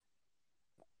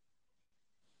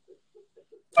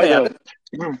Hi Hey,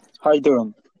 there. How you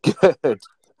doing? good.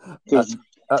 Good.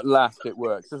 At, at last it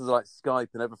works. This is like Skype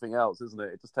and everything else, isn't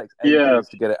it? It just takes Yeah, ages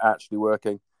to get it actually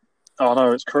working. I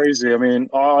know it's crazy. I mean,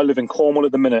 I live in Cornwall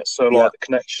at the minute, so Yeah, like the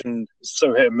connection is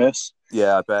so hit and miss.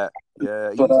 yeah, I bet. Yeah,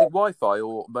 are you But using Wi-Fi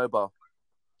or mobile?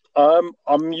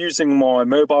 I'm using my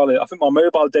mobile. I think my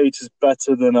mobile data is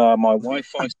better than my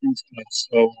Wi-Fi internet.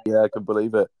 So Yeah, I can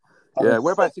believe it. Yeah, I've,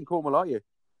 whereabouts in Cornwall are you?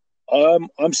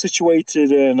 I'm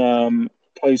situated in a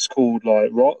place called like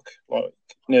Rock, like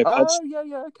near Oh, Pads. yeah,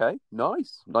 yeah, okay.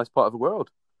 Nice part of the world.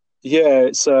 Yeah,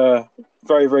 it's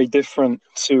very very different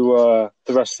to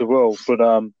the rest of the world, but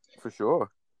For sure.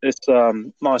 it's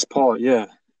nice part. Yeah.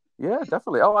 Yeah,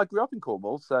 definitely. Oh, I grew up in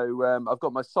Cornwall, so I've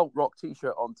got my Salt Rock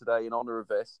T-shirt on today in honour of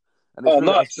this. And it's Oh,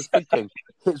 really, I was nice. just thinking,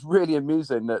 it's really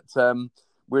amusing that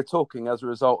we're talking as a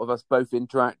result of us both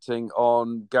interacting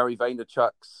on Gary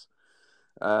Vaynerchuk's,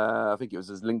 I think it was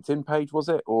his LinkedIn page, was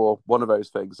it? Or one of those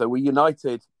things. So we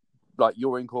united, like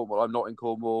you're in Cornwall, I'm not in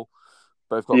Cornwall,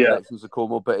 both got Yeah. connections with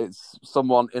Cornwall, but it's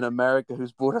someone in America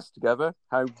who's brought us together.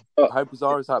 Uh, How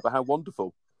bizarre is that, but how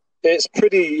wonderful. it's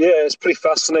pretty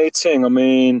fascinating. I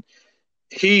mean,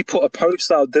 he put a post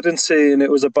out, didn't he? And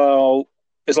it was about,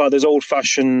 it's like those old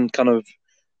fashioned kind of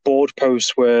board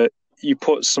posts where you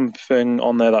put something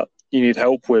on there that you need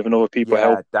help with and other people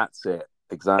help. Yeah, that's it.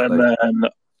 And Exactly. then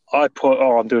I put,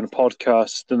 oh, I'm doing a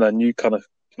podcast. And then you kind of,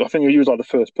 I think you was like the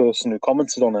first person who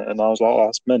commented on it. And I was like, oh,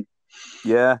 that's mint.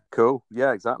 Yeah, cool.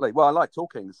 Yeah, exactly. Well, I like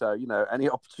talking, so any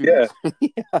opportunity.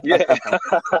 Yeah. Yeah.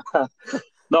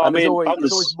 No, I And mean, I'm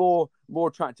it's always just, more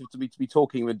attractive to me to be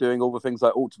talking and doing all the things I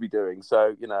ought to be doing.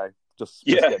 So just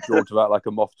yeah. get drawn to that like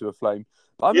a moth to a flame.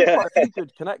 But I made Yeah. quite a few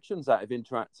good connections out of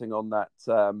interacting on that,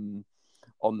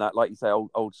 like you say,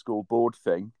 old school board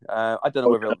thing. I don't know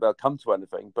whether Okay. they'll come to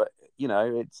anything, but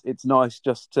it's nice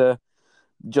just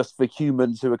for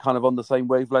humans who are kind of on the same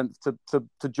wavelength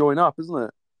to join up, isn't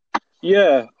it?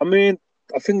 Yeah. I mean,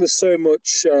 I think there's so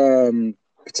much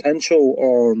potential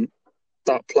on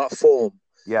that platform,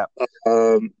 Yeah,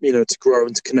 to grow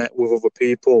and to connect with other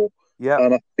people. yeah.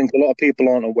 And I think a lot of people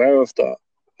aren't aware of that.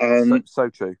 And So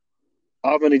true.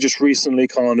 I've only just recently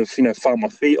kind of, found my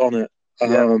feet on it.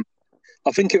 Yeah, Um,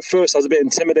 I think at first I was a bit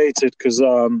intimidated because,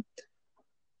 I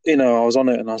was on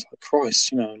it and I was like,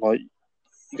 Christ, like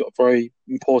you got very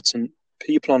important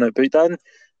people on it. But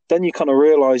then you kind of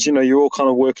realize, you're all kind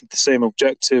of working the same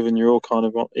objective and you're all kind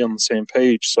of on the same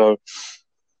page. So,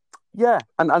 yeah,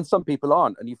 and some people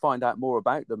aren't, and you find out more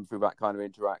about them through that kind of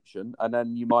interaction, and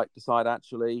then you might decide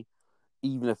actually,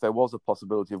 even if there was a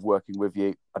possibility of working with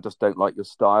you, I just don't like your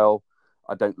style.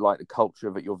 I don't like the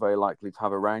culture that you're very likely to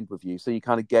have around with you. So you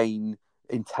kind of gain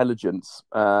intelligence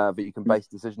that you can base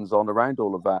decisions on around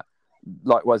all of that.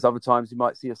 Likewise, other times you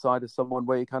might see a side of someone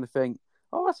where you kind of think,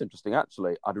 oh, that's interesting.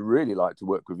 Actually, I'd really like to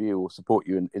work with you or support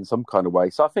you in some kind of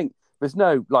way. So I think there's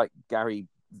no, like Gary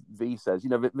V says,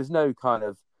 there's no kind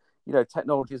of,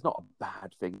 technology is not a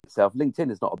bad thing itself.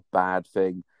 LinkedIn is not a bad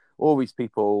thing. All these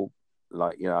people,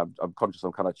 like, I'm conscious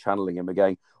I'm kind of channeling him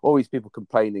again. All these people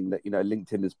complaining that,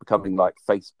 LinkedIn is becoming like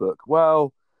Facebook.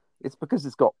 Well, it's because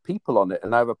it's got people on it,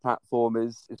 and now the platform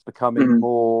it's becoming mhm,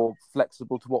 more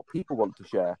flexible to what people want to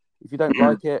share. If you don't mhm.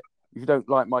 like it, if you don't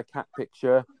like my cat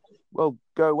picture, well,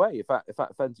 go away. If that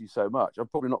offends you so much, I'm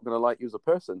probably not going to like you as a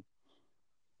person.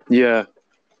 Yeah,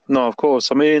 no, of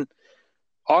course. I mean,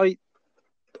 I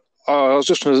I was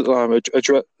just going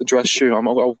to address you.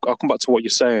 I'll come back to what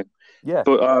you're saying, Yeah.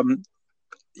 but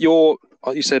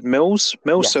you said Mills,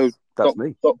 so Yes, that's doc,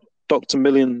 me. Doctor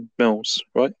Million Mills,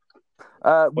 right?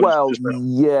 Or Well, just Mills?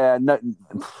 yeah, no,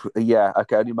 yeah,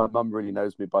 okay. Only my mum really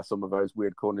knows me by some of those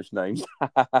weird Cornish names.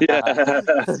 Yeah,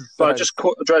 but I So, just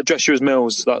address you as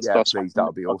Mills. yeah, That's please, that fine.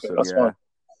 would be Okay, awesome. that's fine.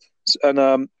 Yeah, And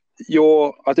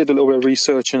I did a little bit of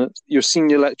research, and you're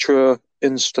senior lecturer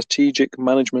in strategic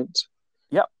management.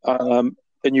 yep, Um,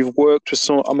 and you've worked with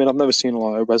some. I mean, I've never seen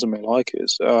like a resume like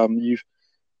it. You've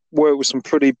worked with some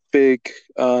pretty big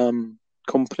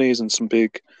companies and some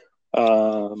big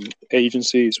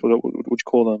agencies. What would you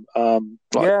call them?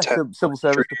 Like yeah. tech Civil service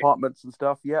industry, departments and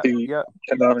stuff. Yeah, the yeah,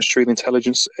 tech industry,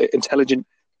 the intelligent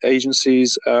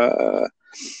agencies.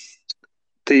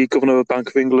 The Governor of the Bank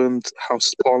of England,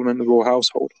 House of Parliament, the Royal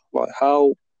Household. Like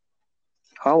how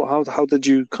did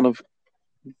you kind of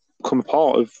become a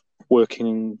part of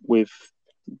working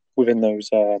within those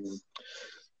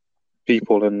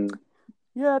people and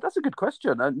yeah. That's a good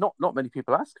question, and not many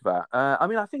people ask that. I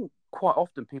mean, I think quite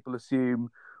often people assume,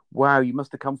 wow, you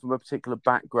must have come from a particular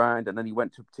background, and then you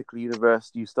went to a particular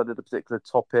university, you studied a particular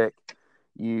topic,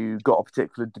 you got a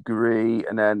particular degree,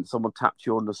 and then someone tapped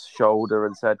you on the shoulder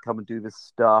and said, come and do this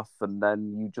stuff, and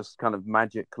then you just kind of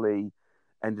magically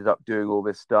ended up doing all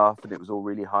this stuff, and it was all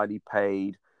really highly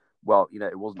paid. Well,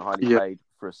 it wasn't highly Yeah. paid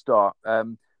for a start.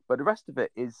 But the rest of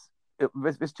it is,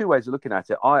 there's two ways of looking at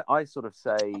it. I sort of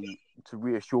say to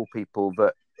reassure people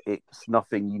that it's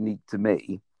nothing unique to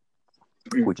me,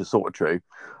 which is sort of true.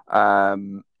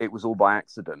 It was all by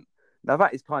accident. Now,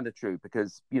 that is kind of true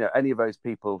because, any of those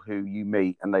people who you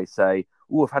meet and they say,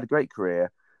 oh, I've had a great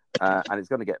career and it's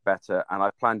going to get better. And I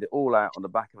planned it all out on the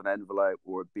back of an envelope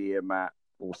or a beer mat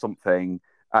or something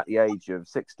at the age of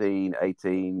 16,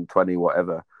 18, 20,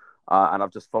 whatever. And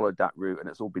I've just followed that route and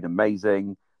it's all been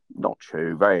amazing. Not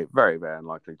true. Very, very, very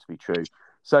unlikely to be true.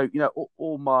 So,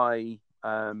 all my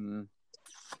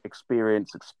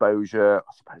experience, exposure,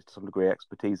 I suppose to some degree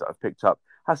expertise that I've picked up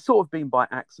has sort of been by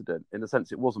accident, in the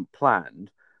sense it wasn't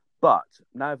planned. But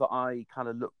now that I kind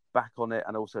of look back on it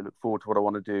and also look forward to what I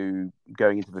want to do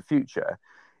going into the future,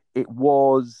 it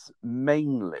was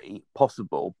mainly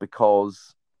possible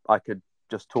because I could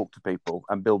just talk to people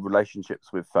and build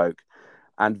relationships with folk,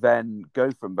 and then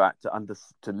go from that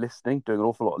to listening, doing an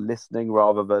awful lot of listening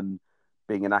rather than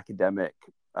being an academic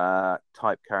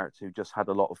type character who just had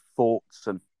a lot of thoughts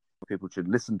and people should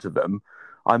listen to them.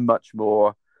 I'm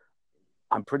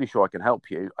pretty sure I can help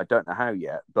you. I don't know how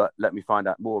yet, but let me find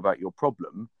out more about your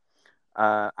problem.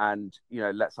 And,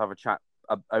 let's have a chat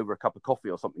over a cup of coffee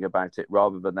or something about it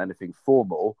rather than anything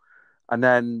formal. And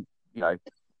then,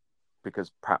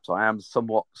 because perhaps I am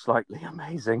somewhat slightly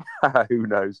amazing, who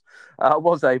knows, I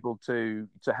was able to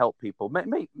help people,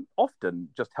 often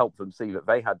just help them see that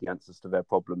they had the answers to their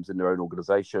problems in their own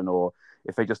organization, or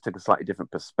if they just took a slightly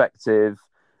different perspective,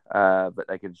 that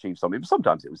they could achieve something.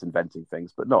 Sometimes it was inventing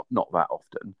things, but not that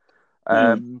often.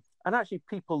 And actually,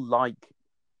 people like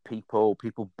people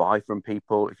buy from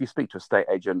people. If you speak to estate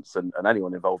agents and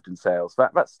anyone involved in sales,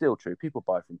 that's still true. People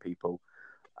buy from people.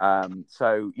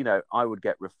 So, I would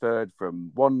get referred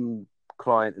from one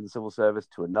client in the civil service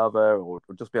to another, or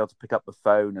just be able to pick up the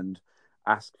phone and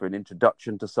ask for an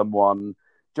introduction to someone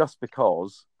just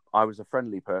because I was a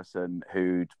friendly person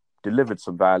who'd delivered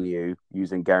some value,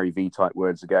 using Gary V type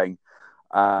words again.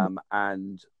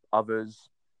 And others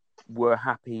were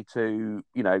happy to,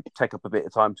 take up a bit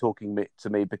of time talking to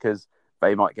me because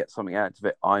they might get something out of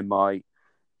it.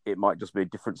 It might just be a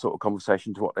different sort of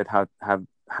conversation to what they'd have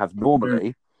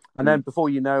normally. And then before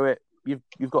you know it,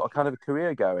 you've got a kind of a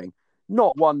career going,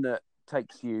 not one that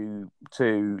takes you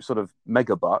to sort of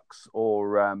mega bucks,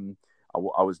 or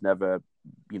I was never,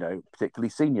 particularly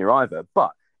senior either.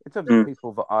 But in terms of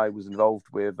people that I was involved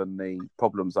with and the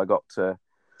problems I got to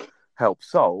help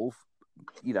solve,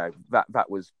 that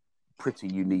was pretty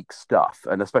unique stuff,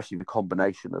 and especially the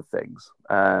combination of things.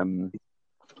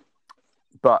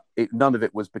 But none of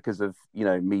it was because of,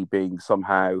 me being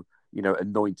somehow,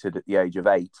 anointed at the age of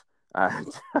 8. And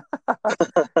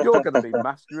you're going to be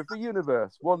master of the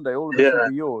universe. One day, all of this will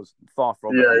be yours. Far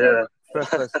from it.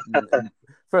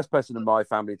 First person in my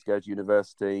family to go to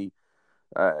university,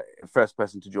 first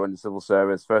person to join the civil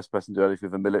service, first person to go through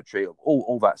the military.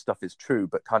 All that stuff is true,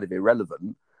 but kind of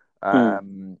irrelevant.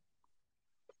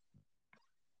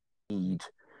 Need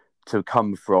to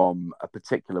come from a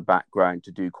particular background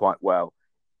to do quite well.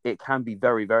 It can be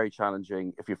very, very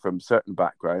challenging if you're from certain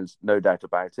backgrounds, no doubt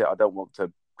about it. I don't want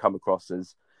to come across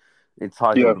as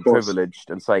entitled and privileged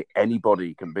and say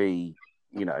anybody can be,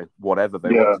 whatever they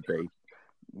want to be.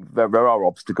 There are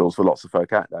obstacles for lots of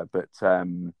folk out there, but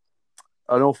an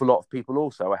awful lot of people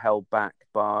also are held back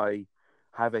by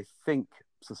how they think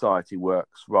society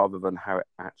works rather than how it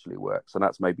actually works. And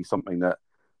that's maybe something that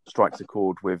strikes a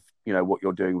chord with, what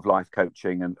you're doing with life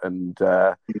coaching and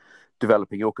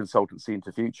developing your consultancy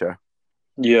into future.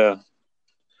 Yeah,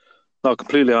 no,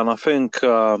 completely. And I think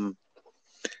a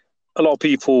lot of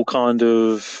people kind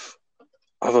of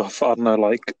have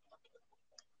like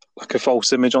a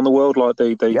false image on the world. Like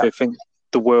they think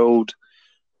the world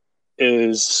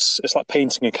it's like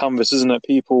painting a canvas, isn't it?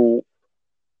 People,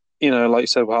 like you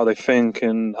said, how they think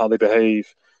and how they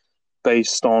behave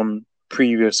based on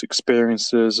previous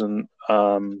experiences and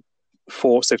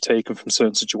thoughts they've taken from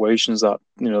certain situations that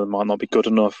might not be good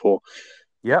enough, or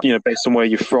based on where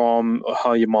you're from, or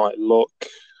how you might look,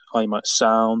 how you might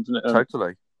sound,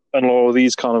 totally. And all of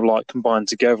these kind of like combine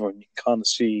together, and you can kind of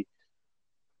see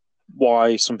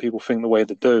why some people think the way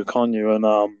they do, can't you? And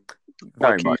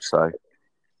very much so.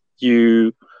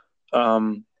 You there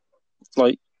are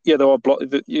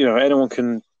anyone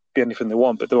can be anything they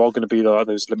want, but there are going to be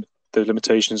those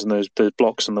limitations and those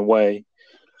blocks in the way.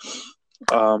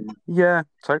 Yeah,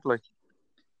 totally.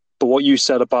 But what you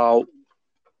said about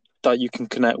that you can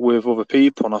connect with other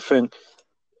people, and I think,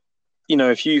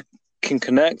 if you can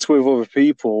connect with other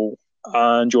people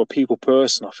and you're a people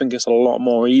person, I think it's a lot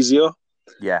more easier.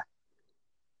 Yeah.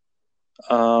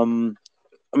 I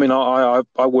mean,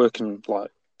 I work in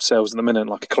like sales in the minute,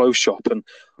 like a clothes shop, and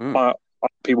I'm a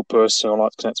people person. I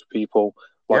like to connect with people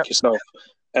like yourself,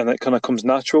 and it kind of comes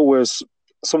natural. Whereas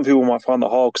some people might find that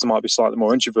hard because they might be slightly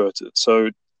more introverted. So,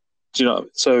 do you know?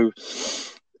 So,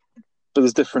 but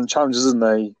there's different challenges, isn't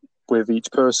there, with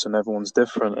each person? Everyone's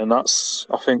different, and that's,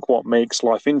 I think, what makes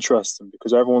life interesting,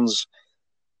 because everyone's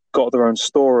got their own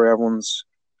story, everyone's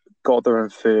got their own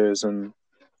fears, and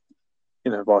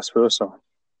vice versa.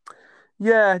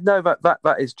 Yeah, no,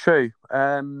 that is true.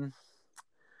 And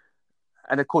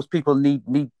of course, people need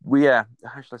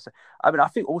how should I say? I mean, I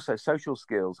think also social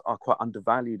skills are quite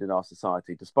undervalued in our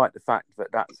society, despite the fact that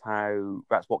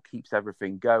that's what keeps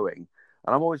everything going.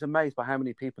 And I'm always amazed by how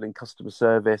many people in customer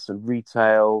service and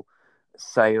retail,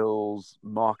 sales,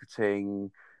 marketing,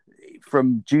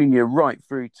 from junior right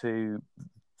through to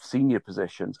senior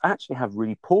positions, actually have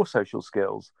really poor social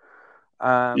skills.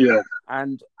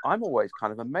 And I'm always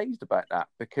kind of amazed about that,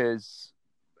 because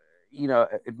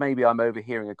maybe I'm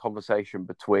overhearing a conversation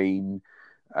between,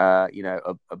 a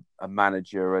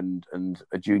manager and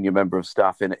a junior member of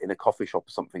staff in a coffee shop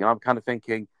or something. And I'm kind of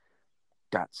thinking,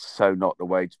 that's so not the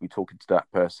way to be talking to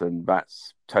that person.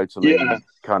 That's totally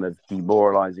kind of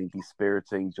demoralizing,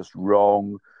 dispiriting, just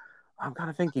wrong. I'm kind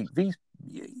of thinking, we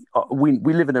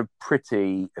live in a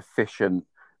pretty efficient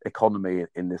economy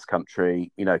in this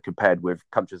country, compared with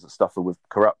countries that suffer with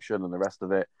corruption and the rest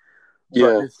of it. But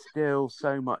there's still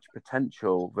so much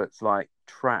potential that's like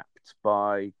trapped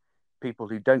by people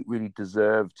who don't really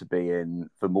deserve to be in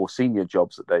the more senior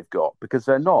jobs that they've got, because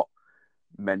they're not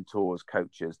mentors,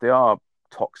 coaches. They are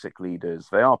toxic leaders.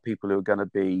 They are people who are going to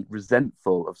be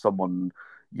resentful of someone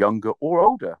younger or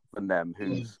older than them,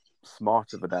 who's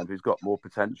smarter than them, who's got more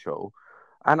potential.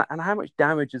 And how much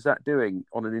damage is that doing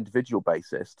on an individual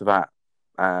basis to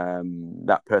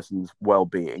that person's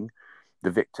well-being, the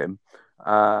victim?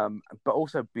 But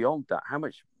also beyond that, how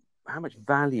much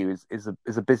value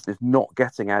is a business not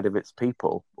getting out of its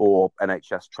people, or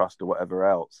NHS trust or whatever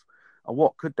else? And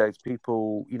what could those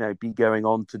people, be going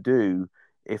on to do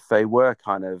if they were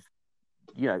kind of,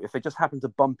 if they just happened to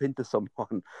bump into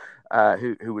someone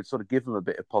who would sort of give them a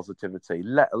bit of positivity,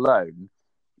 let alone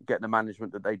get the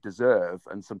management that they deserve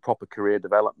and some proper career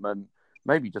development,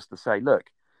 maybe just to say, look,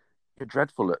 you're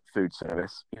dreadful at food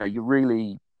service. You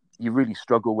really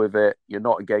struggle with it. You're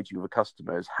not engaging with the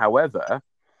customers. However,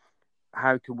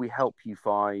 how can we help you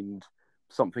find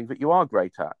something that you are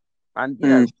great at?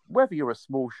 And whether you're a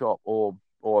small shop or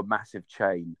a massive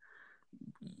chain,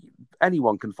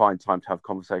 anyone can find time to have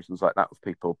conversations like that with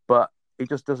people. But it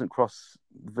just doesn't cross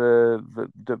the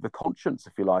conscience,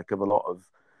 if you like, of a lot of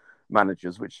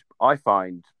managers, which I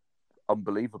find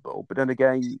unbelievable. But then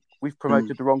again, we've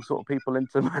promoted the wrong sort of people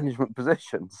into management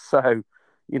positions. So,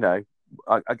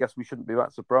 I guess we shouldn't be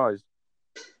that surprised.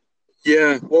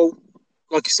 Yeah, well,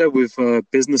 like you said, with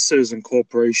businesses and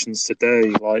corporations today,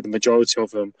 like the majority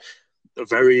of them are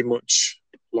very much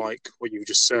like what you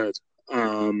just said.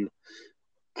 And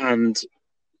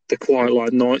they're quite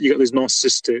like, not, you got these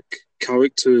narcissistic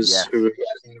characters who are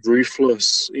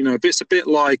ruthless. It's a bit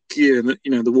like the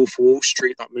Wolf of Wall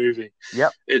Street, that movie.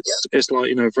 Yep. It's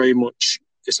like, very much,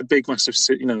 it's a big massive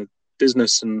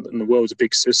business, and the world's a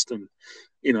big system.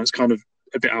 It's kind of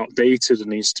a bit outdated and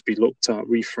needs to be looked at,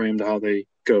 reframed how they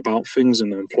go about things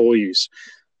and their employees.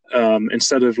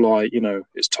 Instead of like,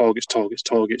 it's targets.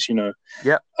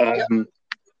 Yep.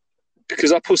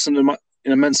 Because that puts an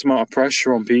immense amount of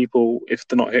pressure on people if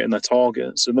they're not hitting their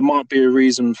targets. And there might be a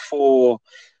reason for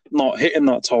not hitting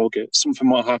that target. Something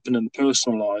might happen in the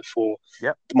personal life, or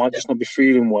they might just not be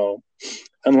feeling well.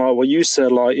 And like what you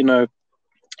said, like,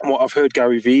 what I've heard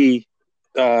Gary Vee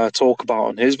talk about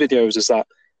in his videos is that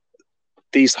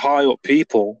these high up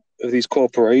people of these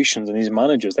corporations and these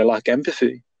managers, they lack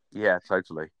empathy. Yeah,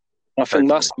 totally. I think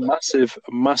that's a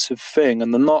massive thing.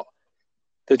 And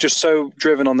they're just so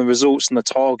driven on the results and the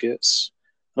targets.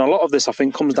 And a lot of this, I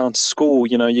think, comes down to school.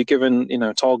 You're given,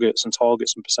 targets and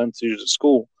percentages at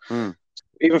school.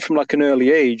 Even from like an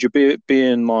early age, you're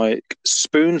being like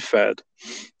spoon fed.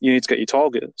 You need to get your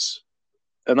targets.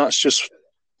 And that's just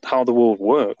how the world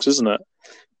works, isn't it?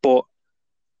 But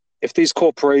if these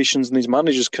corporations and these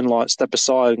managers can like step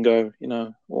aside and go,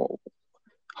 well,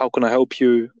 how can I help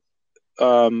you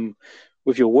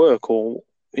with your work? Or,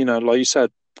 like you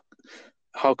said,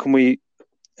 how can we,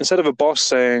 instead of a boss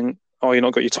saying, oh, you've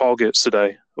not got your targets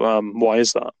today, why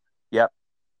is that? Yep.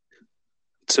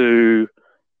 To,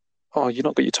 oh, you've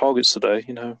not got your targets today,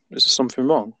 is there something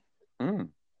wrong?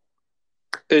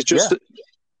 It's just,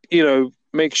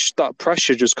 makes that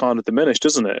pressure just kind of diminish,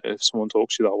 doesn't it? If someone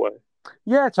talks to you that way.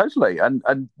 Yeah, totally. And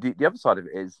the other side of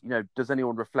it is, does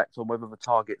anyone reflect on whether the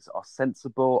targets are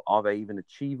sensible? Are they even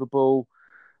achievable?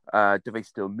 Do they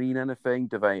still mean anything?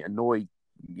 Do they annoy,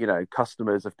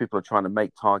 customers if people are trying to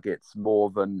make targets more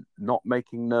than not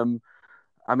making them?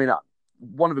 I mean,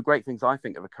 one of the great things I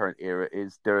think of the current era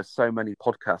is there are so many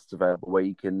podcasts available where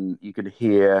you can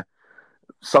hear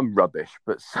some rubbish,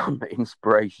 but some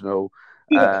inspirational,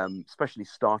 Yeah. especially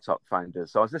startup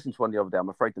founders. So I was listening to one the other day. I'm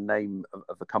afraid the name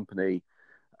of the company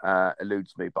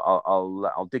eludes me, but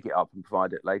I'll dig it up and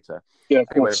provide it later. Yeah, of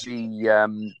Anyway, course.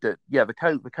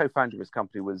 the co-founder of this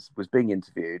company was being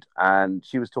interviewed, and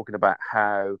she was talking about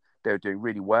how they were doing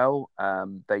really well.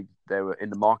 They were in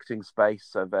the marketing space,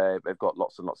 so they've got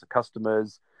lots and lots of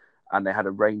customers, and they had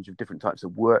a range of different types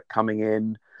of work coming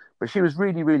in. But she was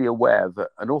really, really aware that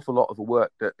an awful lot of the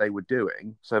work that they were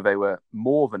doing, so they were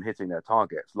more than hitting their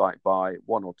targets, like by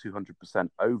 100 or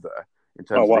 200% over in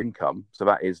Oh terms of wow. income. So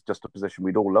that is just a position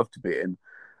we'd all love to be in.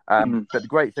 Mm. But the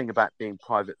great thing about being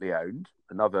privately owned,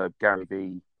 another Gary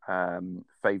Vee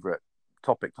favorite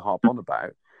topic to harp on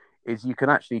about, is you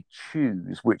can actually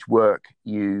choose which work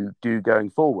you do going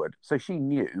forward. So she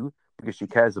knew, because she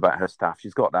cares about her staff,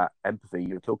 she's got that empathy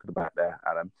you're talking about there,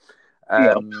 Adam,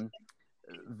 Yeah.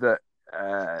 that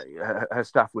her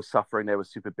staff was suffering, they were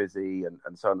super busy, and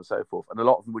so on and so forth. And a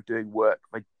lot of them were doing work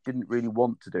they didn't really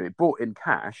want to do. It brought in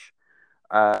cash.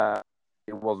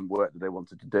 It wasn't work that they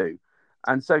wanted to do.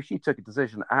 And so she took a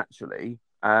decision, actually,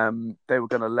 they were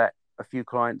going to let a few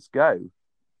clients go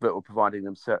that were providing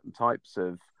them certain types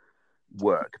of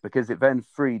work, because it then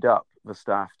freed up the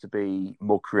staff to be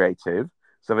more creative.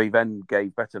 So they then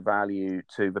gave better value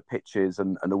to the pitches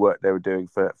and the work they were doing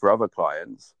for other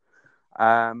clients.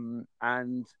 And,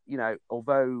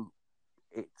 although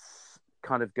it's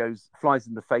kind of flies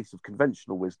in the face of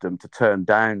conventional wisdom to turn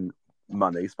down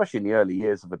money, especially in the early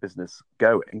years of a business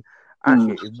going,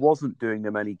 actually it wasn't doing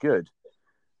them any good.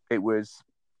 It was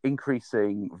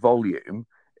increasing volume,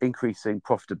 increasing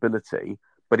profitability,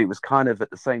 but it was kind of at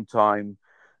the same time,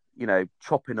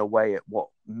 chopping away at what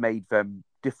made them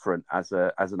different as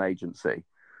an agency.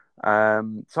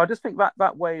 So I just think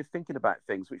that way of thinking about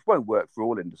things, which won't work for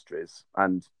all industries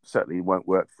and certainly won't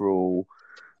work for all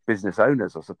business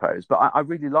owners, I suppose. But I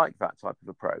really like that type of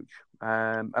approach,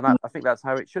 and I think that's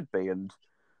how it should be. And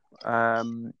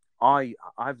I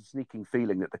have a sneaking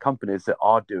feeling that the companies that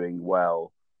are doing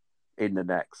well in the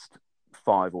next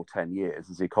 5 or 10 years,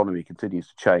 as the economy continues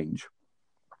to change,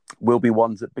 will be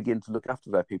ones that begin to look after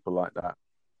their people like that.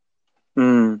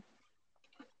 Mm.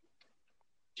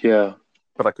 Yeah.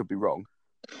 But I could be wrong.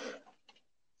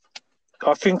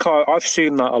 I think I've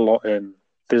seen that a lot in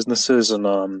businesses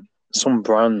and some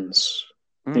brands,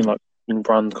 like in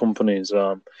brand companies.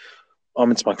 I'm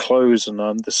into my clothes, and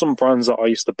there's some brands that I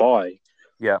used to buy.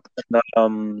 Yeah.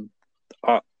 And,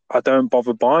 I don't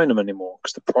bother buying them anymore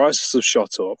because the prices have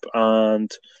shot up,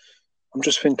 and I'm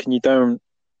just thinking you don't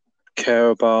care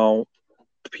about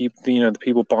the people, the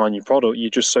people buying your product. You're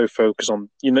just so focused on,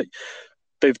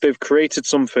 they've created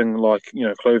something like,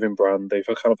 clothing brand. They've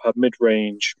kind of had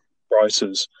mid-range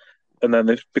prices, and then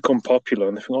they've become popular,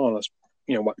 and they think, oh, let's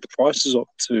whack the prices up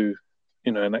to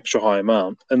an extra high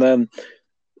amount, and then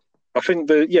I think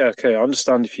that, okay, I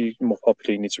understand if you're more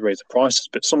popular, you need to raise the prices,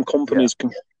 but some companies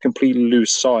can completely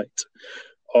lose sight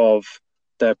of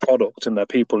their product and their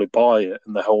people who buy it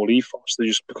and their whole ethos. They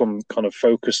just become kind of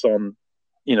focused on,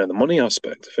 the money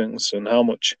aspect of things and how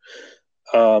much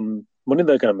money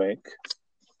they're going to make.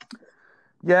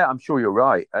 Yeah, I'm sure you're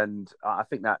right, and I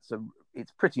think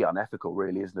it's pretty unethical,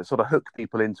 really, isn't it? Sort of hook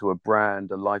people into a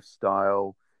brand, a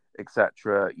lifestyle,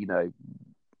 etc.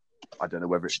 I don't know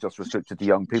whether it's just restricted to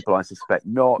young people. I suspect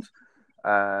not.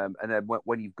 And then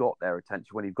when you've got their attention,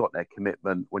 when you've got their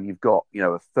commitment, when you've got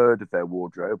a third of their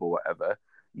wardrobe or whatever,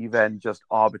 you then just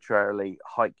arbitrarily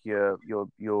hike your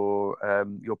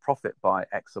profit by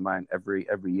X amount every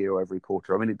year or every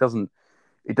quarter. I mean, it doesn't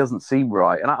seem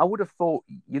right. And I would have thought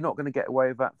you're not going to get away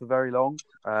with that for very long.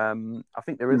 I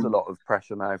think there is a lot of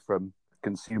pressure now from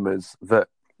consumers that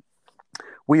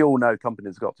we all know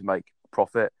companies have got to make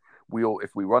profit.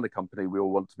 If we run a company, we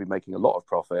all want to be making a lot of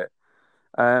profit.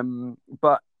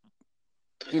 But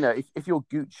if you're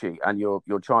Gucci and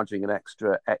you're charging an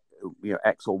extra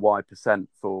X or Y percent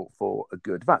for a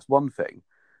good, that's one thing.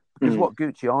 Because what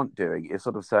Gucci aren't doing is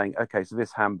sort of saying, okay, so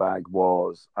this handbag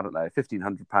was, I don't know,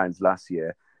 £1,500 last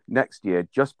year. Next year,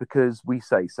 just because we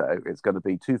say so, it's going to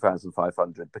be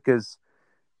 2,500. Because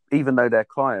even though their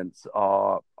clients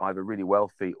are either really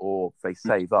wealthy or they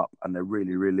save up and they're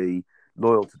really, really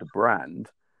loyal to the brand,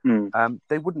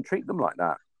 they wouldn't treat them like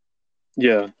that.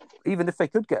 Yeah. even if they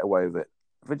could get away with it,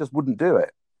 they just wouldn't do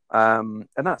it. And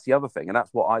that's the other thing, and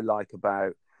that's what I like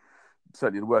about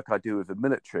certainly the work I do with the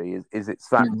military is it's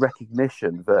that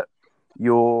recognition that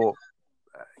you're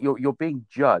being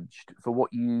judged for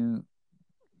what you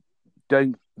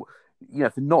don't,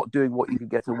 for not doing what you can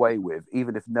get away with,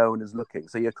 even if no one is looking.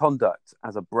 So your conduct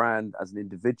as a brand, as an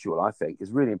individual, I think,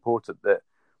 is really important. That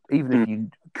even if you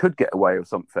could get away with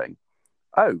something,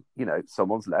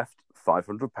 someone's left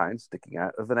 £500 sticking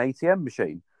out of an ATM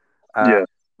machine.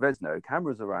 There's no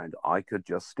cameras around. I could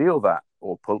just steal that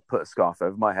or put a scarf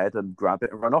over my head and grab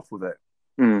it and run off with it.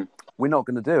 We're not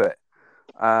going to do it.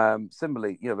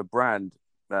 Similarly, the brand,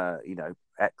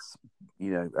 X,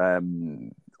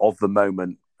 of the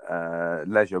moment,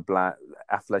 athleisure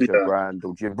brand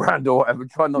or gym brand or whatever.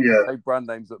 Try not to say brand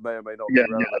names that may or may not be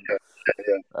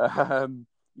relevant.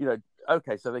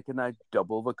 Okay, so they can now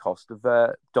double the cost of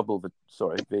the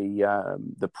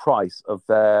price of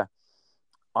their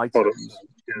items.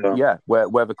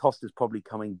 Where the cost is probably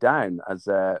coming down as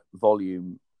their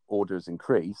volume orders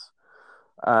increase.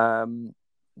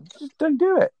 Just don't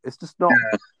do it. It's just not.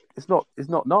 It's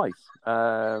not nice.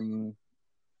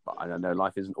 I don't know.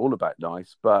 Life isn't all about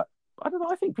nice, but I don't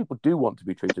know. I think people do want to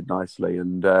be treated nicely,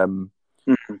 and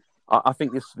I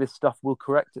think this stuff will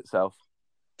correct itself.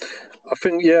 I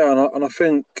think, and I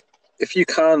think if you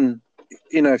can,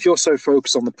 if you're so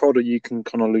focused on the product, you can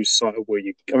kind of lose sight of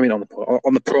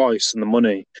on the price and the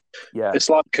money. Yeah, it's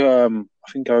like I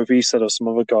think Gary Vee said, or some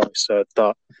other guy said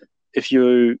that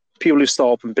people who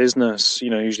start up in business,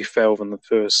 usually fail within the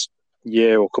first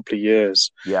year or couple of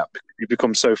years. Yeah, you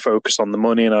become so focused on the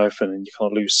money and everything, and you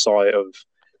can't lose sight of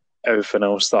everything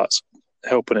else that's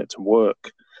helping it to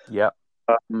work. Yeah.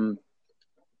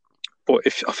 But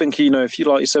if you,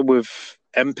 like you said, with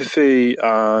empathy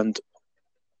and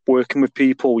working with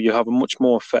people, you have a much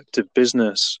more effective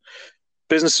business.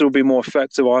 Businesses will be more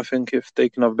effective, I think, if they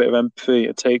can have a bit of empathy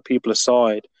and take people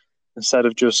aside instead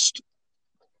of just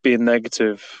being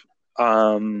negative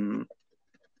and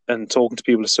talking to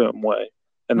people a certain way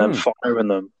and then firing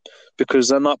them, because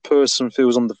then that person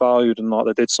feels undervalued and like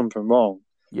they did something wrong.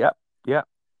 Yeah, yeah.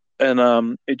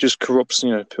 And it just corrupts,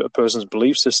 a person's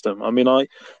belief system. I mean,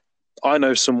 I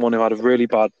know someone who had a really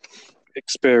bad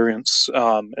experience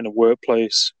in a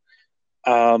workplace,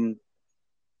 and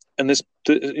this,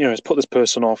 it's put this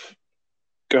person off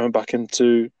going back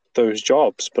into those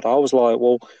jobs. But I was like,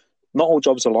 well, not all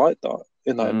jobs are like that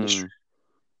in that industry.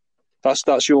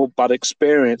 That's your bad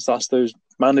experience. That's those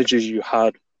managers you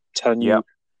had telling you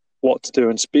what to do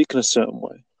and speak in a certain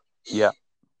way. Yeah.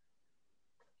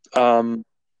 And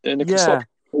it can stop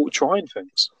people trying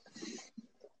things.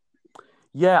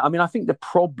 Yeah, I mean, I think the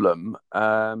problem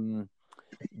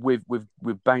with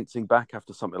bouncing back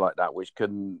after something like that, which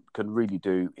can really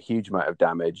do a huge amount of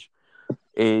damage,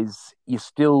 is you're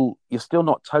still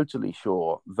not totally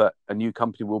sure that a new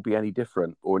company will be any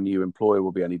different or a new employer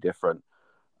will be any different.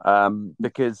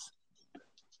 Because,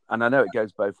 and I know it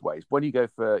goes both ways. When you go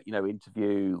for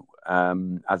interview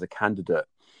as a candidate,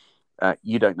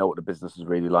 you don't know what the business is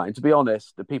really like. And to be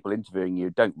honest, the people interviewing you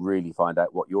don't really find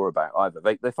out what you're about either.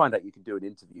 They find out you can do an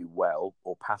interview well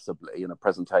or passably in a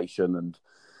presentation and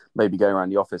maybe go around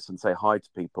the office and say hi to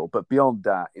people. But beyond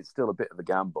that, it's still a bit of a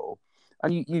gamble.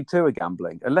 And you too are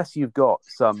gambling. Unless you've got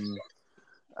some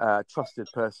trusted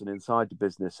person inside the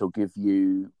business who'll give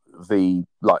you the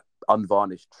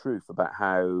unvarnished truth about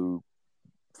how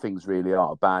things really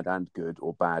are, bad and good,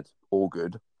 or bad or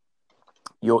good,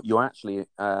 you're actually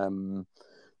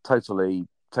totally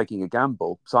taking a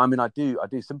gamble. So I mean, I do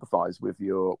sympathise with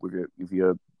your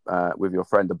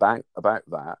friend about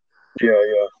that.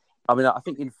 Yeah. I mean, I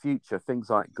think in future things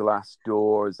like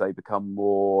Glassdoor, as they become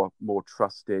more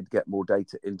trusted, get more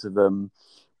data into them,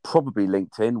 probably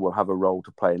LinkedIn will have a role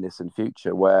to play in this in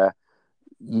future, where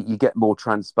you get more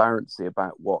transparency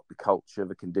about what the culture,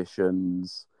 the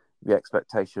conditions, the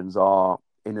expectations are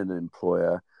in an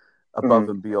employer, above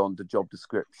and beyond the job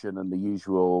description and the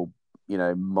usual,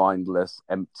 mindless,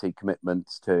 empty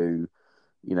commitments to,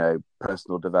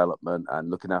 personal development and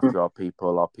looking after our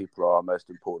people. Our people are our most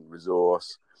important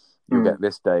resource. You'll get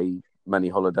this day, many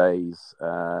holidays,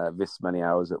 this many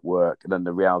hours at work. And then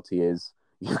the reality is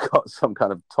you've got some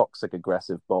kind of toxic,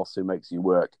 aggressive boss who makes you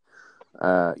work,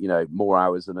 more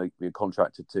hours than you're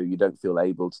contracted to. You don't feel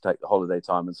able to take the holiday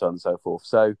time and so on and so forth.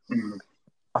 So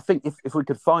I think if we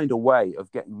could find a way of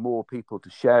getting more people to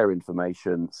share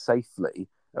information safely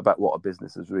about what a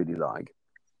business is really like,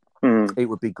 it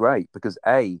would be great, because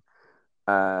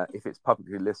if it's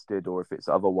publicly listed or if it's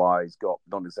otherwise got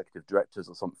non-executive directors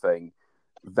or something,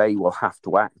 they will have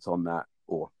to act on that,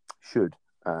 or should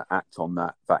act on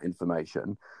that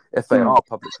information. If they are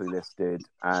publicly listed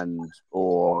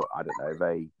or I don't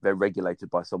know, they're regulated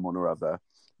by someone or other,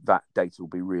 that data will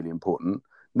be really important.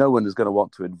 No one is going to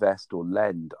want to invest or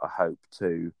lend, I hope,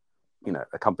 to,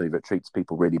 a company that treats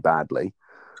people really badly.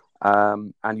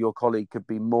 And your colleague could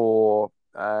be more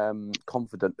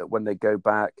confident that when they go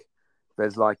back,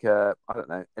 there's like an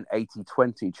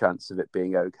 80-20 chance of it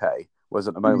being okay. Whereas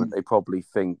at the moment, they probably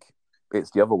think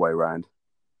it's the other way around.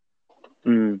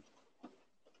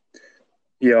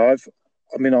 Yeah, I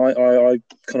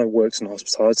kind of worked in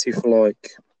hospitality for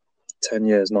like 10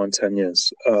 years, 10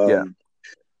 years.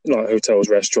 Like hotels,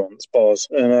 restaurants, bars.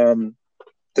 And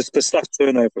the staff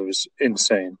turnover was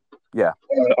insane. Yeah.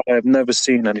 I have never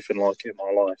seen anything like it in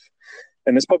my life.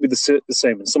 And it's probably the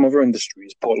same in some other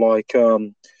industries. But like,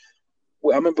 I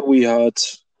remember we had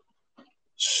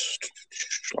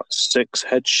like 6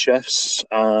 head chefs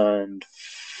and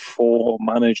 4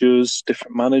 managers,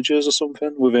 different managers or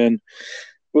something within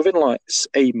like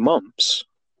 8 months.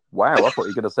 Wow, I thought you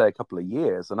were going to say a couple of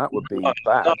years, and that would be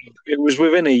bad. No, it was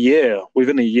within a year.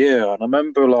 And I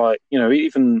remember, like,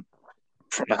 even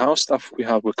from the house staff we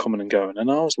had were coming and going,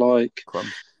 and I was like,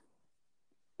 Crumbs.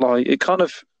 Like, you kind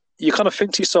of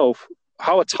think to yourself,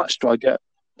 how attached do I get?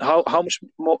 How much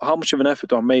of an effort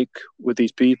do I make with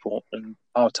these people, and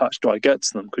how attached do I get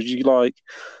to them? Because you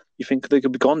think they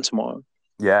could be gone tomorrow.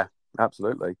 Yeah,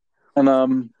 absolutely. And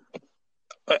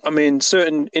I mean,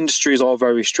 certain industries are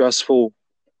very stressful,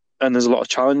 and there's a lot of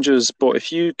challenges. But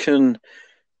if you can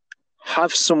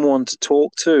have someone to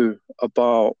talk to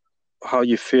about how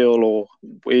you feel or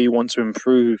where you want to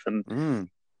improve, and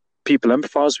people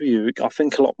empathize with you, I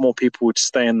think a lot more people would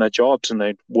stay in their jobs and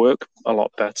they'd work a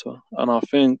lot better. And I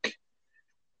think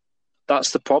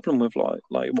that's the problem with like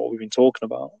what we've been talking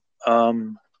about.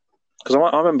 Because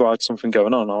I remember I had something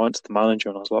going on. I went to the manager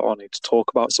and I was like, I need to talk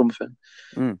about something.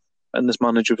 And this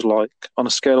manager was like, on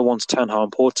a scale of 1 to 10, how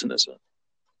important is it?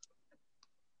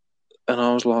 And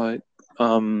I was like,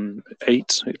 8.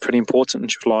 It's pretty important.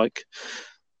 And she was like,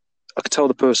 I could tell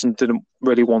the person didn't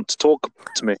really want to talk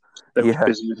to me. They were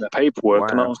busy with their paperwork. Wow.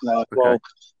 And I was like, well,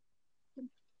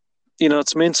 you know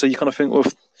what I mean? So you kind of think, well,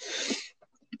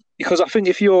 because I think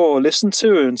if you're listened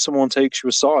to and someone takes you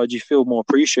aside, you feel more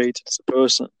appreciated as a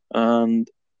person. And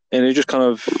it just kind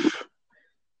of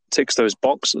ticks those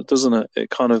boxes, doesn't it? It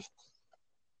kind of,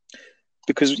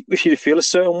 because if you feel a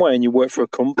certain way and you work for a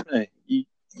company,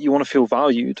 you want to feel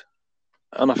valued.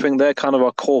 And I think they're kind of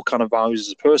our core kind of values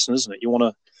as a person, isn't it? You want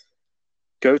to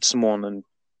go to someone and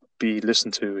be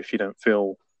listened to if you don't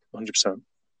feel 100%.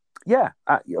 Yeah,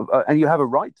 and you have a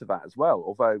right to that as well,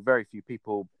 although very few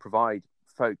people provide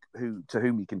folk to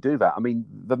whom you can do that. I mean,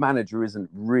 the manager isn't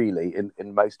really,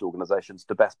 in most organisations,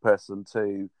 the best person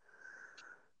to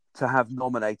have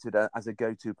nominated as a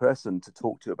go-to person to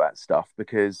talk to about stuff,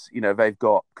 because they've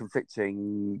got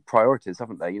conflicting priorities,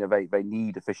 haven't they? They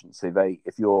need efficiency.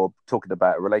 If you're talking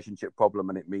about a relationship problem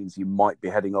and it means you might be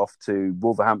heading off to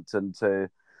Wolverhampton to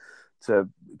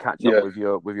catch up with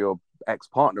your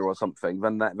ex-partner or something,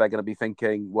 then they're going to be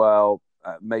thinking, well,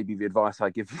 maybe the advice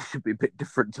I give you should be a bit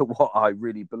different to what I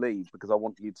really believe, because I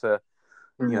want you to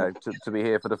to be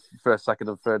here for the first, second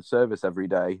and third service every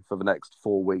day for the next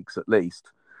 4 weeks at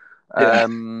least. Yeah.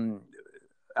 And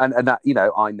that,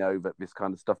 I know that this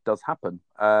kind of stuff does happen.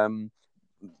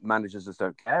 Managers just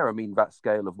don't care. I mean, that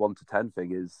scale of 1 to 10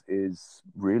 thing is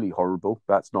really horrible.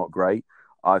 That's not great.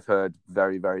 I've heard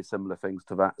very, very similar things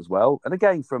to that as well. And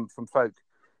again, from folk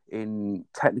in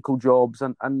technical jobs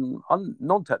and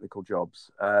non-technical jobs.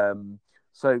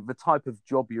 So the type of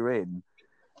job you're in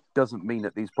doesn't mean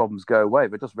that these problems go away.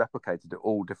 They're just replicated at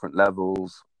all different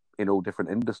levels in all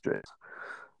different industries.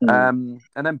 And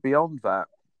then beyond that,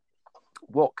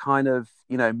 what kind of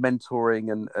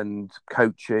mentoring and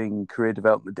coaching, career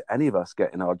development do any of us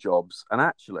get in our jobs? And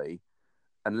actually,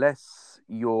 unless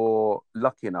you're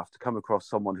lucky enough to come across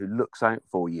someone who looks out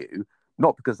for you,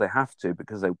 not because they have to, but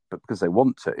because they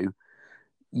want to,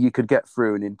 you could get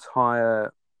through an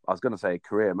entire, I was going to say a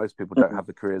career. Most people don't have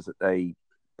the careers that they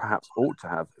perhaps ought to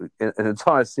have, an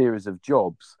entire series of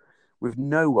jobs with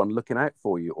no one looking out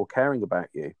for you or caring about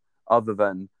you, other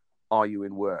than, are you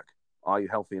in work? Are you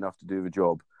healthy enough to do the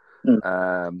job?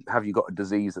 Have you got a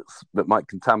disease that might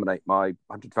contaminate my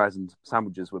 100,000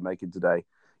 sandwiches we're making today?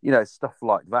 Stuff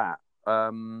like that.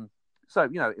 So,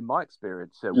 in my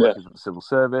experience, working for the civil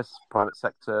service, private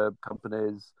sector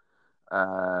companies,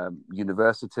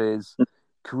 universities,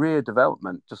 career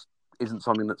development just isn't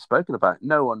something that's spoken about.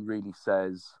 No one really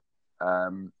says,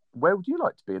 where would you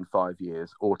like to be in 5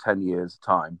 years or 10 years'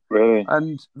 time? Really?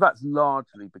 And that's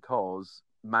largely because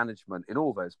management in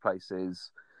all those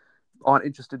places aren't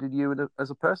interested in you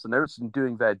as a person. They're interested in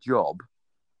doing their job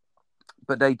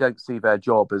but they don't see their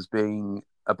job as being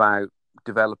about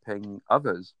developing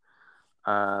others.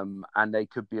 And they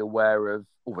could be aware of,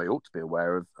 or they ought to be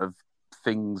aware of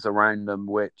things around them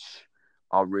which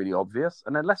are really obvious,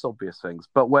 and then less obvious things,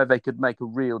 but where they could make a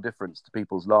real difference to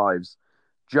people's lives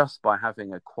just by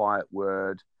having a quiet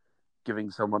word,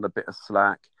 giving someone a bit of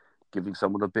slack, giving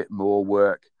someone a bit more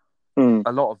work.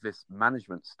 A lot of this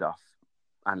management stuff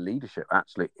and leadership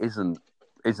actually isn't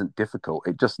difficult.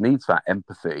 It just needs that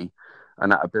empathy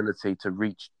and that ability to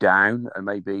reach down and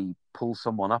maybe pull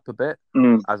someone up a bit,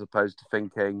 as opposed to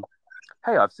thinking,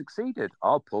 hey, I've succeeded,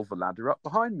 I'll pull the ladder up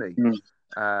behind me.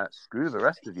 Screw the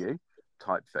rest of you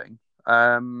type thing.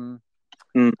 And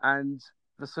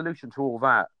the solution to all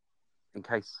that, in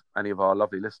case any of our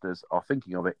lovely listeners are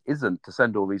thinking of it, isn't to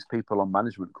send all these people on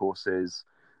management courses,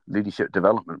 leadership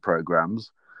development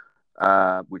programs,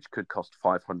 which could cost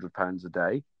 £500 a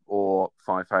day or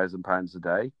 £5,000 a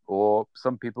day, or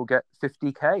some people get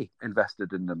 50k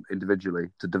invested in them individually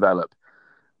to develop.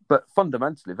 But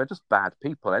fundamentally, they're just bad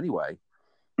people anyway.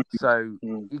 So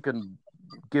you can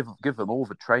give them all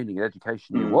the training and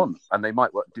education you want, and they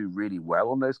might do really well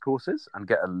on those courses and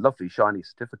get a lovely shiny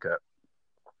certificate.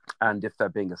 And if they're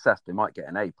being assessed, they might get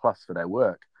an A+ for their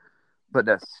work, but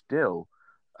they're still,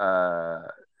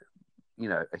 a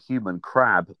human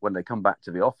crab when they come back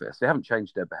to the office. They haven't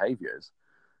changed their behaviours.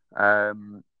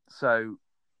 So,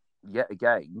 yet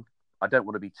again, I don't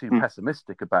want to be too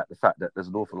pessimistic about the fact that there's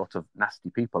an awful lot of nasty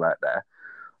people out there.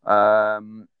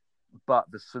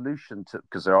 But the solution to,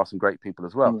 because there are some great people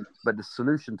as well, but the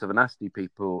solution to the nasty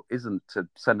people isn't to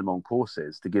send them on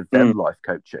courses to give them life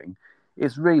coaching.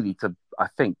 It's really to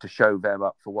show them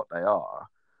up for what they are,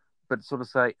 but sort of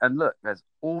say, and look, there's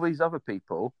all these other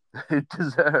people who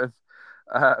deserve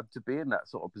to be in that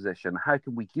sort of position. How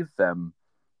can we give them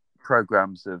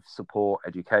programs of support,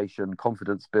 education,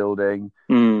 confidence building,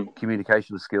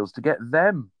 communication skills to get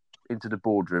them into the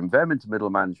boardroom, them into middle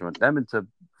management, them into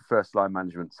first line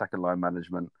management, second line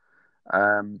management,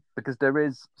 because there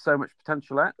is so much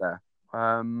potential out there.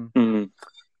 And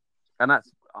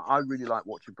I really like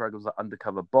watching programs like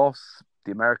Undercover Boss,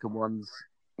 the American ones.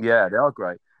 Yeah, they are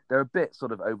great. They're a bit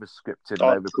sort of over-scripted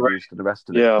and overproduced and the rest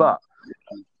of it. But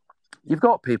you've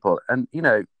got people, and,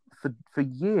 for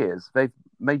years, they've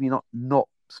maybe not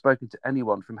spoken to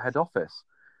anyone from head office.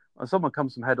 And someone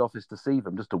comes from head office to see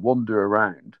them, just to wander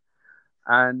around,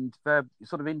 and they're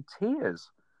sort of in tears.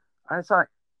 And it's like,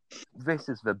 this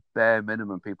is the bare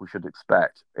minimum people should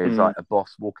expect, is like a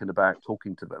boss walking about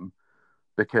talking to them,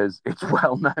 because it's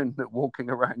well known that walking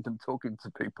around and talking to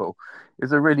people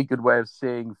is a really good way of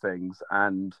seeing things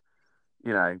and,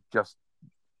 just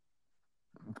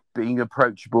being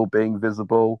approachable, being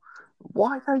visible.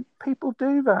 Why don't people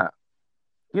do that?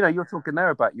 You're talking there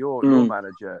about your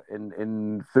manager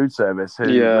in food service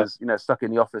who was, stuck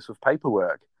in the office with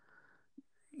paperwork.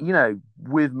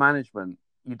 With management,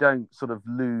 you don't sort of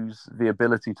lose the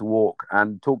ability to walk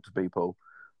and talk to people.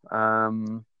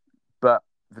 But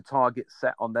the targets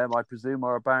set on them, I presume,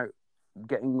 are about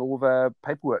getting all their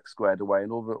paperwork squared away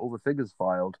and all the figures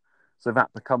filed. So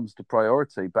that becomes the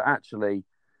priority. But actually,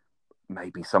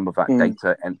 maybe some of that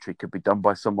data entry could be done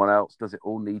by someone else. Does it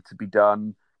all need to be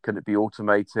done? Can it be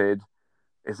automated?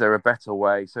 Is there a better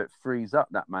way? So it frees up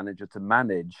that manager to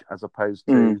manage as opposed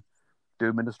to do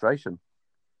administration.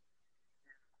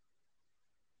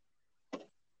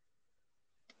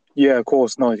 Yeah, of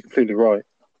course. No, you're completely right.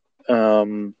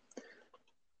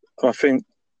 I think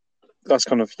that's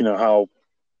kind of, how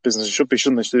businesses should be,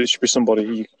 shouldn't they? There should be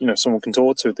somebody, someone can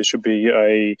talk to. There should be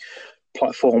a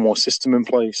platform or system in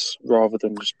place rather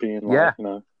than just being like,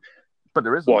 but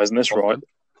there isn't. Why isn't this right?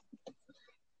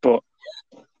 But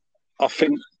I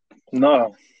think,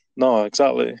 no,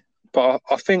 exactly. But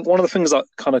I think one of the things that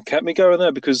kind of kept me going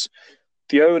there, because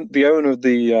the owner of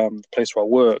the place where I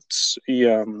worked, he,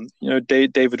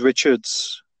 David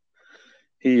Richards,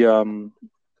 he, I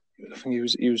think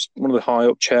he was one of the high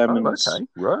up chairmen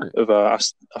of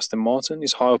Aston Martin.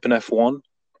 He's high up in F1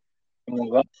 and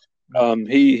all that.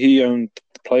 He owned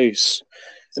the place,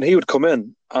 and he would come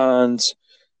in, and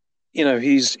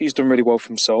he's done really well for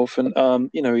himself, and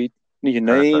he knew your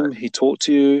name, he talked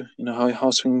to you,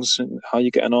 how's things, and how you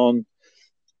getting on,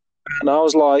 and I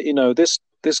was like,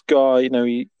 this guy,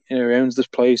 he owns this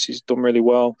place, he's done really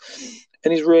well,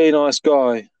 and he's a really nice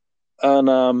guy,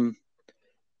 and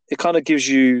it kind of gives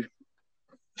you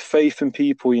faith in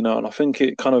people, and I think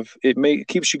it kind of it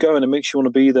keeps you going. It makes you want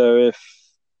to be there if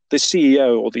the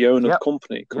CEO or the owner of the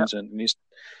company comes in and he's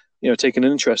taking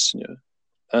an interest in you,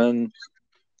 and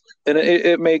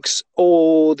it makes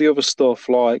all the other stuff,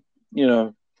 like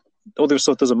all the other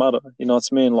stuff doesn't matter. You know what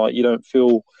I mean? Like, you don't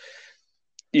feel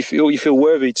you feel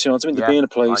worthy to, to be in a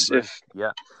place if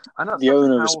and that's the such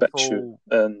owner a respects you,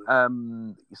 powerful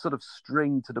and sort of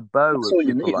string to the bow of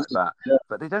people like that. Yeah.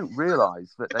 But they don't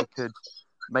realise that they could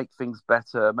make things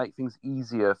better, make things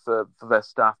easier for their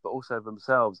staff, but also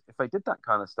themselves if they did that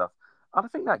kind of stuff. And I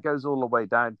think that goes all the way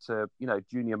down to,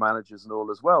 junior managers and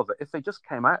all as well, that if they just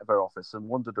came out of their office and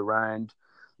wandered around,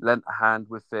 lent a hand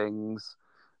with things,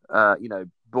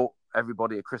 bought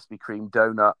everybody a Krispy Kreme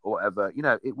donut or whatever,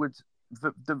 it would,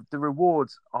 the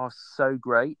rewards are so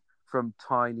great from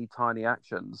tiny, tiny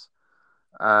actions.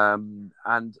 And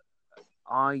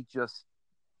I just,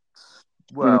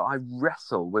 I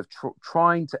wrestle with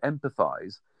trying to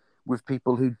empathize with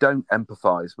people who don't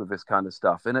empathize with this kind of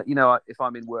stuff. And, if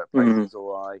I'm in workplaces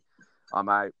or I'm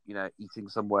out, eating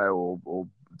somewhere or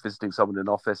visiting someone in an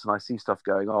office and I see stuff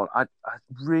going on, I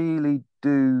really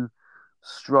do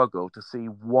struggle to see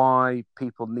why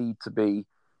people need to be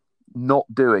not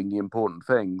doing the important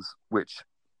things, which,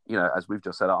 as we've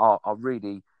just said, are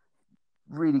really,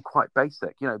 really quite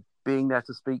basic. Being there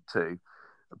to speak to,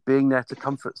 being there to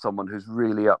comfort someone who's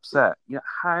really upset.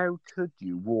 How could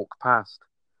you walk past?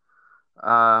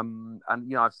 And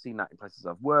I've seen that in places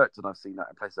I've worked, and I've seen that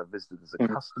in places I've visited as a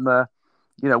customer.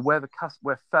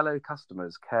 Where fellow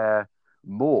customers care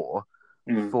more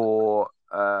for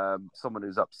someone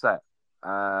who's upset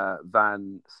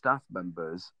than staff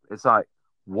members. It's like,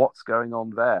 what's going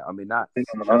on there? I mean, that's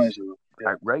just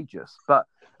outrageous. But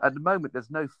at the moment, there's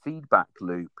no feedback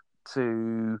loop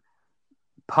to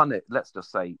punish. Let's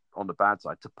just say, on the bad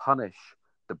side, to punish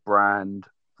the brand,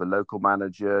 the local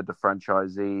manager, the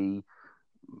franchisee,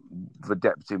 the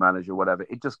deputy manager, whatever.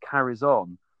 It just carries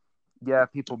on. Yeah,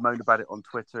 people moan about it on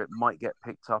Twitter. It might get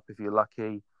picked up if you're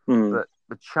lucky, but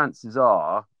the chances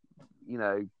are,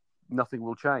 nothing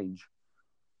will change.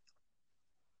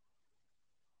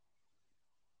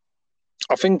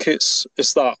 I think it's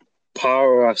that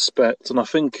power aspect, and I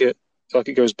think it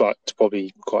goes back to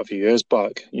probably quite a few years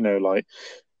back.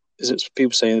 Is it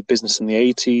people saying the business in the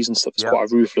 80s and stuff? It's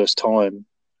quite a ruthless time.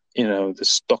 The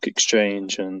stock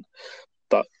exchange and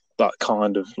that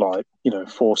kind of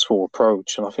forceful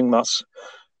approach, and I think that's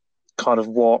kind of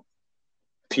what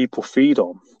people feed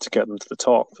on to get them to the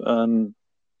top. And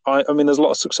I mean, there's a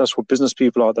lot of successful business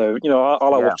people out there. I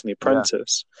like watching The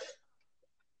Apprentice.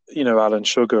 Alan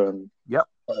Sugar and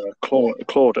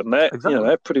Claude, and they're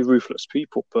they're pretty ruthless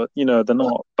people, but they're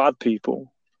not bad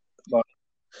people.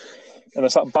 And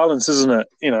it's that balance, isn't it?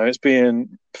 It's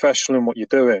being professional in what you're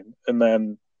doing, and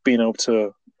then being able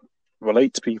to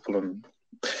relate to people and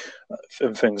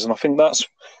things. And I think that's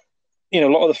a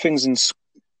lot of the things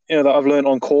that I've learned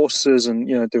on courses and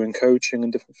doing coaching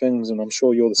and different things. And I'm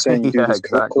sure you're the same. You do these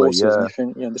courses, and you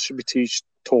think this should be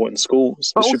taught in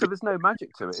schools. But also, there's no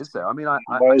magic to it, is there? I mean, I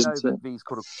know that these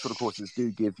sort of courses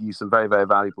do give you some very, very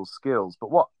valuable skills.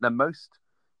 But what they're most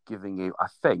giving you, I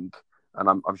think, and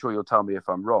I'm sure you'll tell me if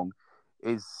I'm wrong,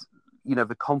 is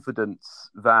the confidence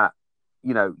that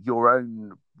your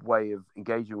own way of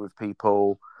engaging with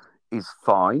people is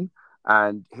fine,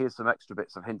 and here's some extra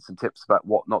bits of hints and tips about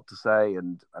what not to say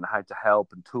and how to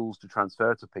help and tools to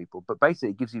transfer to people. But basically,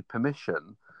 it gives you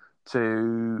permission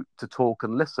to talk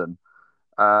and listen.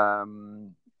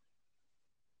 Am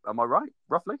I right,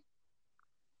 roughly?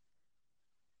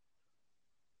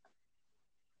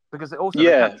 Because it also they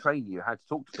can't train you how to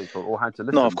talk to people or how to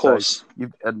listen. No, of course.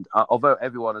 So although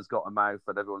everyone has got a mouth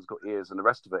and everyone's got ears and the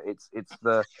rest of it, it's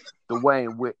the way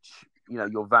in which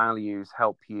your values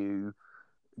help you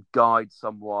guide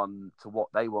someone to what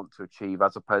they want to achieve,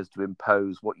 as opposed to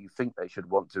impose what you think they should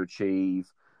want to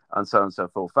achieve, and so on and so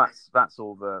forth. That's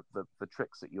all the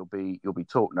tricks that you'll be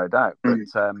taught, no doubt. But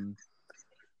I'm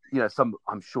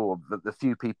sure that the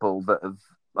few people that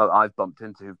I've bumped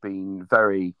into who've been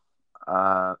very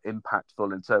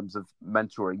impactful in terms of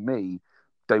mentoring me,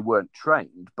 they weren't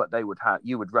trained, but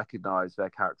you would recognize their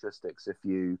characteristics if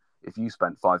you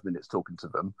spent 5 minutes talking to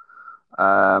them.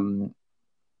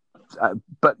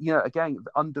 But again,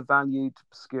 undervalued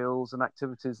skills and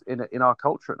activities in our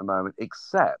culture at the moment,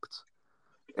 except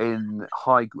in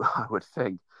I would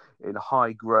think in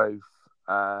high growth,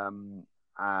 on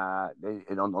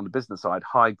the business side,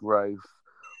 high growth,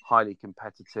 highly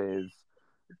competitive,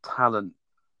 talent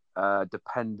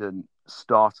dependent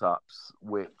startups,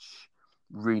 which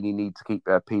really need to keep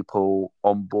their people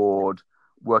on board,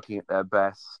 working at their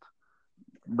best,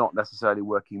 not necessarily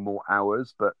working more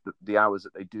hours, but the hours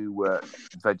that they do work,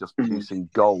 they're just producing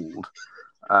gold.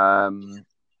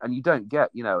 And you don't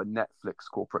get, a Netflix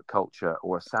corporate culture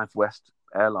or a Southwest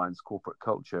Airlines corporate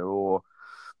culture or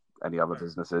any other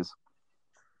businesses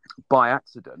by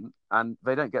accident, and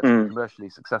they don't get to be commercially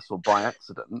successful by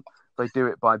accident. they do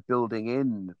it by building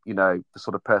in, the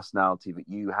sort of personality that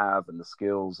you have and the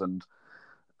skills and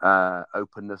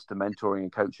openness to mentoring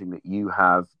and coaching that you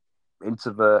have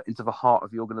into the heart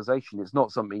of the organization. It's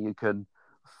not something you can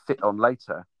fit on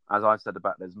later. As I've said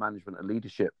about those management and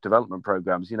leadership development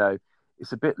programs,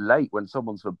 it's a bit late when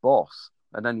someone's the boss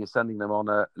and then you're sending them on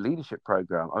a leadership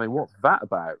program. I mean, what's that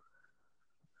about?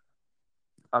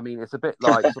 I mean, it's a bit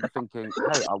like sort of thinking,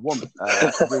 hey, I want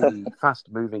a really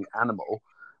fast-moving animal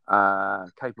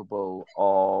capable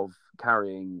of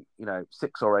carrying,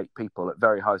 6 or 8 people at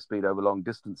very high speed over long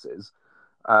distances,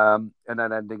 and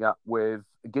then ending up with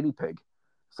a guinea pig.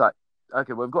 It's like,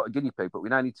 okay, well, we've got a guinea pig, but we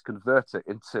now need to convert it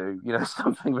into,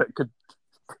 something that could,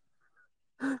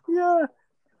 yeah.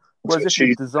 Whereas if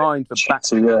you designed the back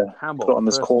camel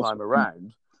the first time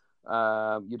around,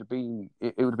 it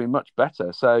would have been much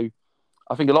better. So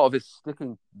I think a lot of it's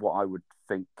sticking, what I would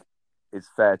think is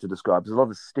fair to describe. There's a lot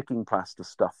of sticking plaster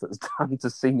stuff that's done to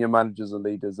senior managers and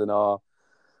leaders in our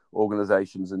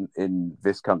organizations in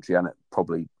this country and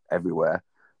probably everywhere.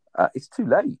 It's too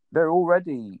late. They're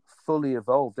already fully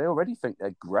evolved. They already think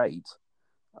they're great.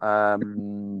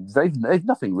 They've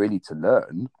nothing really to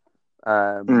learn.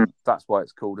 That's why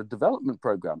it's called a development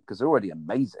program, because they're already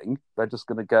amazing. They're just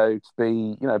going to go to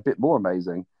be, a bit more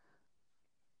amazing.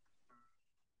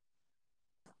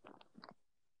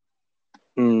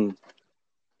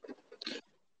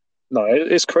 No,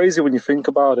 it's crazy when you think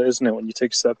about it, isn't it? When you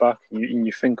take a step back and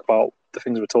you think about the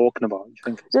things we're talking about, you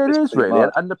think it is really.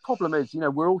 And the problem is,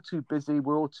 we're all too busy.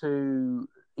 We're all too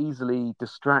easily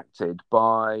distracted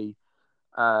by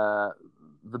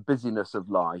the busyness of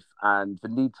life and the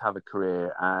need to have a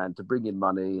career and to bring in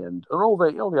money and all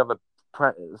the other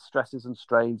stresses and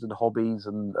strains and hobbies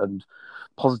and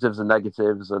positives and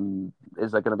negatives, and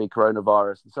is there going to be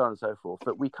coronavirus and so on and so forth.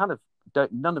 But we kind of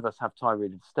none of us have time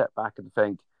really to step back and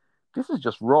think, this is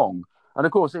just wrong. And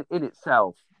of course, in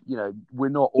itself, we're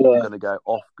not all going to go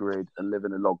off grid and live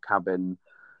in a log cabin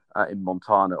in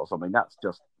Montana or something. That's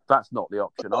not the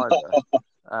option either.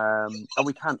 And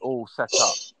we can't all set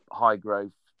up high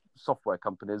growth software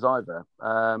companies either.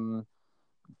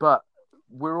 But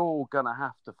we're all going to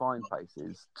have to find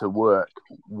places to work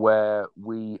where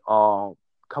we are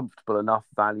comfortable enough,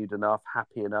 valued enough,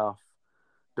 happy enough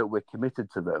that we're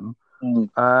committed to them.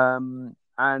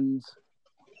 And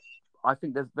I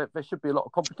think there should be a lot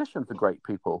of competition for great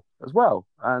people as well.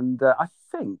 And I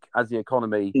think as the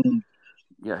economy,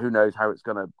 who knows how it's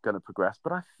going to progress.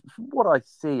 But what I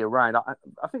see around, I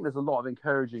think there's a lot of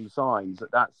encouraging signs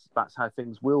that's how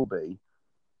things will be.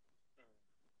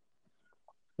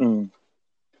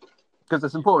 Because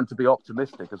it's important to be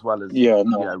optimistic as well as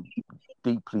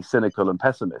deeply cynical and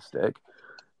pessimistic.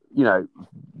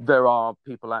 There are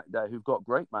people out there who've got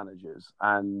great managers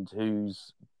and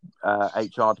whose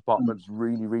HR departments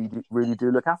really, really, really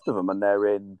do look after them, and they're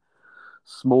in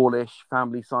smallish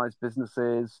family-sized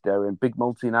businesses, they're in big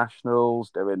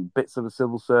multinationals, they're in bits of the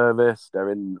civil service, they're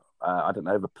in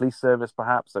the police service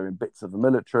perhaps, they're in bits of the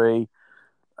military.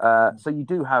 So you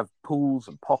do have pools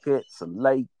and pockets and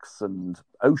lakes and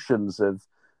oceans of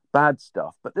bad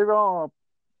stuff, but there are,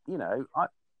 I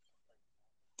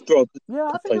think there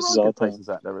are good places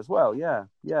out there as well. We're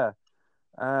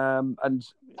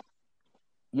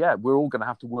all going to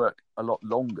have to work a lot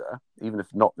longer, even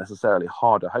if not necessarily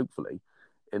harder, hopefully,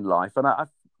 in life. And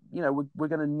we're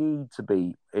going to need to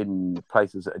be in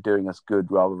places that are doing us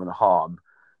good rather than harm.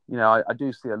 I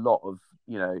do see a lot of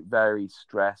very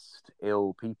stressed,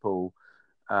 ill people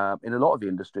in a lot of the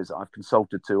industries that I've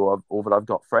consulted to or that I've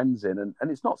got friends in, and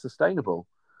it's not sustainable.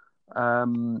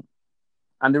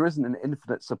 And there isn't an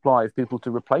infinite supply of people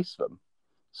to replace them.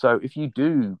 So if you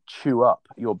do chew up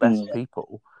your best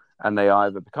people and they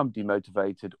either become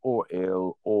demotivated or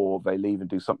ill or they leave and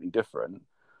do something different,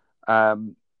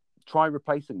 try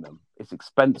replacing them. It's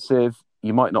expensive.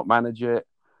 You might not manage it.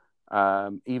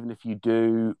 Even if you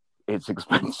do, it's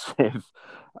expensive.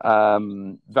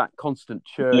 That constant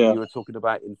churn you were talking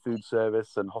about in food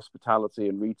service and hospitality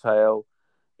and retail,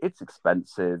 it's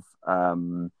expensive.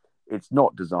 It's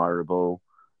not desirable.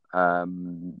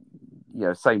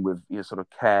 Same with sort of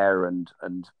care and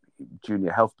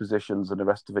junior health positions and the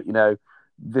rest of it.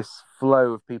 This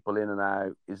flow of people in and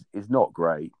out is not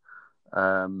great.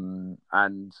 Also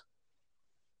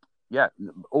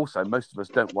most of us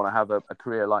don't want to have a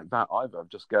career like that either, of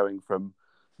just going from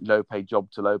low paid job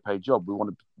to low paid job. We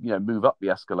want to move up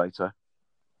the escalator.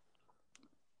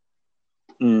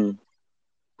 No,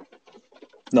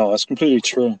 that's completely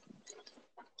true.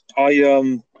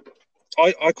 I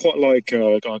quite like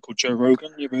a guy called Joe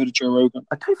Rogan. You ever heard of Joe Rogan?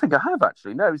 I don't think I have,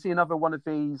 actually. No, is he another one of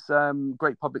these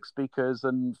great public speakers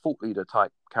and thought leader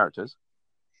type characters?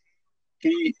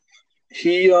 he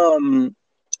he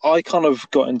I kind of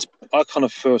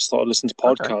first started listening to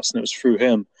Okay. podcasts, and it was through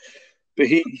him. But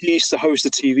he used to host a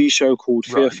TV show called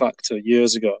Fear Right. Factor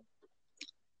years ago,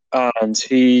 and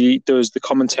he does the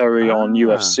commentary on Ah.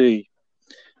 UFC,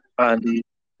 and he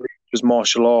does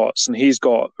martial arts, and he's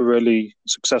got a really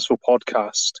successful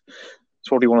podcast. It's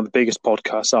probably one of the biggest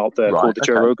podcasts out there, Right. called the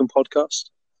Joe Okay. Rogan Podcast.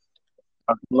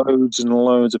 And loads and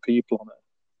loads of people on it,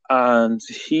 and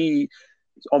he,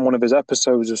 on one of his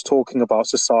episodes, was talking about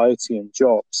society and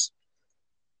jobs.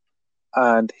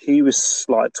 And he was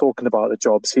like talking about the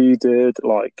jobs he did,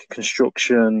 like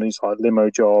construction, he's like limo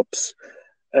jobs,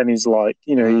 and he's like,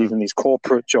 Mm. even these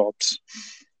corporate jobs.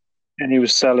 And he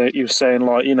was saying,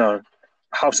 like,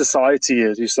 how society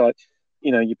is. He's like,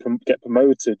 you get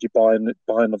promoted, you buy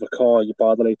another car, you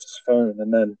buy the latest phone,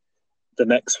 and then the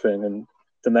next thing and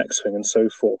the next thing and so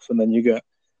forth, and then you get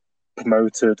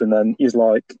promoted, and then he's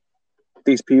like,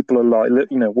 these people are like,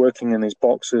 working in these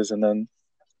boxes, and then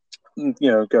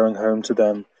going home to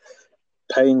them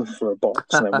paying for a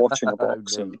box and then watching a Oh,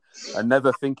 box, neat. And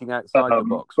never thinking outside the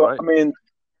box, but right? I mean,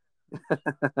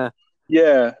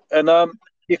 yeah, and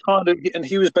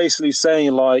he was basically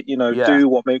saying, like, Yeah. do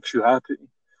what makes you happy.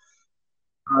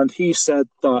 And he said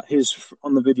that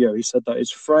on the video, he said that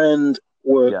his friend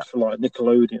Yeah. worked for like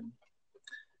Nickelodeon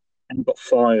and got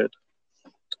fired,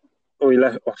 or he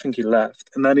left. I think he left,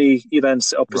 and then he then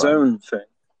set up his Right. own thing,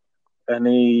 and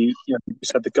he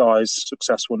said the guy's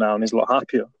successful now and he's a lot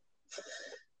happier.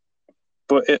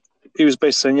 But he was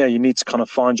basically saying, yeah, you need to kind of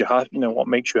find what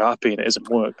makes you happy, and it isn't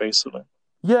work, basically.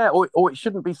 Yeah, or it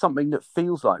shouldn't be something that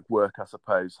feels like work, I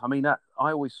suppose. I mean, I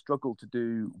always struggle to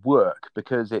do work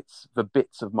because it's the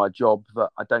bits of my job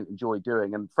that I don't enjoy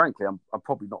doing, and frankly, I'm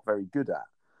probably not very good at.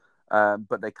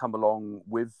 But they come along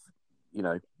with,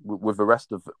 with the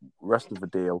rest of the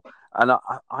deal. And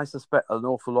I suspect an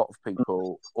awful lot of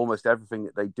people, almost everything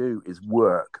that they do is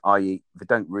work, i.e., they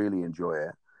don't really enjoy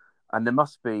it, and there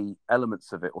must be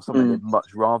elements of it or something they'd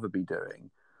much rather be doing.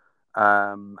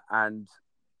 And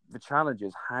the challenge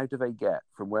is, how do they get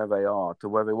from where they are to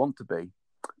where they want to be?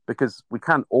 Because we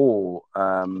can't all,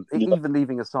 Yeah. even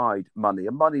leaving aside money,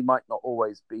 and money might not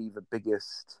always be the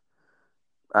biggest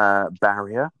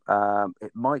barrier.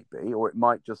 It might be, or it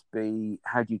might just be,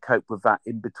 how do you cope with that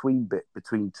in between bit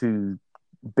between two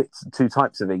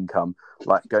types of income,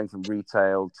 like going from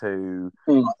retail to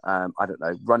I don't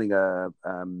know, running a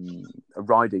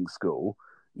riding school.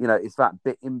 It's that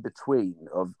bit in between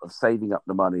of saving up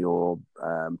the money, or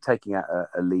taking out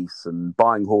a lease and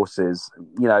buying horses.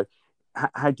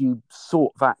 How do you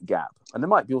sort that gap? And there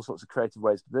might be all sorts of creative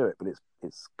ways to do it, but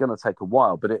it's going to take a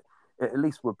while. But it at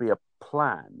least would be a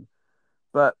plan.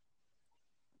 But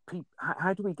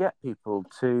how do we get people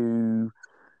to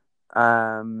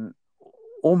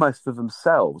almost for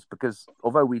themselves? Because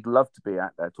although we'd love to be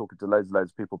out there talking to loads and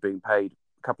loads of people being paid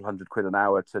a couple £100 an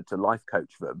hour to life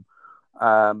coach them,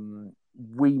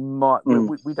 we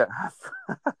don't have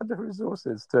the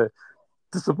resources to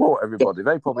support everybody.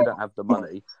 They probably don't have the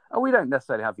money, and we don't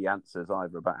necessarily have the answers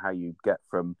either about how you get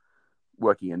from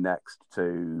working in Next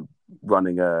to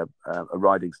running a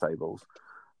riding stables.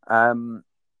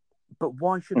 But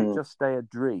why should it just stay a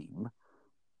dream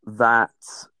that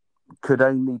could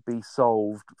only be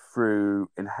solved through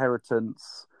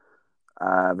inheritance?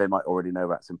 They might already know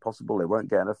that's impossible, they won't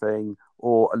get anything,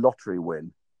 or a lottery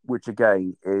win, which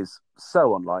again is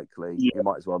so unlikely, you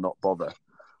might as well not bother.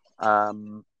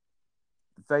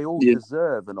 They all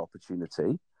deserve an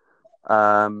opportunity.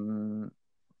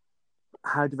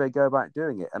 How do they go about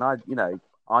doing it? And I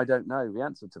don't know the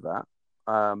answer to that.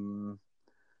 I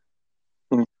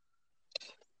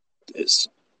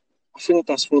think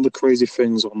that's one of the crazy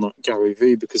things on that Gary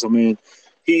Vee, because I mean,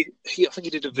 I think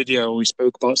he did a video where he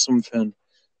spoke about something.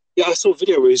 Yeah, I saw a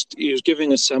video where he was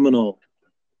giving a seminar,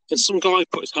 and some guy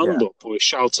put his hand up, or he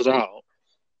shouted out,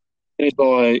 and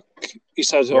he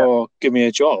said, "Oh, give me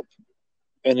a job,"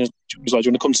 and he was like, "Do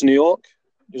you want to come to New York?"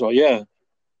 He's like, "Yeah."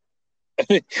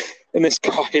 And this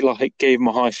guy gave him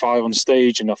a high five on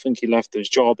stage, and I think he left his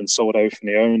job and sold everything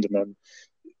he owned, and then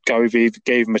Gary Vee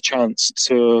gave him a chance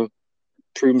to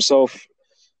prove himself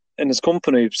in his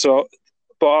company. So,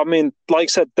 but I mean, like I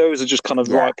said, those are just kind of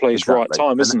right place, exactly. right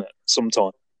time, isn't it?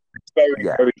 Sometimes it's very,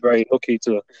 very, very lucky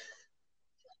to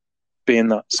be in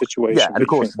that situation. Yeah, and of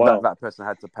course, wow, that person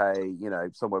had to pay,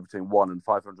 somewhere between $100 and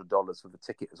 $500 for the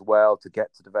ticket as well to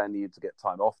get to the venue, to get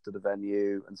time off to the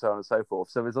venue, and so on and so forth.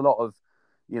 So there's a lot of,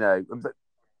 yeah,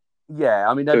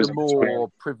 I mean, they're the more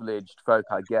privileged folk,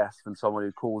 I guess, than someone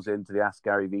who calls into the Ask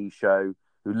Gary Vee show,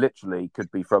 who literally could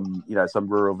be from, some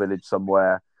rural village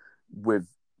somewhere with,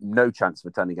 no chance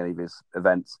of attending any of his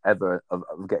events ever of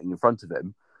getting in front of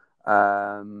him.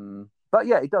 But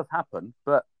yeah, it does happen.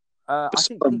 But I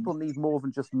think people need more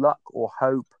than just luck or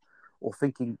hope or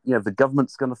thinking, the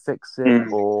government's going to fix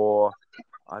it, or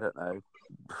I don't know,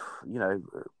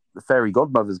 the fairy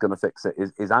godmother's going to fix it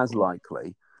is as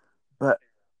likely. But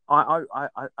I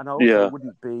also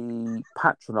wouldn't be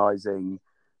patronising.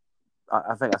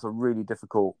 I think that's a really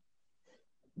difficult,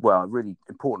 a really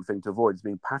important thing to avoid, is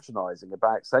being patronising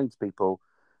about saying to people,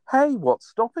 hey, what's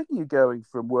stopping you going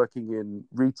from working in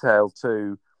retail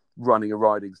to running a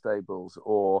riding stables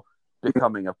or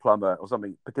becoming a plumber or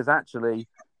something? Because actually,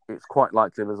 it's quite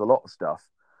likely there's a lot of stuff.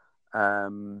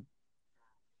 And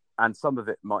some of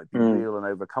it might be real and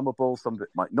overcomeable. Some of it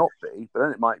might not be. But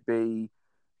then it might be,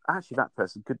 actually, that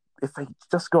person could, if they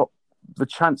just got the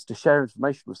chance to share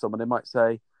information with someone, they might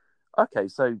say, okay,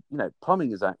 so,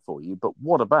 plumbing is out for you, but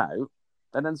what about?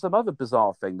 And then some other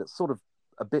bizarre thing that's sort of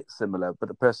a bit similar, but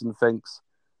a person thinks,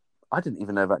 I didn't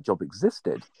even know that job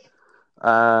existed.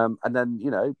 And then,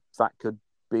 that could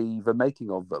be the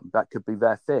making of them. That could be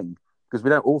their thing. Because we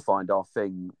don't all find our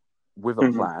thing with a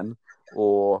plan,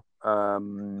 or,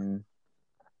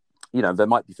 there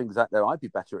might be things out there I'd be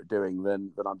better at doing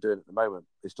than I'm doing at the moment.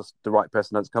 It's just the right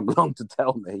person has come along to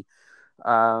tell me.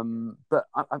 But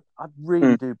I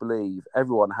really do believe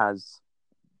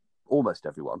almost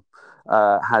everyone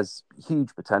has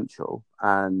huge potential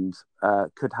and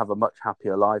could have a much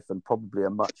happier life and probably a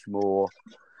much more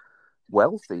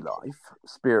wealthy life,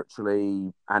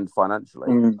 spiritually and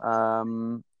financially.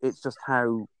 It's just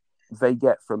how they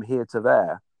get from here to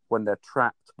there when they're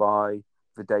trapped by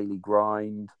the daily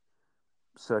grind,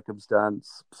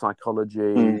 circumstance,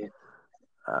 psychology,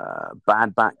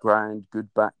 bad background, good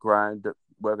background,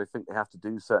 where they think they have to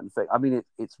do certain things. I mean,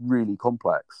 it's really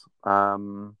complex.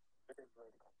 It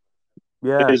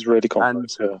is really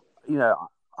complex. And,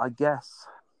 I guess,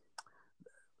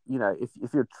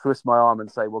 if you twist my arm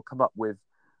and say, well, come up with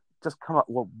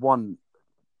one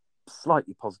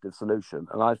slightly positive solution,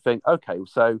 and I think, okay,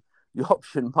 so the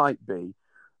option might be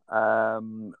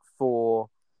for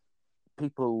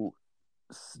people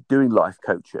doing life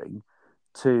coaching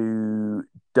to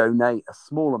donate a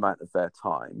small amount of their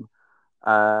time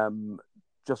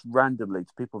just randomly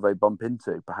to people they bump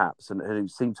into, perhaps, and who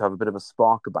seem to have a bit of a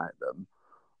spark about them.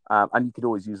 And you could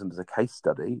always use them as a case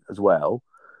study as well,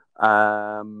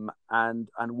 and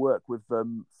work with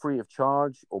them free of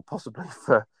charge, or possibly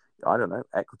for, I don't know,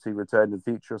 equity return in the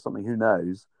future or something, who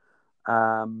knows,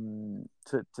 to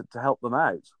help them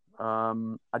out.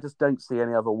 I just don't see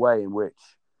any other way in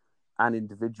which an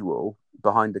individual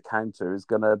behind the counter is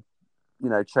going to,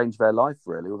 change their life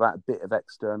really without a bit of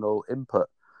external input.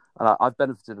 And I've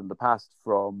benefited in the past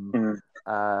from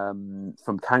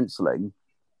counselling,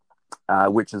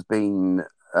 which has been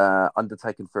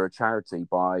undertaken for a charity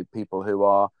by people who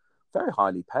are very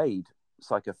highly paid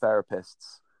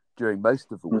psychotherapists during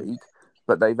most of the week,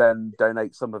 but they then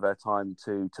donate some of their time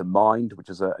to Mind, which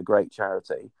is a great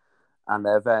charity, and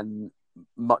they're then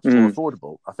much more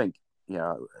affordable. I think,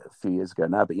 a few years ago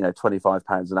now, but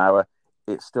 £25 an hour,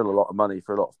 it's still a lot of money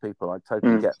for a lot of people. I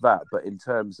totally get that. But in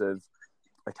terms of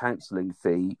a counselling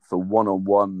fee for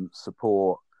one-on-one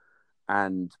support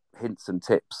and hints and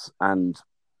tips and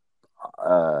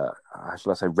how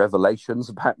shall I say, revelations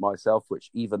about myself, which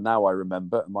even now I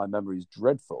remember, and my memory is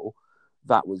dreadful,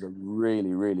 that was a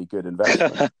really, really good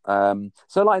investment.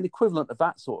 So like an equivalent of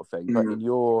that sort of thing, but in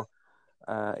your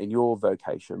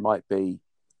vocation might be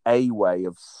a way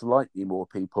of slightly more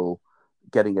people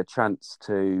getting a chance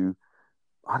to,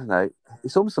 I don't know,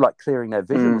 it's almost like clearing their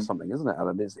vision or something, isn't it,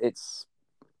 Alan? It's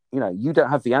you don't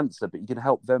have the answer, but you can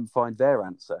help them find their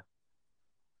answer.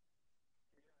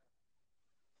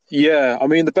 Yeah, I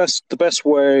mean, the best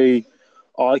way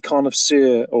I kind of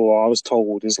see it, or I was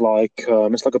told, is like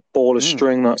it's like a ball of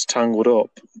string that's tangled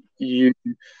up. They've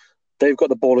got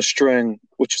the ball of string,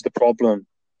 which is the problem,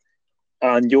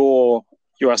 and you're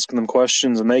asking them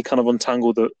questions, and they kind of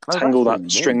untangle that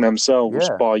string themselves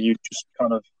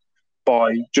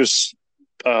by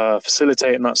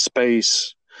facilitating that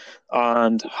space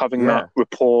and having that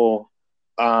rapport,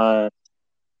 and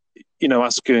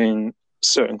asking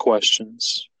certain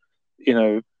questions,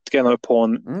 to get that rapport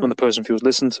when the person feels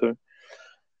listened to.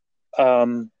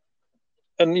 And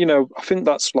I think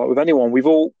that's like with anyone. We've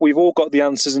all got the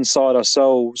answers inside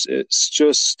ourselves. It's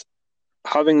just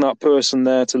having that person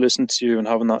there to listen to you and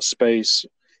having that space,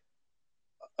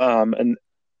 and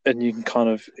you can kind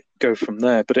of go from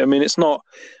there. But I mean, it's not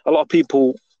a lot of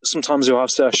people. Sometimes you'll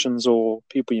have sessions or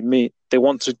people you meet, they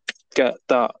want to get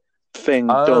that thing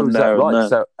done there and then.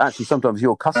 So actually, sometimes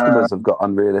your customers have got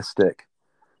unrealistic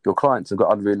your clients have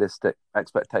got unrealistic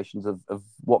expectations of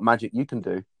what magic you can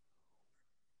do.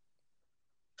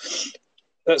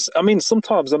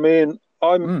 Sometimes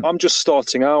I'm just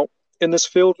starting out in this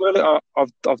field. Really,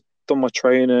 I've done my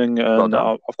training Well and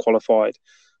done. I've qualified.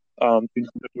 Oh,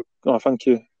 thank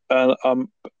you. And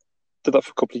did that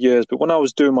for a couple of years. But when I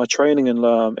was doing my training in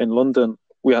London,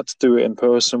 we had to do it in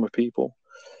person with people,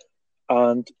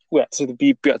 and we had to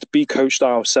be coached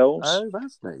ourselves, Oh,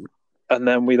 that's neat. and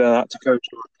then we had to coach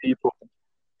other people,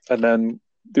 and then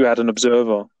we had an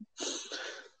observer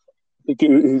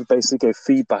who basically gave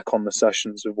feedback on the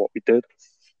sessions of what we did.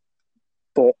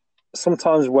 But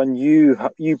sometimes when you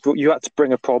had to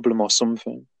bring a problem or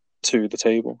something to the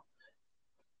table,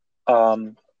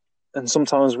 and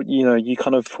sometimes you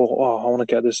kind of thought, oh, I want to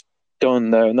get this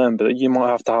done there and then, but you might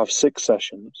have to have 6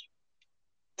 sessions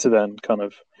to then kind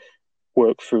of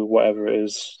work through whatever it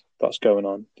is that's going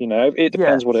on. It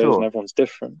depends what it is, and everyone's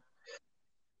different.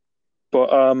 But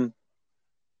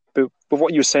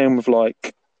what you were saying with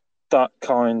like that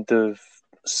kind of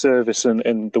service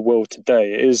in the world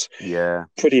today, it is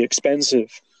pretty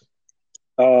expensive.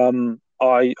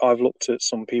 I've looked at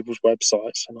some people's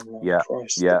websites and I'm like,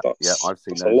 Christ, I've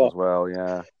seen those as well.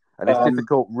 Yeah, and it's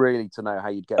difficult really to know how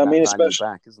you'd get that value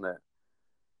back, isn't it?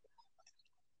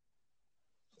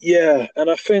 Yeah,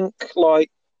 and I think the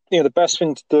best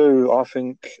thing to do, I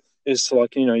think, is to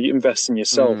you invest in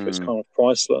yourself. It's kind of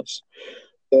priceless.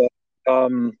 But I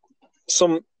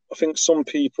think some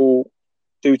people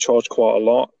do charge quite a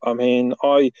lot. I mean,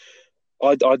 I've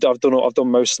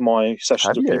done most of my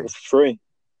sessions with people for free.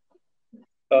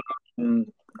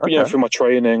 Through my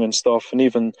training and stuff, and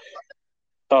even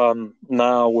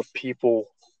now with people,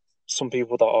 some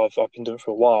people that I've been doing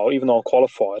for a while, even though I'm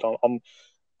qualified, I'm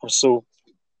still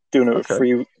doing it for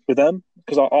free with them,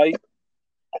 because I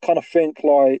kind of think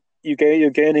like you're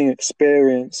gaining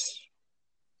experience,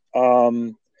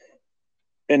 and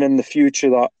in the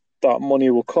future that money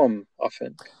will come. I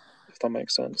think, if that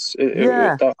makes sense.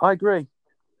 I agree.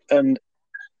 And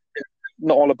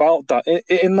not all about that.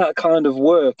 In that kind of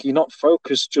work, you're not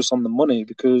focused just on the money,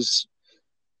 because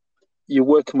you're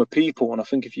working with people. And I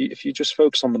think if you just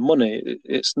focus on the money,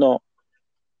 it's not.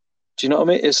 Do you know what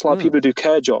I mean? It's like people who do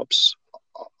care jobs.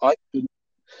 I take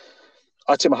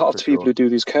my hat off to people who do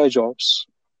these care jobs,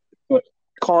 but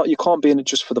you can't be in it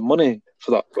just for the money for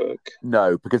that work.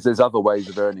 No, because there's other ways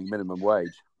of earning minimum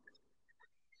wage.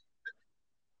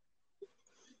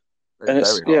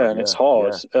 It's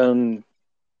hard. And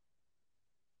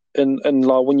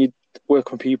like when you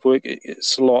work with people,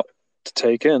 it's a lot to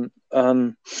take in.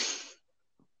 But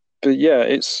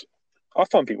yeah, I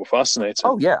find people fascinating.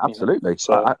 Oh yeah, absolutely.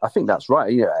 So I think that's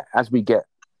right. As we get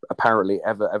apparently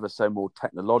ever so more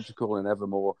technological and ever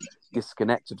more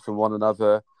disconnected from one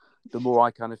another, the more I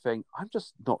kind of think, I'm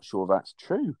just not sure that's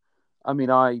true. I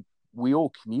mean, we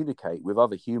all communicate with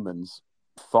other humans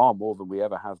far more than we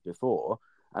ever have before,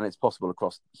 and it's possible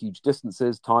across huge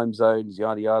distances, time zones,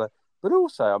 yada yada. But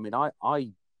also, I mean, I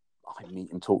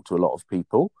meet and talk to a lot of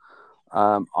people.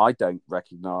 I don't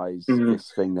recognise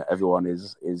this thing that everyone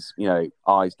is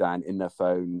eyes down in their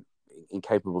phone,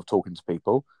 incapable of talking to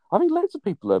people. I mean, loads of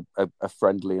people are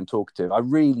friendly and talkative. I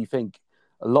really think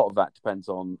a lot of that depends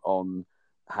on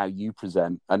how you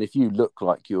present, and if you look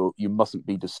like you mustn't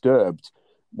be disturbed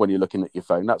when you're looking at your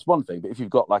phone, that's one thing. But if you've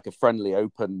got like a friendly,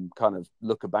 open kind of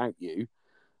look about you,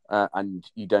 and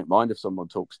you don't mind if someone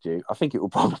talks to you, I think it will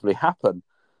probably happen.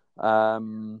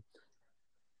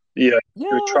 You're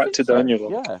attracted, so. aren't you?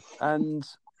 Yeah, and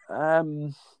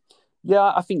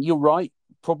I think you're right.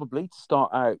 Probably to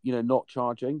start out, not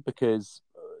charging, because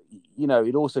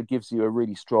it also gives you a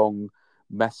really strong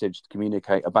message to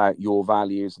communicate about your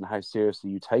values and how seriously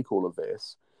you take all of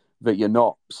this. That you're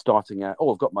not starting out,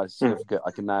 I've got my certificate,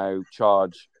 I can now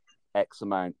charge X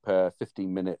amount per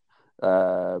 15-minute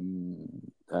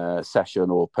session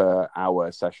or per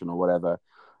hour session or whatever.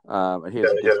 And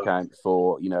here's a discount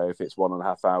for, if it's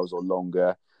 1.5 hours or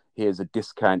longer. Here's a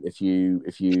discount if you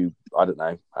I don't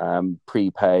know,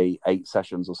 prepay 8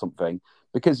 sessions or something,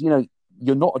 because you're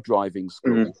not a driving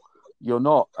school. You're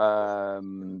not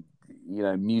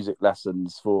music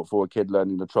lessons for a kid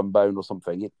learning the trombone or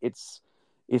something. It's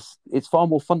far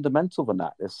more fundamental than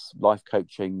that. This life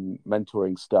coaching,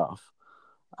 mentoring stuff.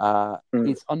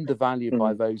 It's undervalued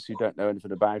by those who don't know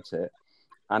anything about it,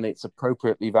 and it's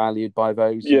appropriately valued by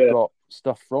those who've got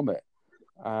stuff from it.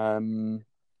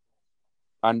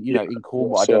 And in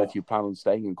Cornwall, I don't know if you plan on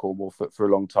staying in Cornwall for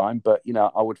a long time, but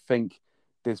I would think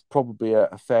there's probably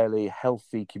a fairly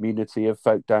healthy community of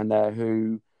folk down there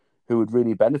who would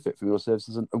really benefit from your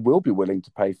services and will be willing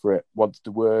to pay for it once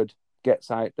the word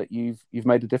gets out that you've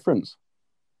made a difference.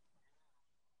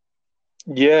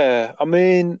 Yeah, I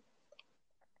mean,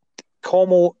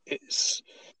 Cornwall,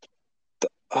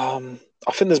 I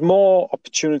think there's more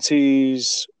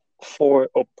opportunities for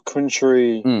it up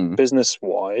country Mm. business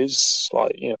wise,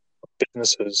 like,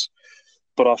 businesses.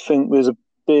 But I think there's a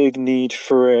big need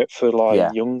for it for like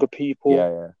Yeah, younger people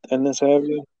yeah, in this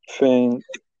area. I think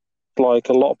like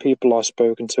a lot of people I've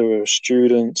spoken to are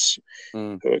students yeah.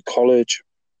 Mm. who are at college,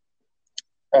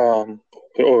 or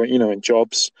in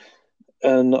jobs,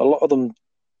 and a lot of them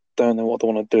don't know what they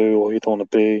want to do or who they want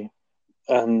to be,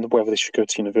 and whether they should go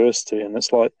to university. And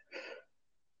it's like,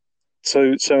 so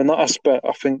in that aspect,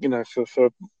 I think for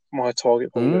my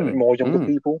target, probably Mm. more younger Mm.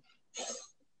 people.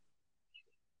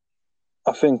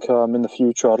 I think in the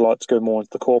future I'd like to go more into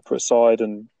the corporate side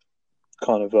and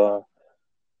kind of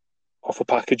offer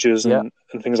packages Yeah.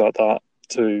 and things like that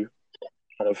to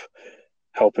kind of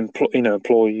help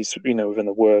employees within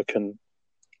the work and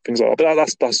things like that.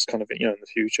 But that's kind of it, in the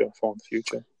future, for the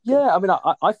future. Yeah, I mean,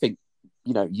 I think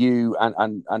you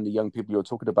and the young people you're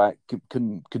talking about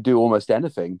could do almost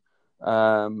anything,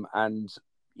 and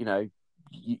you know,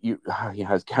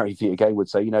 as Gary Vee again would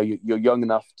say, you're young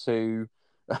enough to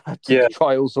to Yeah,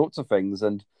 try all sorts of things,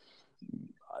 and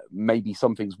maybe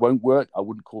some things won't work. I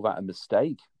wouldn't call that a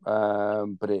mistake,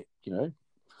 but it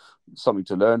something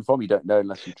to learn from. You don't know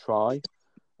unless you try.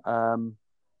 Um,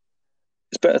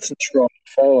 it's better to try and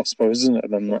fail, I suppose, isn't it,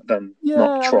 than not yeah,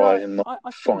 I mean, try and not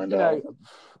I think find out.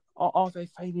 are they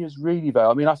failures really though?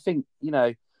 I mean, I think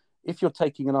if you're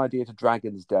taking an idea to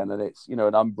Dragon's Den and it's an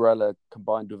umbrella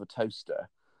combined with a toaster,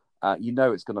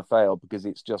 it's going to fail because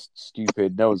it's just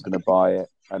stupid. No one's going to buy it,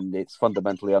 and it's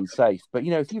fundamentally unsafe. But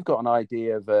if you've got an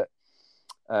idea that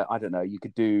I don't know, you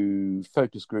could do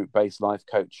focus group based life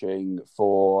coaching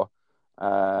for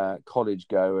college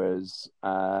goers,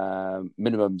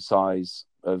 minimum size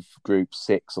of group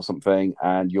 6 or something,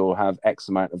 and you'll have X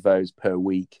amount of those per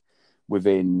week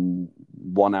within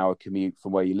 1 hour commute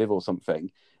from where you live or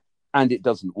something, and it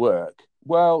doesn't work.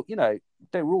 Well,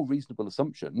 they were all reasonable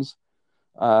assumptions.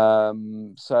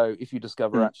 So if you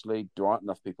discover Mm. actually there aren't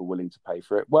enough people willing to pay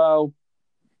for it, well,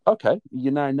 okay,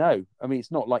 you now know. I mean,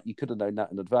 it's not like you could have known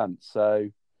that in advance. So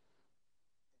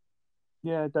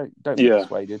yeah, don't be Yeah,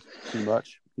 persuaded too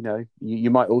much.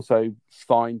 You might also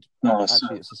find nice.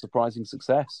 actually it's a surprising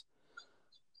success.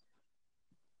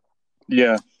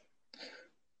 Yeah,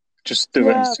 just do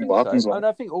it and Yeah, I see think what so. happens. Like, And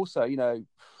I think also, the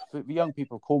young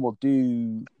people of Cornwall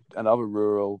do, and other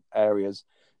rural areas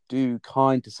do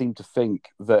kind of seem to think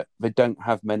that they don't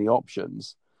have many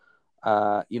options.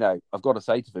 I've got to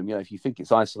say to them, if you think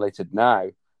it's isolated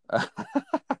now,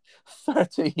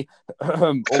 30,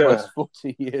 almost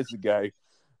 40 years ago,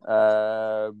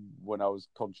 when I was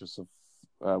conscious of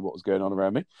what was going on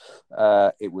around me,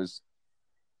 it was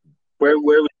where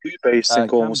were you based in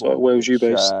Cornwall? So Camborne, where was you which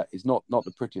based? is not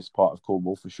the prettiest part of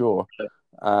Cornwall for sure. Yeah.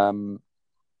 Um,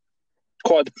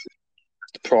 Quite a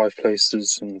deprived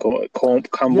places and got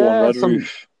Camborne, yeah, Red some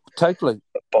Roof, totally.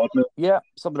 Bodmin, Yeah,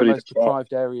 some of the pretty most deprived.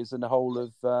 deprived areas in the whole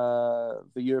of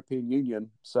the European Union.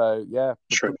 So yeah,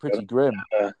 True. pretty grim.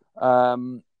 Yeah.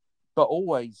 But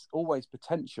always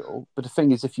potential. But the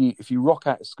thing is, if you rock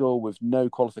out of school with no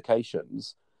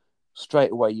qualifications,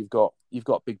 straight away you've got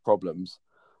big problems.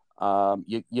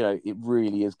 It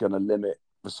really is going to limit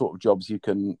the sort of jobs you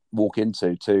can walk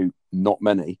into to not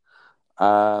many.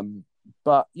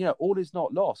 But all is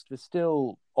not lost. There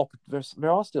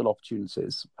are still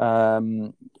opportunities.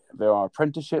 There are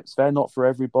apprenticeships. They're not for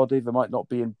everybody. There might not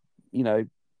be in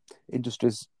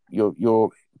industries you're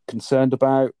concerned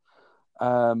about.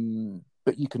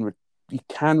 But you can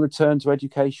return to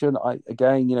education.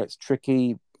 It's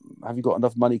tricky. Have you got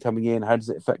enough money coming in? How does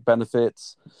it affect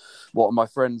benefits? What are my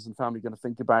friends and family going to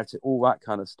think about it? All that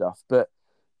kind of stuff. But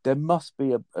there must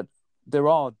be there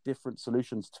are different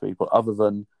solutions to people other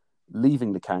than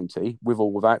leaving the county with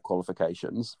or without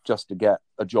qualifications just to get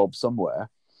a job somewhere,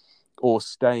 or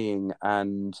staying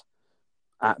and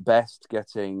at best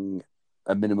getting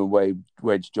a minimum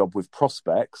wage job with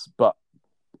prospects, but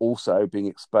also being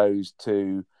exposed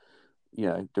to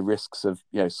the risks of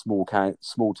small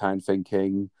town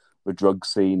thinking, the drug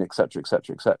scene, etc.,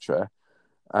 etc., etc.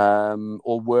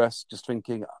 Or worse, just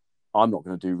thinking I'm not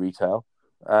going to do retail,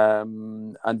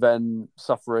 and then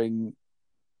suffering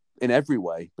in every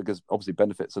way because obviously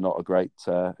benefits are not a great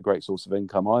source of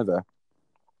income either.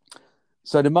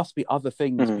 So there must be other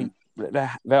things. Mm-hmm.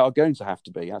 There are going to have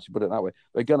to be, actually put it that way.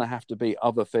 They're going to have to be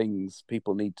other things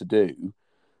people need to do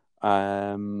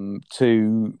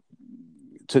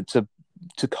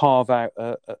to carve out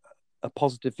a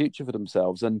positive future for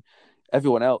themselves. And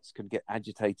everyone else can get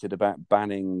agitated about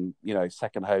banning,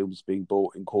 second homes being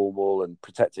bought in Cornwall and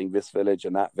protecting this village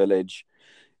and that village.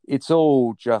 It's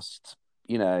all just,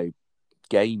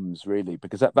 games, really,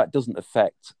 because that doesn't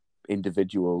affect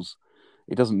individuals.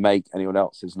 It doesn't make anyone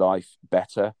else's life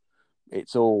better.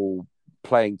 It's all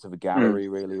playing to the gallery,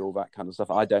 really, all that kind of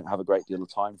stuff. I don't have a great deal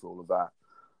of time for all of that.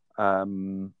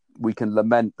 We can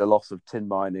lament the loss of tin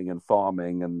mining and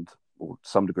farming or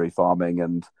some degree farming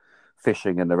and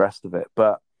fishing and the rest of it.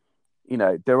 But,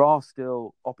 there are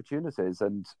still opportunities,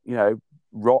 and,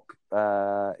 rock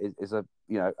is a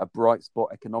bright spot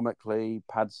economically.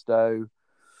 Padstow,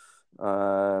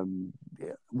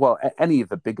 any of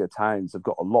the bigger towns have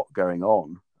got a lot going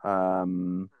on.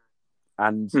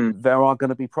 And there are going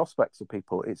to be prospects for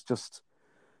people. It's just,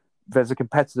 there's a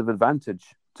competitive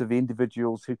advantage to the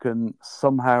individuals who can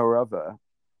somehow or other,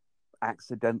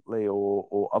 accidentally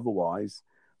or otherwise,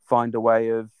 find a way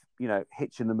of,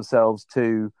 hitching themselves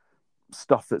to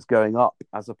stuff that's going up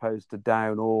as opposed to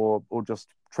down or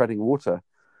just treading water.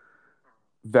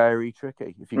 Very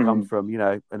tricky. If you come from,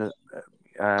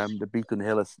 the Beacon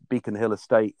Hill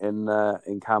estate in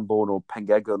Camborne or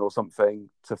Pengegan or something,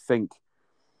 to think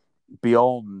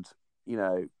beyond,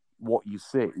 what you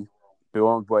see,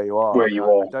 beyond where you are. Where you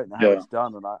are. I don't know how it's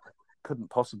done, and I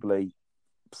couldn't possibly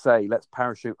say, let's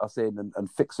parachute us in and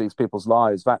fix these people's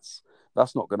lives. That's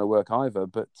not going to work either.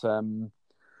 But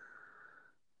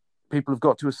people have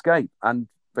got to escape, and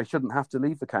they shouldn't have to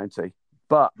leave the county.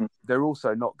 But they're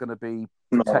also not going to be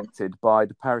protected by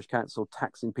the parish council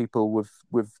taxing people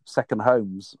with second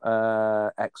homes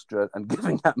extra and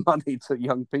giving that money to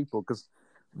young people, because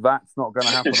that's not going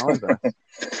to happen either.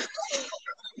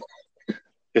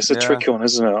 It's a tricky one,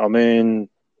 isn't it?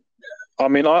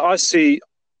 I see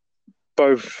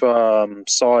both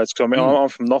sides. Cause I'm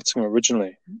from Nottingham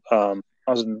originally. I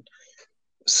was in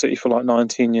the city for like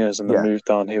 19 years and then moved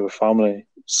down here with family.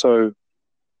 So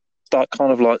that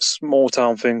kind of like small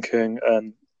town thinking,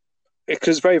 and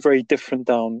because it's very, very different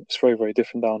down. It's very, very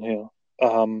different down here.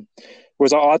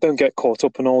 Whereas I don't get caught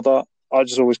up in all that. I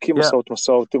just always keep myself to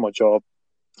myself, do my job,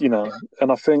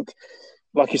 And I think,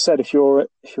 like you said, if you're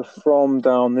from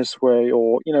down this way,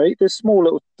 or there's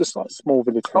small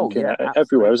village thinking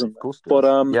everywhere, isn't there? But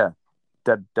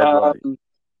dead right.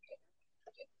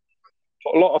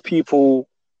 A lot of people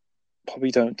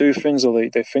probably don't do things, or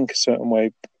they think a certain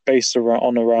way based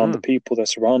around the people they're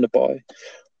surrounded by.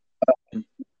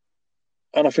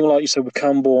 And I think, like you said, with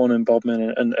Camborne and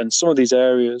Bodmin and some of these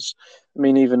areas,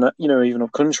 even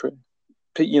up country,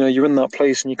 you're in that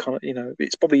place and you kind of,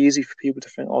 it's probably easy for people to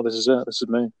think, oh, this is it, this is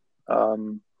me.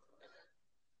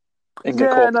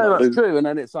 That's true. And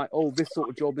then it's like, oh, this sort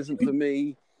of job isn't for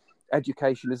me.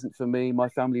 Education isn't for me. My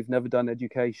family have never done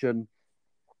education.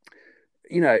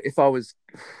 If I was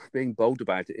being bold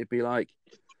about it, it'd be like,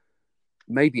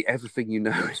 maybe everything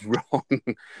is wrong.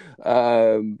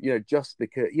 Just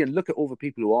because, look at all the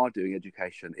people who are doing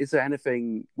education. Is there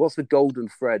anything, what's the golden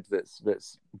thread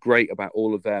that's great about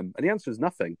all of them? And the answer is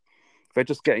nothing. They're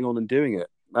just getting on and doing it.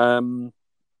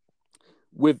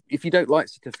 If you don't like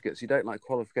certificates, you don't like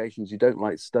qualifications, you don't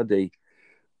like study,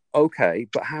 okay,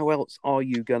 but how else are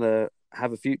you going to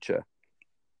have a future?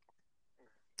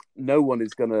 No one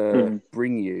is going to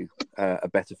bring you a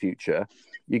better future.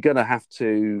 You're going to have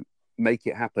to make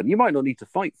it happen. You might not need to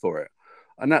fight for it.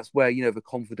 And that's where, the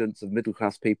confidence of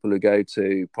middle-class people who go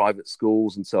to private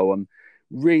schools and so on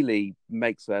really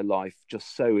makes their life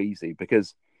just so easy,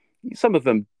 because some of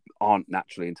them aren't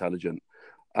naturally intelligent,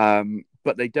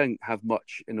 but they don't have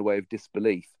much in the way of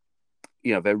disbelief.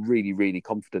 They're really, really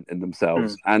confident in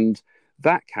themselves. And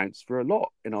that counts for a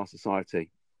lot in our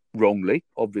society. Wrongly,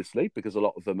 obviously, because a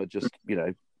lot of them are just,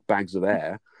 bags of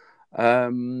air.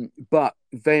 But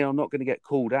they are not going to get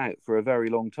called out for a very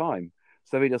long time.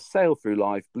 So they just sail through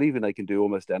life believing they can do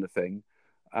almost anything,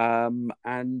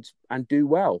 and do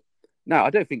well. Now, I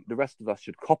don't think the rest of us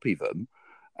should copy them,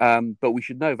 but we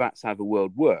should know that's how the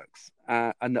world works,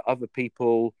 and that other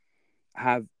people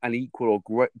have an equal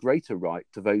or greater right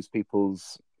to those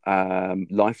people's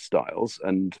lifestyles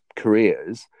and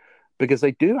careers, because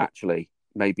they do actually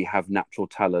maybe have natural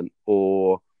talent,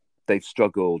 or they've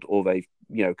struggled, or they've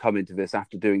come into this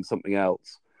after doing something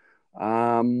else.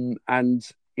 And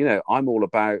I'm all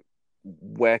about,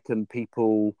 where can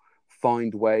people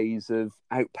find ways of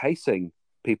outpacing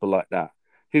people like that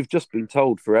who've just been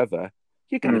told forever,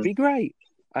 you're going to be great.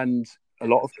 And a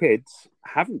lot of kids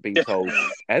haven't been told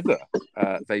ever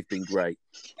they've been great.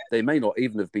 They may not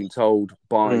even have been told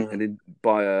by an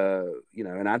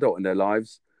adult in their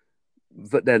lives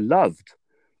that they're loved.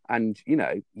 And,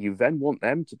 you then want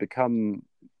them to become,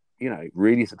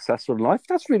 really successful in life.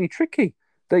 That's really tricky.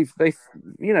 they've they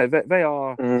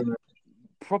are Mm.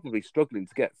 probably struggling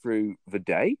to get through the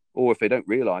day, or if they don't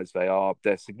realise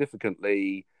they're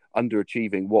significantly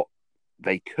underachieving what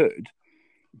they could.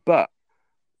 But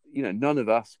none of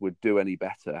us would do any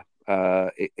better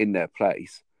in their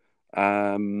place.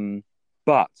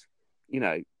 But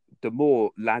the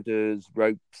more ladders,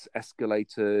 ropes,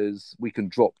 escalators we can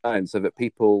drop down, so that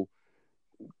people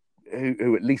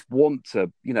who at least want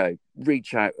to,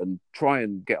 reach out and try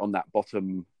and get on that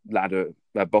bottom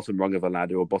rung of a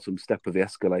ladder or bottom step of the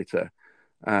escalator,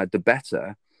 the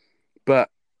better. But,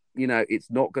 it's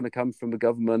not going to come from the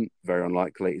government, very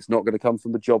unlikely. It's not going to come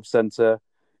from the job centre.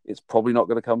 It's probably not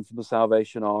going to come from the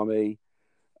Salvation Army.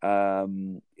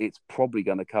 It's probably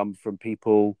going to come from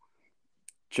people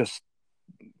just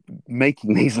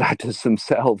making these ladders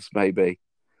themselves, maybe.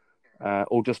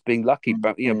 Or just being lucky,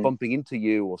 bumping into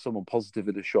you or someone positive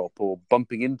in a shop, or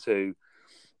bumping into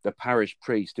the parish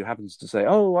priest who happens to say,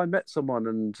 "Oh, I met someone,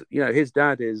 and his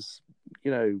dad is,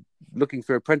 looking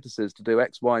for apprentices to do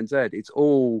X, Y, and Z." It's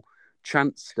all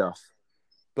chance stuff,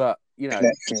 but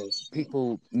Connections.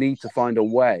 people need to find a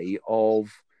way of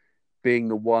being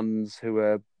the ones who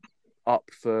are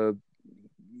up for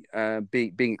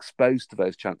being exposed to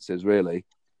those chances, really.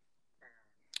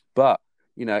 But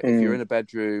if you're in a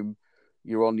bedroom,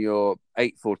 you're on your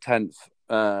 8th or 10th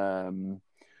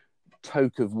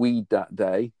toke of weed that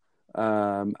day,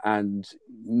 and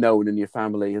no one in your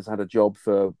family has had a job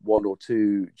for 1 or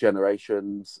 2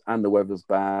 generations, and the weather's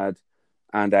bad,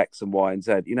 and X and Y and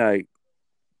Z,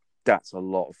 that's a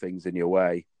lot of things in your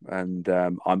way. And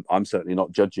I'm certainly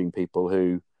not judging people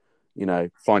who,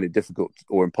 find it difficult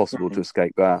or impossible to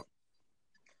escape that.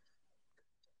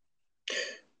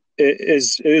 It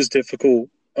is difficult,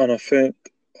 and I think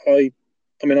I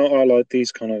like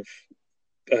these kind of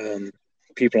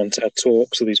people on TED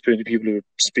Talks, or these people who are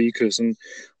speakers, and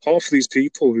half of these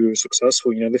people who are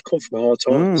successful, they've come from hard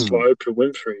times. Like Oprah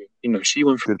Winfrey, she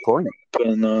went from Good point.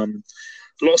 and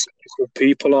lots of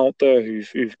people out there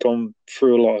who've gone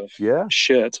through a lot of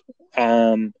shit.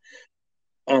 And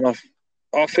I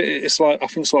think it's like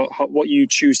what you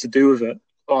choose to do with it.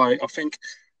 I think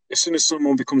as soon as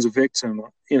someone becomes a victim,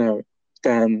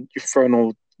 then you've thrown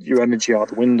all your energy out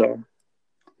the window.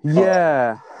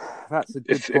 Yeah, that's a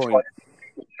good point.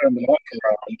 If turn the life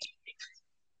around,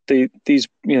 there's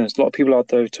a lot of people out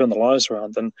there who turn the lives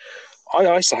around. And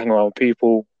I used to hang around with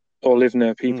people or live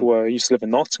near people where I used to live in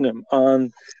Nottingham,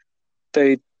 and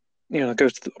they, I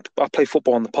play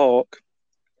football in the park,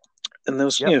 and there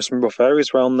was some rough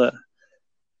areas around there,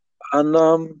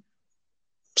 and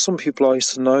some people I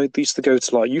used to know, they used to go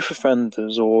to like youth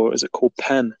offenders, or is it called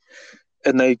Penn,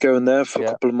 and they go in there for a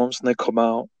couple of months, and they come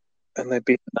out, and they'd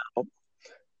be out,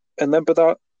 and then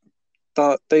but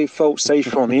that they felt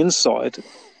safer on the inside,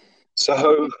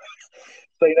 so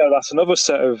that's another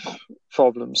set of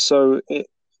problems. So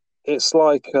it's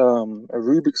like a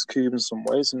Rubik's cube in some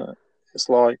ways, isn't it? It's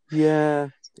like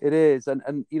it is,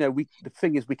 and the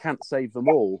thing is, we can't save them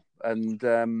all, and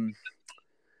I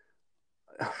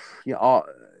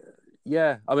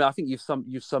think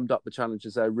you've summed up the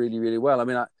challenges there really, really well. I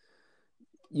mean,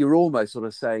 you're almost sort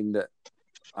of saying that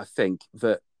I think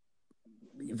that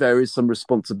there is some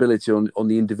responsibility on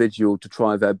the individual to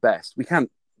try their best. They can't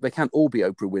all be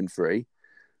Oprah Winfrey,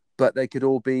 but they could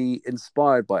all be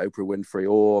inspired by Oprah Winfrey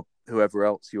or whoever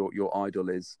else your idol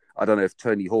is. I don't know if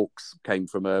Tony Hawk's came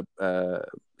from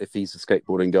if he's a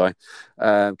skateboarding guy,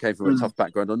 came from a tough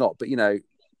background or not. But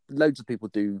loads of people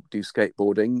do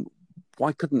skateboarding.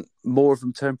 Why couldn't more of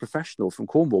them turn professional from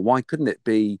Cornwall? Why couldn't it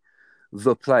be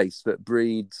the place that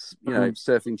breeds,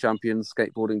 surfing champions,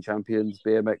 skateboarding champions,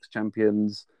 BMX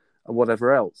champions, and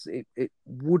whatever else? It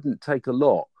wouldn't take a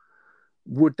lot.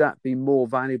 Would that be more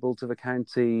valuable to the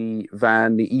county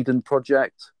than the Eden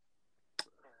project?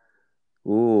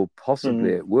 Oh,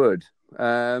 possibly it would.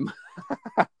 But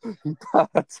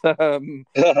there's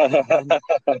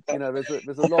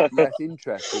a lot less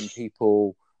interest in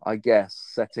people, I guess,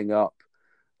 setting up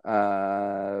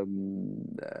a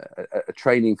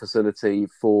training facility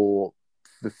for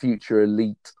the future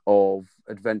elite of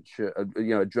adventure,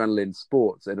 adrenaline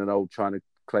sports in an old China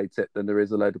clay tip than there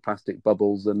is a load of plastic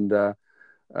bubbles and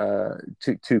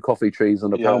two coffee trees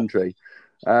and a palm tree,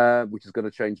 which is going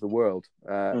to change the world.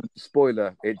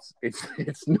 Spoiler: it's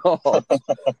not, but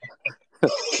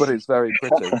it's very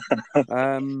pretty.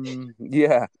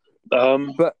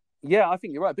 But yeah, I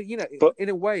think you're right. But in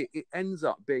a way, it ends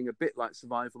up being a bit like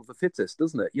survival of the fittest,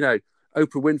 doesn't it?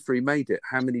 Oprah Winfrey made it.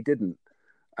 How many didn't?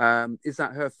 Is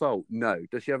that her fault? No.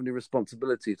 Does she have any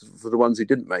responsibility for the ones who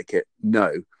didn't make it?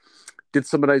 No. Did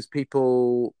some of those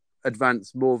people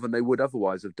advance more than they would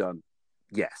otherwise have done?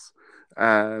 Yes.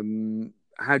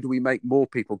 How do we make more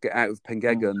people get out of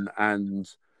Pengegan and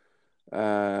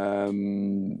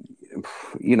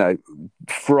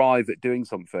thrive at doing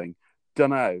something? Don't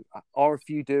know. Are a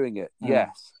few doing it?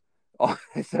 Yes.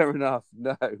 Is there enough?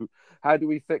 No. How do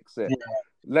we fix it?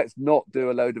 Let's not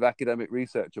do a load of academic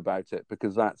research about it,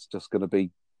 because that's just going to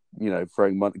be,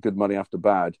 throwing good money after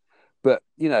bad. But,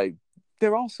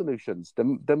 there are solutions.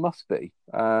 There must be.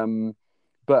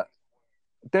 But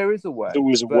there is a way. There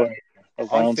was a way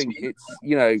around. I think it's,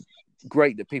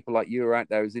 great that people like you are out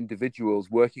there as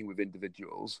individuals working with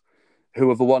individuals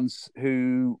who are the ones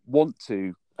who want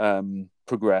to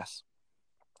progress.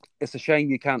 It's a shame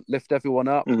you can't lift everyone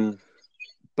up,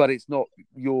 but it's not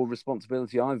your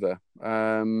responsibility either.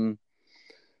 But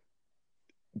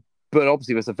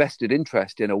obviously there's a vested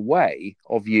interest in a way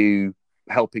of you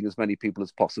helping as many people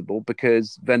as possible,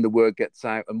 because then the word gets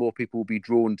out and more people will be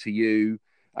drawn to you,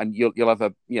 and you'll have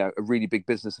a really big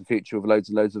business in future with loads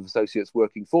and loads of associates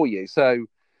working for you. So,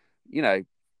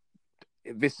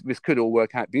 this could all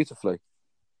work out beautifully.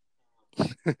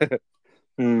 But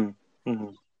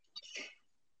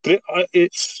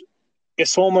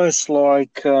it's almost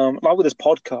like with this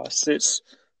podcast,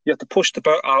 you have to push the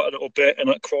boat out a little bit, and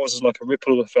it causes like a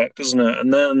ripple effect, doesn't it?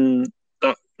 And then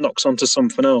that knocks onto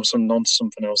something else, and onto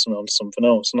something else, and onto something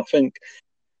else. And I think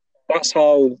that's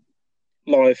how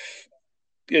life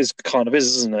is,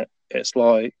 isn't it? It's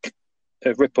like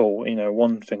a ripple.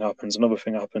 One thing happens, another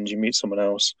thing happens, you meet someone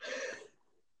else.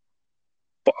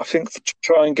 But I think to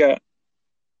try and get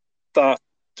that,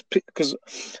 because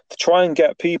to try and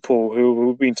get people who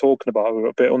we've been talking about, who are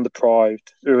a bit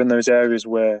underdeprived, who are in those areas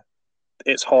where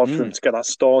it's hard for them to get that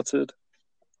started.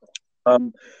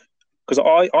 Because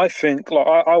I think,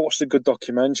 I watched a good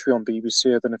documentary on BBC.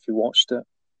 I don't know if you watched it,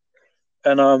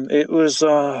 and it was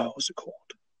what's it called?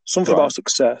 Something about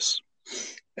success.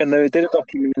 And they did a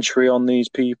documentary on these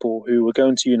people who were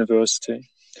going to university,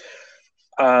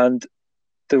 and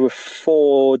there were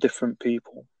 4 different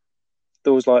people.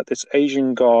 There was like this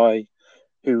Asian guy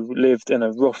who lived in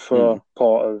a rougher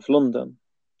part of London,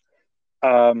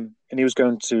 and he was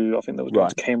going to, I think that was going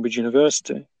to Cambridge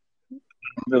University.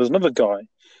 There was another guy.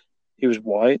 He was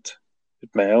white,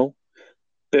 male,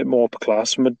 a bit more upper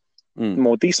class, from a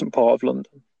more decent part of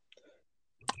London.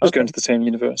 Was going to the same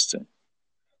university.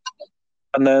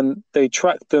 And then they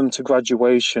tracked them to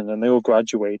graduation, and they all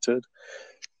graduated.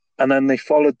 And then they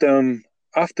followed them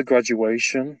after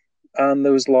graduation. And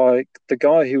there was like the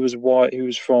guy who was white, who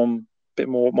was from a bit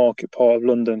more market part of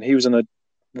London. He was in a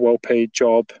well-paid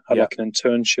job, had like an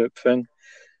internship thing.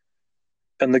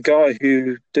 And the guy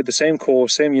who did the same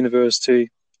course, same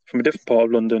university, from a different part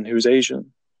of London, who was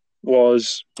Asian,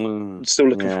 was still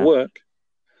looking for work.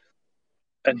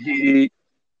 And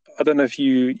I don't know if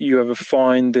you ever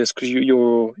find this, because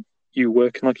you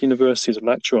work in like university as a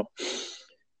lecturer,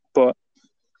 but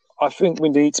I think we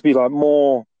need to be like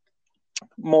more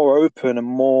open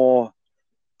and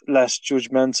less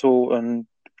judgmental, and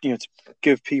to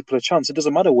give people a chance. It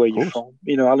doesn't matter where you're from.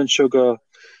 Alan Sugar.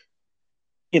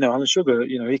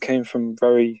 He came from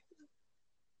very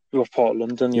rough part of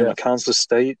London, Kansas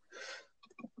State,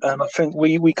 and I think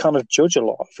we kind of judge a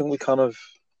lot. I think we kind of,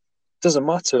 doesn't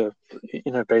matter,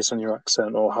 based on your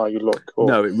accent or how you look. Or,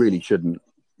 no, it really shouldn't.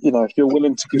 If you're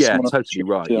willing to give someone totally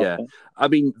right. Yeah, I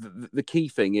mean, the key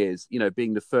thing is,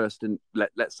 being the first, and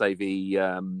let's say the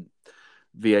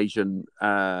Asian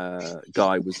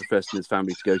guy was the first in his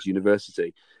family to go to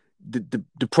university.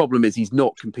 The problem is he's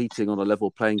not competing on a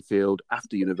level playing field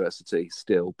after university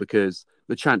still, because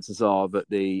the chances are that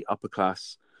the upper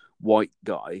class white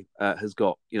guy has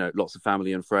got lots of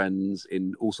family and friends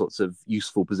in all sorts of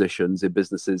useful positions in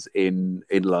businesses in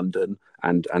London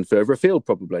and further afield,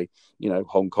 probably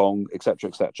Hong Kong,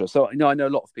 etc. So I know a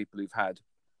lot of people who've had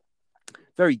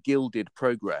very gilded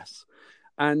progress,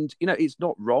 and it's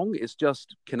not wrong. It's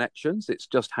just connections. It's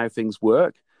just how things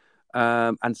work.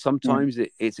 And sometimes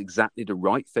it's exactly the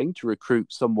right thing to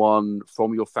recruit someone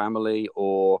from your family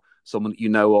or someone that you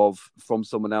know of from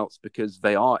someone else, because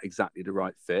they are exactly the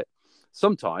right fit.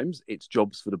 Sometimes it's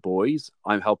jobs for the boys.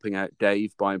 I'm helping out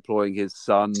Dave by employing his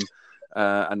son,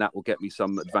 and that will get me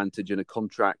some advantage in a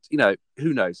contract.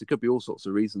 Who knows? There could be all sorts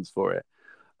of reasons for it.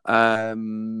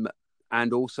 And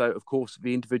also, of course,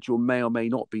 the individual may or may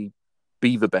not be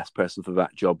the best person for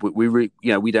that job.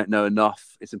 We don't know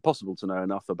enough. It's impossible to know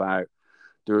enough about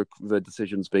the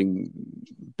decisions being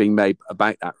made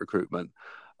about that recruitment.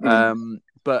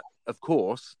 But of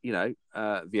course, the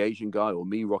Asian guy or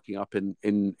me rocking up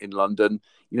in London,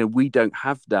 we don't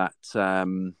have that.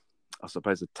 I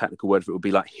suppose a technical word for it would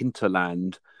be like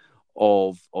hinterland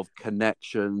of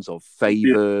connections, of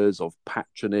favors, of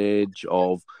patronage,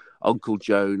 of Uncle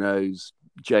Joe knows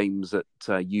James at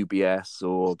UBS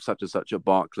or such and such at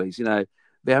Barclays.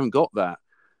 They haven't got that.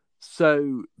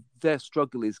 So their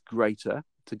struggle is greater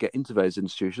to get into those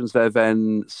institutions. They're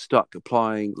then stuck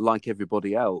applying like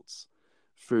everybody else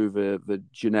through the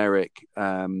generic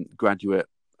graduate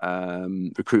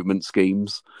recruitment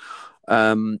schemes.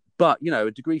 But,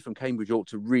 a degree from Cambridge ought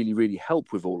to really, really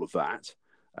help with all of that.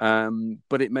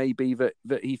 But it may be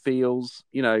that he feels,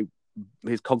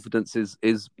 his confidence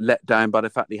is let down by the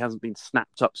fact that he hasn't been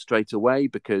snapped up straight away,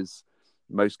 because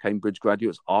most Cambridge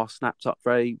graduates are snapped up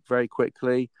very, very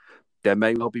quickly. There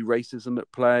may well be racism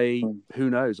at play. Who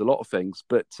knows? A lot of things.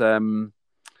 But,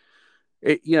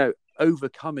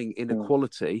 overcoming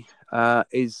inequality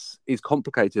is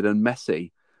complicated and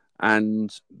messy. And,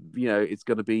 it's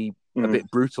going to be a bit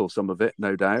brutal, some of it,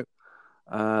 no doubt,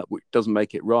 which doesn't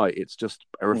make it right. It's just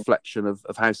a reflection of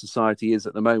how society is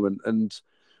at the moment. And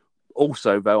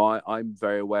also, though, I'm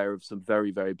very aware of some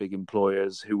very, very big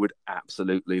employers who would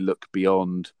absolutely look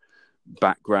beyond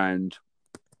background,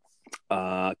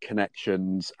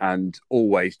 connections, and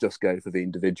always just go for the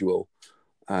individual.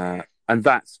 And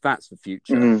that's the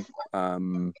future.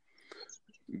 No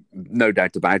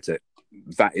doubt about it.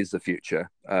 That is the future.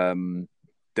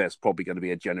 There's probably going to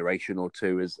be a generation or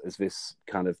two as this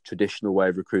kind of traditional way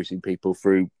of recruiting people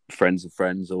through friends of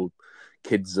friends or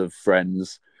kids of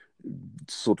friends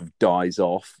sort of dies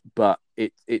off. But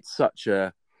it's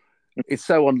so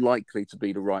unlikely to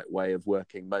be the right way of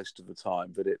working most of the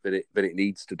time that it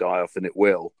needs to die off, and it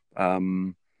will.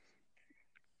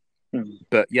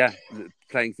 But yeah, the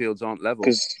playing fields aren't level.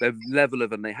 They're leveler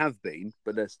than they have been,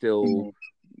 but they're still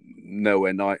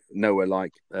nowhere like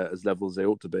as level as they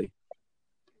ought to be.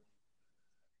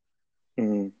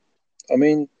 I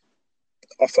mean,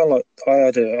 I felt like I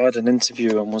had an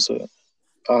interview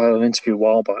I had an interview a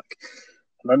while back,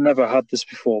 and I never had this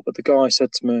before. But the guy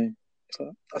said to me,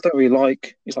 I don't really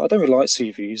like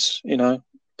CVs.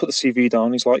 Put the CV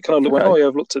down. He's like, kind of went, oh yeah,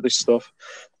 I've looked at this stuff.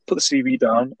 Put the CV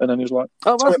down, and then he was like,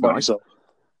 oh, tell me about yourself.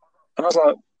 And I was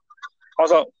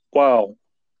like, wow.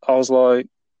 I was like,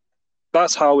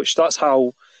 that's how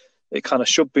it kind of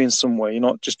should be in some way. You're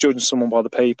not just judging someone by the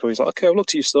paper. He's like, okay, I've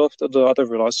looked at your stuff. I don't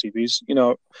really like CVs.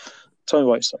 Tell me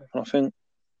about yourself. And I think,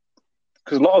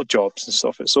 because a lot of jobs and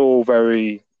stuff, it's all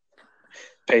very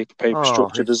paper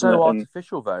structured, isn't it? It's so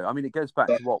artificial, though. I mean, it goes back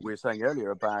to what we were saying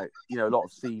earlier about, a lot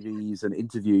of CVs and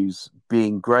interviews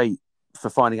being great for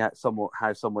finding out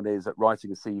how someone is at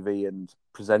writing a CV and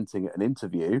presenting at an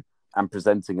interview and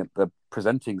presenting at the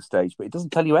presenting stage, but it doesn't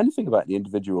tell you anything about the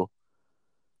individual.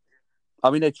 I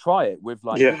mean, they try it with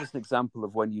give us an example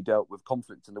of when you dealt with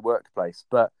conflict in the workplace.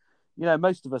 But,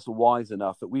 most of us are wise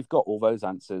enough that we've got all those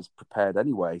answers prepared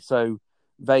anyway. So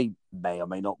they may or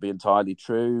may not be entirely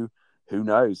true. Who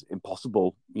knows?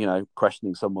 Impossible,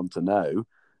 questioning someone to know.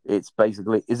 It's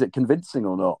basically, is it convincing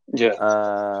or not?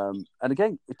 Yeah. And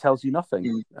again, it tells you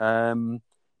nothing.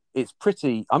 It's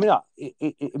pretty, I mean,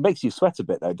 it makes you sweat a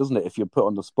bit, though, doesn't it? If you're put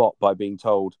on the spot by being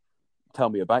told, tell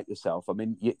me about yourself. I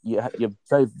mean, you're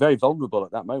very, very vulnerable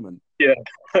at that moment. Yeah.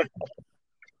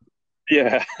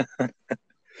 Yeah.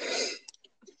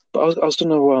 But I was going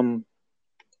to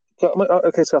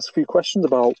ask a few questions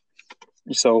about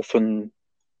yourself and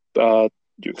your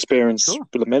experience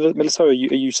with the military.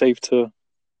 Are you safe to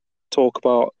talk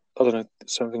about, I don't know,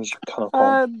 some things you kind of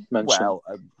can't mention? Well,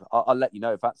 I'll let you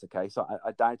know if that's the case.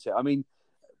 I doubt it. I mean,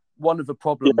 one of the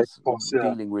problems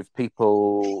dealing with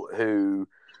people who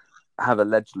have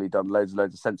allegedly done loads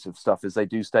of sensitive stuff is they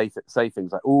do say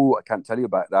things like, oh, I can't tell you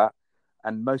about that.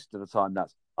 And most of the time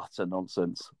that's utter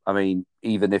nonsense. I mean,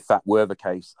 even if that were the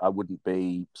case, I wouldn't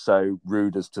be so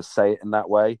rude as to say it in that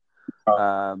way.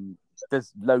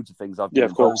 There's loads of things I've been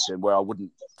involved in where I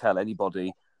wouldn't tell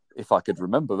anybody if I could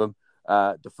remember them,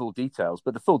 the full details.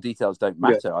 But the full details don't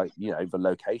matter. The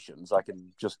locations, I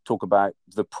can just talk about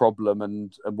the problem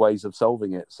and ways of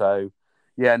solving it. So,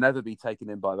 yeah, never be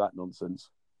taken in by that nonsense.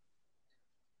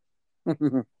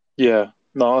 Yeah,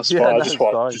 no, that's fine.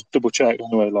 I just double check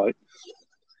anyway.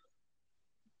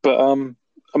 But I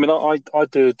mean, I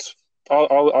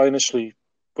initially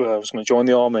was going to join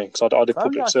the army because I did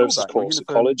public services course at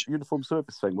college. Uniform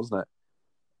service thing, wasn't it?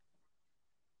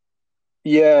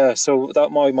 Yeah, so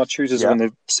that my tutors were in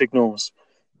the signals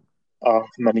for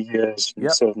many years in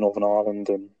sort of Northern Ireland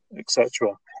and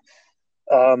etc.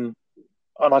 And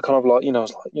I kind of I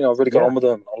really got on with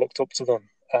them. I looked up to them,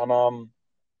 and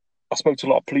I spoke to a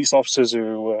lot of police officers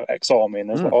who were ex-army, and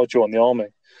they was like, "I'll join the army."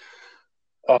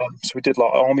 So we did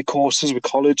army courses with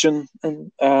college and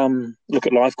look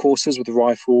at life courses with the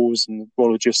rifles and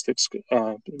Royal Logistics,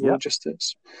 RLC.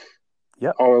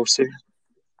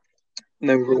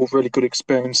 they were all really good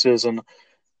experiences, and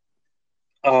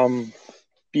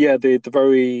yeah, the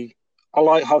very I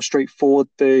like how straightforward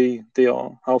they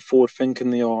are, how forward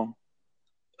thinking they are,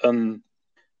 and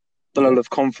the Yeah. level of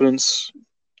confidence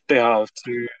they have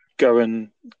to go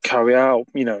and carry out,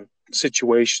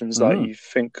 situations that Mm. you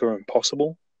think are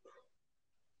impossible.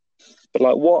 But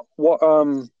like, what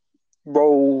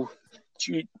role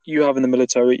do you have in the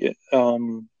military?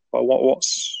 Like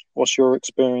what's your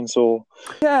experience or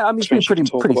Yeah, I mean, it's been experience you can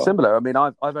talk pretty about? similar. I mean,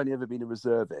 I've only ever been a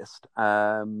reservist,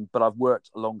 but I've worked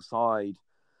alongside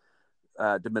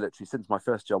the military since my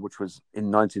first job, which was in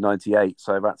 1998.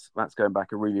 So that's going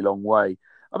back a really long way.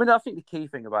 I mean, I think the key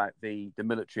thing about the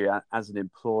military as an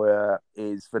employer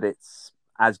is that it's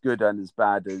as good and as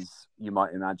bad as you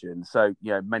might imagine. So,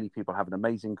 many people have an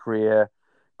amazing career,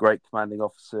 great commanding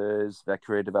officers. Their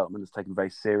career development is taken very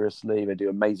seriously. They do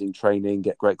amazing training,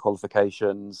 get great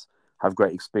qualifications, have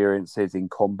great experiences in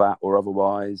combat or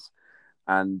otherwise,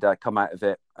 and come out of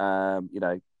it, have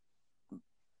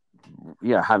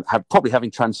probably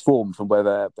having transformed from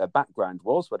where their background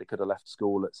was, where they could have left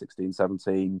school at 16,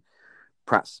 17,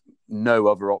 perhaps no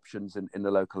other options in the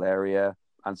local area,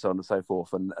 and so on and so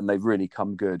forth. And they've really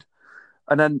come good.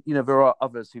 And then, there are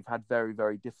others who've had very,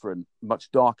 very different,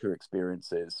 much darker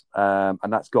experiences.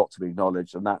 And that's got to be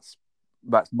acknowledged. And that's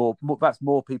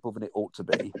more people than it ought to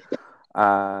be.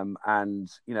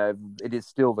 And, it is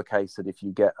still the case that if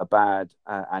you get a bad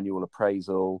annual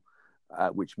appraisal,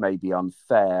 which may be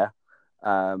unfair,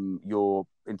 your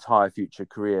entire future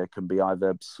career can be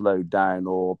either slowed down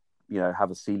or,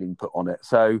 have a ceiling put on it.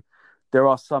 So there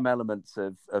are some elements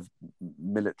of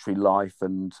military life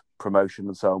and promotion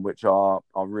and so on, which are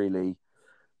really,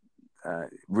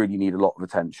 really need a lot of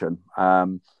attention.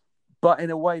 But in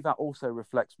a way that also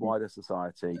reflects wider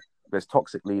society. There's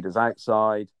toxic leaders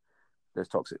outside. There's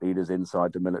toxic leaders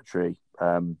inside the military.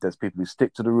 There's people who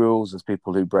stick to the rules. There's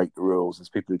people who break the rules. There's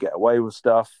people who get away with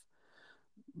stuff.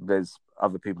 There's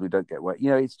other people who don't get away.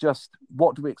 It's just,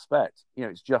 what do we expect?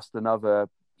 It's just another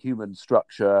human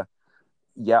structure.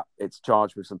 Yeah, it's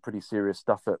charged with some pretty serious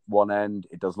stuff at one end.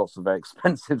 It does lots of very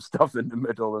expensive stuff in the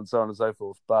middle and so on and so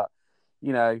forth. But,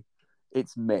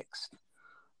 it's mixed.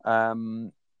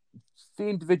 The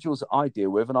individuals that I deal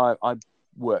with, and I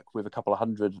work with a couple of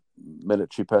hundred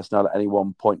military personnel at any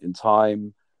one point in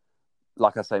time.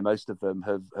 Like I say, most of them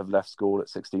have left school at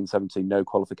 16, 17, no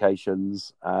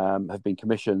qualifications, have been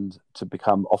commissioned to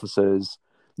become officers,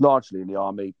 largely in the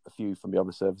army, a few from the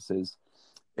other services,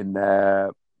 in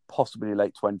their possibly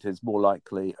late 20s, more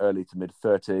likely early to mid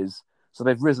 30s. So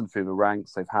they've risen through the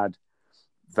ranks. They've had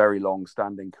very long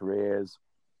standing careers.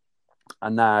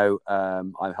 And now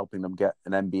I'm helping them get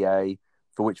an MBA,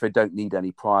 for which they don't need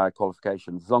any prior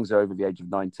qualifications. As long as they're over the age of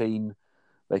 19,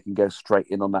 they can go straight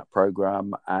in on that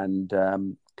program and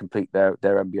complete their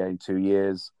MBA in 2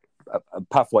 years. A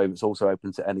pathway that's also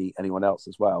open to anyone else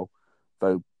as well,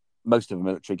 though most of the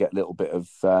military get a little bit of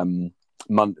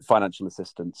financial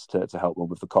assistance to help them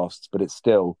with the costs. But it's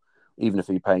still, even if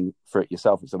you're paying for it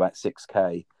yourself, it's about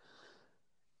 6K,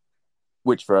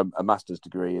 which for a master's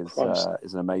degree is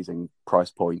an amazing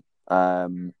price point.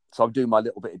 So I'm doing my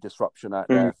little bit of disruption out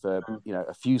there for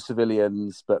a few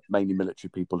civilians, but mainly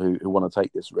military people who want to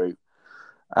take this route.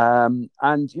 And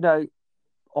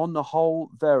on the whole,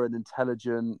 they're an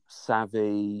intelligent,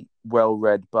 savvy,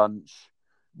 well-read bunch.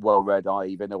 Well-read,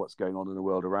 i.e., they know what's going on in the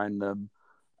world around them.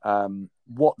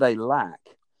 What they lack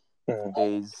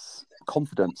is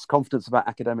confidence about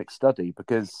academic study,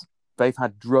 because they've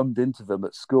had drummed into them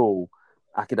at school,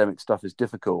 academic stuff is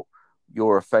difficult.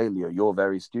 You're a failure. You're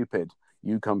very stupid.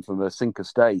 You come from a sinker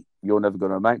state. You're never going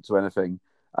to amount to anything.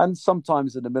 And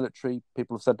sometimes in the military,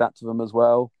 people have said that to them as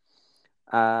well.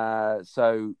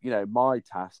 So, my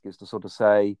task is to sort of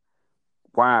say,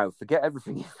 wow, forget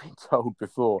everything you've been told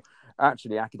before.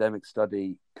 Actually, academic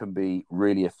study can be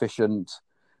really efficient.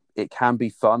 It can be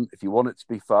fun if you want it to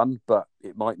be fun, but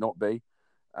it might not be.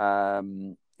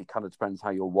 It kind of depends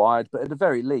how you're wired. But at the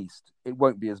very least, it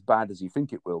won't be as bad as you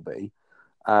think it will be.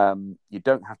 You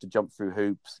don't have to jump through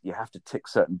hoops. You have to tick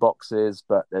certain boxes,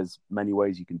 but there's many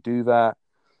ways you can do that.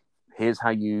 Here's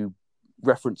how you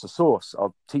reference a source.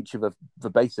 I'll teach you the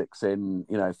basics in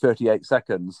 38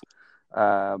 seconds.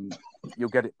 You'll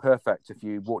get it perfect if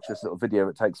you watch this little video.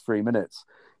 It takes 3 minutes.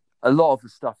 A lot of the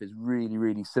stuff is really,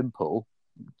 really simple.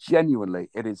 Genuinely,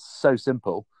 it is so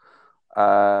simple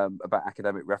about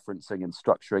academic referencing and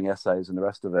structuring essays and the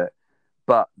rest of it.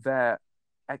 But their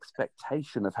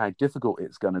expectation of how difficult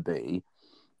it's going to be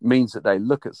means that they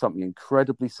look at something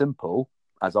incredibly simple,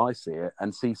 as I see it,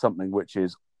 and see something which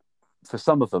is, for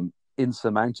some of them,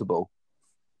 insurmountable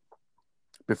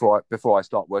before I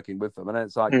start working with them. And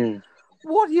it's like,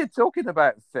 what are you talking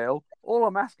about, Phil? All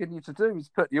I'm asking you to do is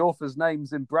put the author's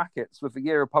names in brackets with the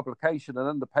year of publication and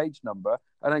then the page number,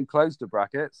 and then close the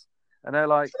brackets. And they're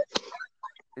like,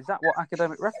 is that what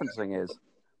academic referencing is?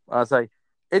 And I say,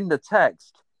 in the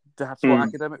text, that's what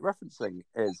academic referencing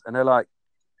is. And they're like,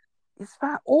 is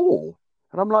that all?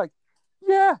 And I'm like,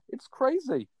 yeah, it's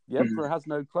crazy. The emperor has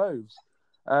no clothes.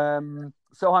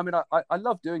 So, I mean, I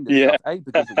love doing this stuff, A,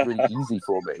 because it's really easy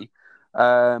for me.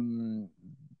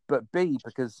 But B,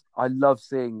 because I love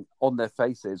seeing on their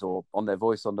faces or on their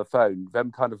voice on the phone,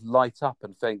 them kind of light up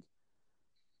and think,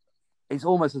 it's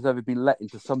almost as though they've been let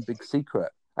into some big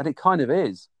secret. And it kind of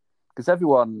is. Because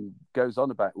everyone goes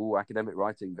on about, academic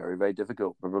writing, very, very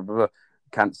difficult. Blah, blah, blah, blah.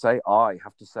 Can't say I,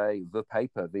 have to say the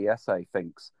paper, the essay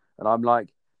thinks. And I'm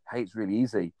like, hey, it's really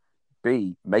easy.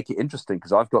 B, make it interesting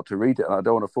because I've got to read it and I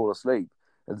don't want to fall asleep.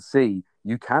 And C,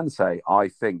 you can say I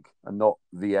think and not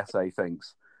the essay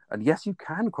thinks. And yes, you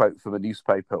can quote from a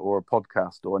newspaper or a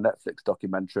podcast or a Netflix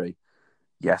documentary.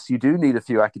 Yes, you do need a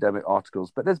few academic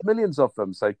articles, but there's millions of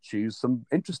them. So choose some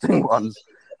interesting ones.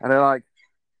 And they're like,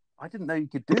 I didn't know you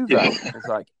could do that. It's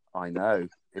like, I know.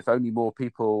 If only more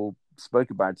people spoke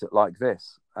about it like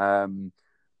this.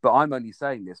 But I'm only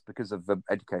saying this because of the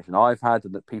education I've had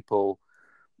and that people,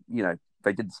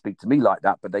 they didn't speak to me like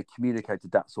that, but they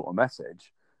communicated that sort of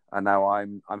message. And now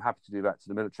I'm happy to do that to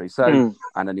the military. So,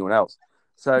 and anyone else.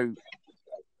 So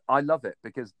I love it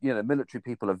because, military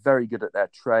people are very good at their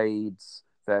trades,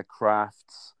 their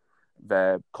crafts,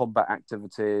 their combat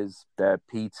activities, their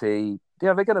PT.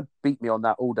 They're going to beat me on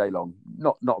that all day long.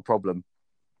 Not a problem.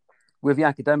 With the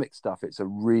academic stuff, it's a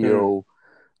real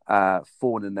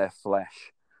thorn in their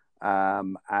flesh.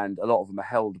 And a lot of them are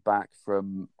held back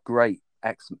from great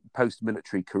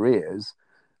post-military careers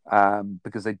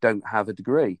because they don't have a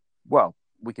degree. Well,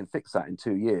 we can fix that in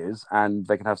 2 years and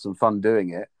they can have some fun doing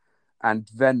it. And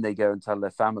then they go and tell their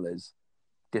families,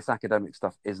 this academic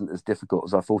stuff isn't as difficult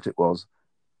as I thought it was.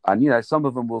 And, some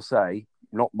of them will say,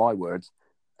 not my words,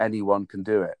 anyone can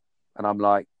do it. And I'm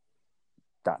like,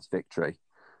 that's victory.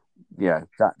 Yeah,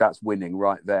 that's winning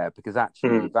right there, because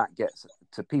actually that gets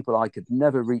to people I could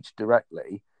never reach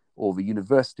directly, or the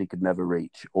university could never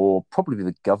reach, or probably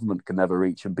the government could never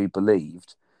reach and be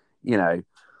believed.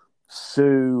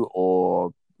 Sue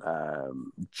or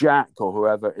Jack or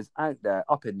whoever is out there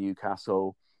up in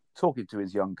Newcastle talking to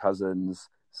his young cousins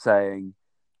saying,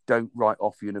 don't write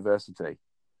off university.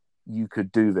 You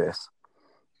could do this.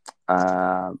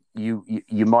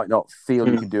 You might not feel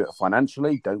you can do it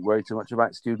financially. Don't worry too much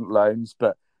about student loans,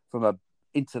 but from an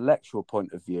intellectual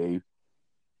point of view,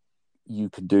 you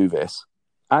can do this.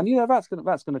 And that's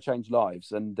going to change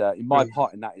lives. And my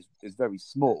part in that is very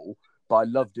small, but I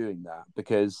love doing that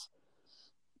because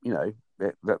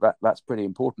that's pretty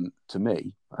important to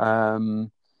me.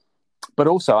 But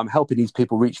also, I'm helping these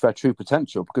people reach their true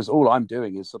potential, because all I'm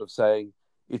doing is sort of saying,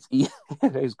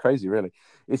 it's crazy, really.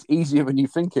 It's easier than you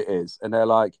think it is. And they're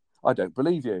like, I don't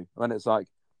believe you. And it's like,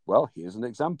 well, here's an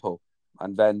example.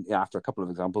 And then after a couple of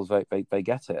examples, they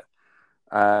get it.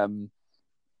 I'm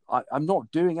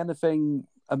not doing anything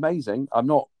amazing. I'm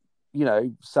not,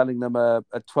 selling them a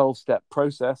 12-step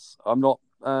process. I'm not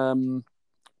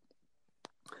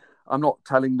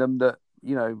telling them that,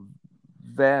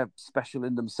 they're special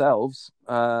in themselves.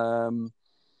 I'm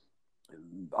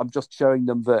just showing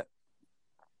them that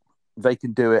they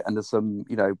can do it, and there's some,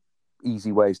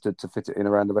 easy ways to fit it in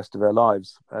around the rest of their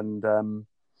lives. And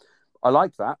I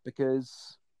like that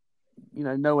because,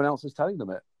 no one else is telling them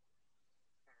it.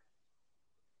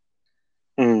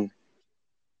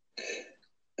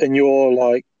 And you're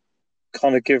like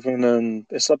kind of giving them,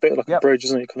 it's a bit like a bridge,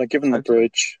 isn't it? Kind of giving the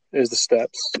bridge, is the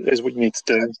steps, is what you need to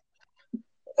do.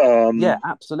 Yeah,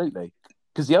 absolutely.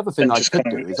 Because the other thing I could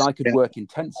do is I could work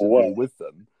intensively with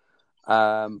them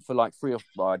for like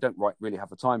I don't really have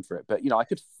the time for it, but I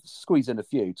could squeeze in a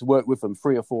few to work with them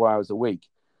 3 or 4 hours a week,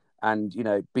 and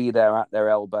be there at their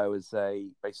elbow as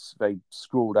they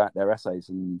scrawled out their essays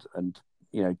and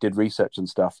did research and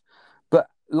stuff. But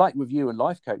like with you and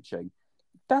life coaching,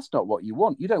 that's not what you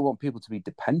want. You don't want people to be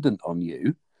dependent on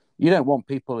you. You don't want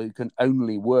people who can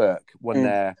only work when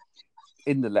they're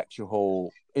in the lecture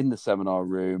hall, in the seminar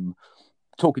room,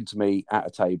 talking to me at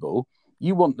a table.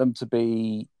 You want them to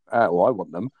be, I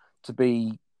want them to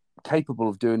be capable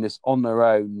of doing this on their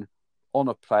own, on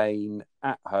a plane,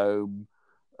 at home,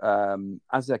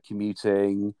 as they're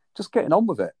commuting, just getting on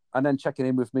with it, and then checking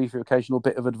in with me for occasional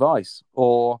bit of advice,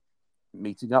 or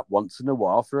meeting up once in a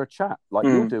while for a chat, like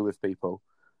you'll do with people.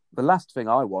 The last thing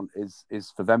I want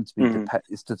is for them to be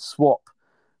is to swap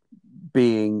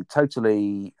being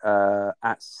totally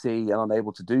at sea and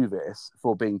unable to do this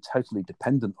for being totally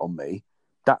dependent on me.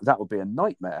 that would be a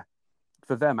nightmare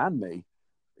for them and me.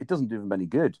 It doesn't do them any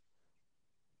good.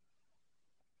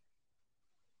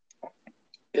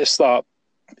 It's that,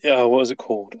 what is it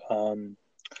called?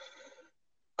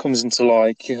 Comes into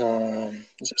like, is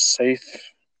it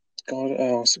safeguarding?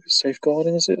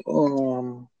 Is it?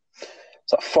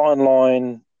 It's that fine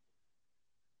line,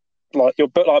 like you're a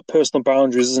bit like personal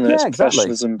boundaries, isn't it? Yeah, It's exactly.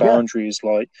 professionalism Yeah. boundaries.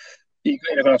 Like you're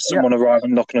going to have someone arrive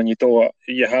and knocking on your door at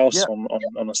your house Yeah.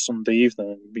 on a Sunday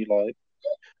evening and be like,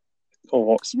 "Oh,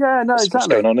 what's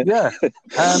exactly. going on here?" Yeah.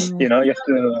 You know, you have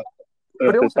to. But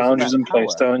it There's also is boundaries about in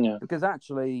place, power, don't you? because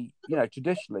actually,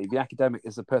 traditionally, the academic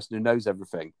is the person who knows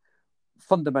everything.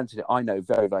 Fundamentally, I know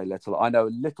very, very little. I know a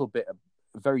little bit,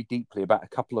 very deeply about a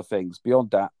couple of things.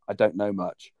 Beyond that, I don't know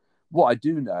much. What I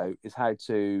do know is how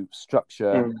to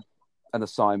structure an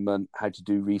assignment, how to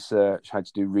do research, how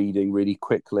to do reading really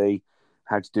quickly,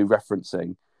 how to do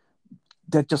referencing.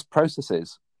 They're just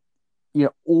processes.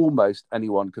 Almost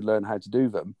anyone could learn how to do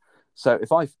them. So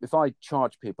if I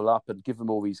charge people up and give them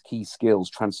all these key skills,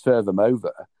 transfer them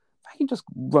over, they can just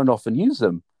run off and use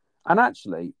them. And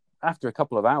actually, after a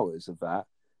couple of hours of that,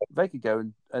 they could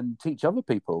go and teach other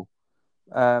people.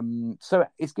 So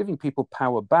it's giving people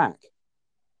power back.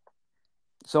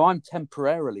 So I'm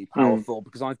temporarily powerful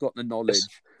because I've got the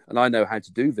knowledge and I know how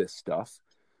to do this stuff.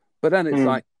 But then it's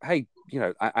like, hey,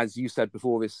 as you said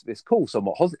before this call,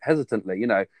 somewhat hesitantly,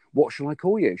 what shall I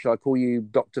call you? Shall I call you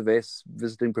Dr. This,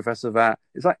 visiting professor that?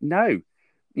 It's like, no,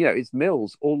 it's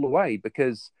Mills all the way,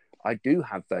 because I do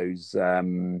have those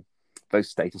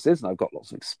statuses and I've got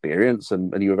lots of experience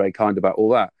and you were very kind about all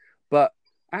that. But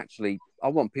actually, I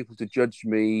want people to judge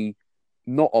me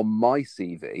not on my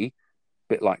CV, a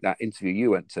bit like that interview you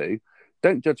went to.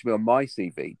 Don't judge me on my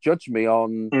CV. Judge me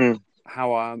on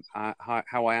how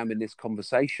I am in this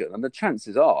conversation. And the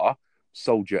chances are,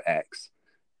 Soldier X,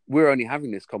 we're only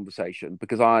having this conversation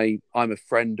because I'm a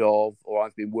friend of, or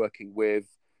I've been working with,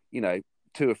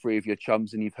 2 or 3 of your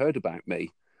chums and you've heard about me.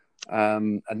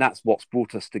 And that's what's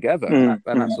brought us together. And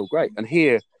that's all great. And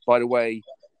here, by the way,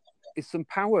 is some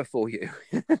power for you.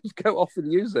 Go off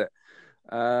and use it.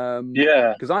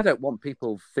 Because I don't want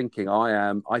people thinking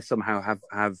I somehow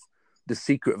have the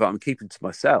secret that I'm keeping to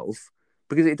myself,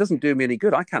 because it doesn't do me any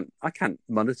good. I can't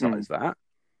monetize that.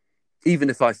 Even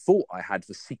if I thought I had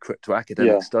the secret to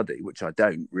academic study, which I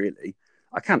don't really,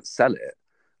 I can't sell it,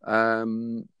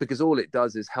 because all it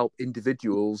does is help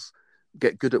individuals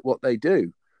get good at what they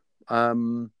do.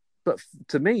 But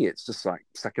to me, it's just like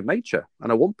second nature,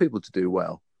 and I want people to do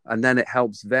well, and then it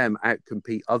helps them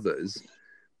outcompete others,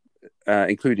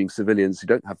 including civilians who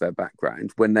don't have their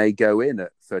background, when they go in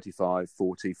at 35,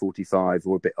 40, 45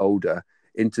 or a bit older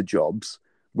into jobs.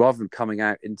 Rather than coming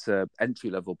out into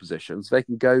entry-level positions, they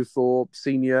can go for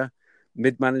senior,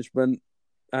 mid-management,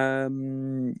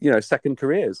 second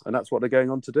careers, and that's what they're going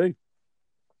on to do.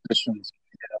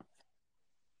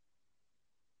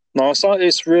 No,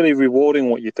 it's really rewarding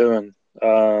what you're doing,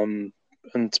 and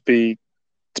to be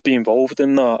involved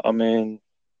in that. I mean,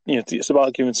 it's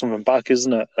about giving something back,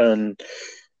 isn't it? And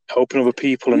helping other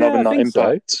people and having that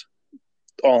impact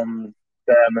on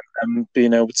them, and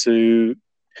being able to.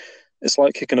 It's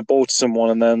like kicking a ball to someone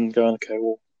and then going, okay,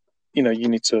 well, you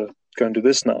need to go and do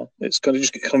this now. It's kind of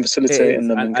just kind of facilitating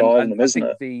them and guiding them, isn't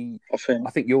it?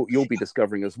 I think you'll be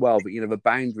discovering as well, but the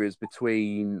boundaries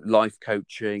between life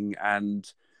coaching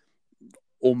and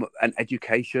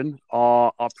education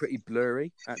are pretty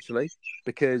blurry, actually,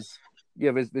 because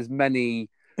there's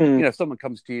many. If someone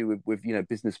comes to you with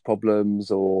business problems,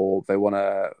 or they want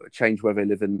to change where they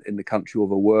live in the country or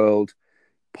the world,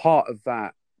 part of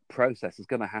that process is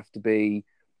going to have to be,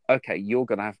 okay, you're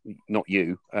going to have, not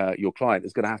you, your client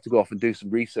is going to have to go off and do some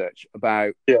research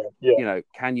about,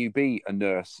 can you be a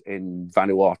nurse in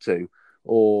Vanuatu,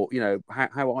 or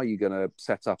how are you going to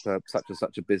set up such and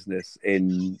such a business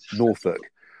in Norfolk?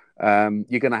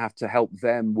 You're going to have to help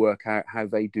them work out how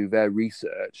they do their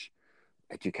research,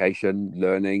 education,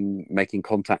 learning, making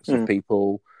contacts with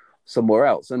people somewhere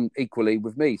else. And equally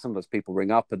with me, sometimes people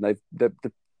ring up and the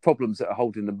problems that are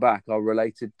holding them back are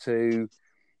related to,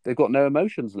 they've got no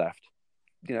emotions left.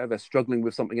 They're struggling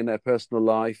with something in their personal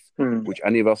life, which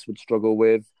any of us would struggle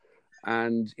with.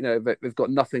 And, they've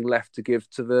got nothing left to give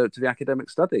to the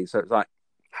academic study. So it's like,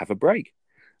 have a break.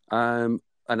 And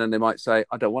then they might say,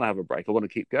 I don't want to have a break. I want to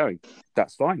keep going.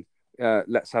 That's fine.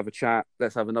 Let's have a chat.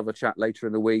 Let's have another chat later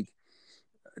in the week.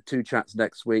 2 chats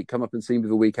next week. Come up and see me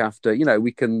the week after.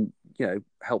 We can,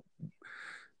 help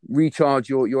recharge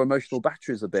your emotional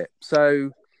batteries a bit.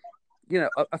 So,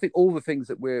 I think all the things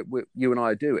that you and I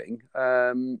are doing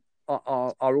are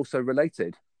also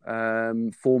related,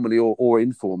 formally or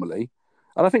informally,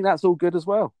 and I think that's all good as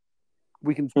well.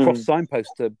 we can cross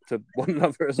signpost to one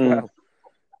another as well.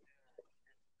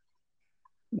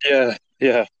 Yeah,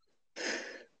 yeah.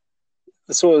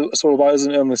 It's all about,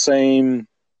 isn't it, on the same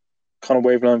kind of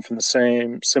wavelength and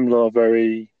the similar,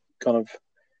 very kind of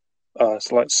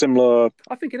it's like similar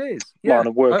I think it is. line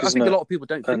of work, I isn't think it? a lot of people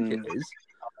don't think it is,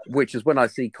 which is when I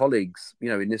see colleagues,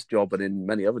 in this job and in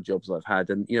many other jobs I've had,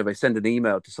 and they send an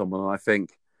email to someone, and I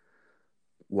think,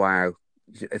 wow,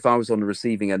 if I was on the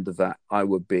receiving end of that, I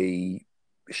would be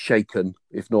shaken,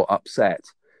 if not upset,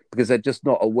 because they're just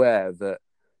not aware that,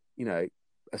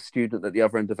 a student at the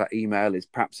other end of that email is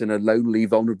perhaps in a lonely,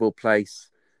 vulnerable place.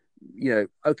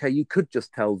 Okay, you could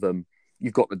just tell them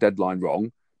you've got the deadline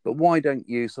wrong, but why don't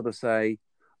you sort of say,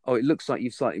 oh, it looks like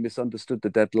you've slightly misunderstood the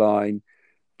deadline.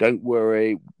 Don't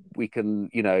worry, we can,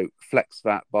 flex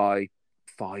that by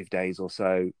 5 days or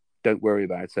so. Don't worry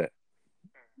about it.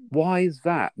 Why is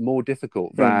that more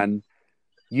difficult than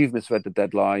you've misread the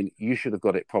deadline? You should have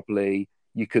got it properly.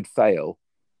 You could fail.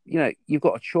 You've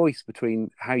got a choice between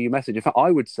how you message. In fact,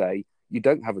 I would say you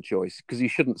don't have a choice because you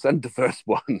shouldn't send the first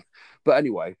one. But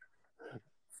anyway,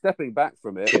 stepping back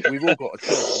from it, we've all got a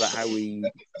choice about how we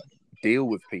deal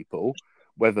with people,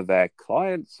 whether they're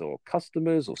clients or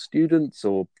customers or students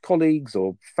or colleagues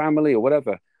or family or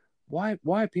whatever. Why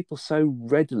are people so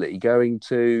readily going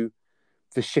to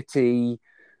the shitty,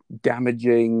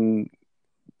 damaging,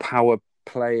 power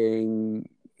playing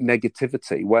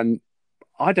negativity when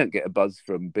I don't get a buzz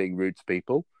from being rude to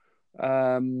people?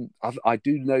 I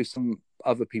do know some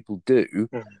other people do,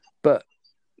 but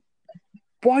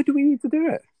why do we need to do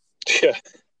it? Yeah,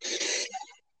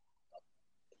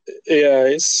 yeah.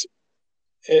 It's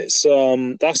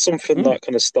that's something that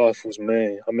kind of stifles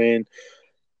me. I mean,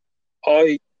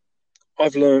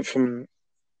 I've learned from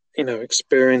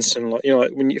experience, and like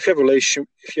if you have a relationship,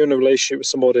 if you're in a relationship with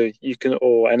somebody, you can,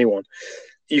 or anyone,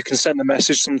 you can send a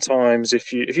message sometimes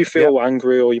if you feel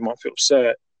angry or you might feel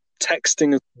upset.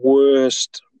 Texting is the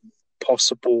worst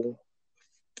possible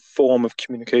form of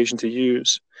communication to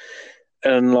use,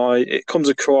 and like it comes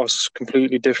across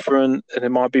completely different, and it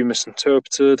might be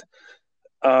misinterpreted.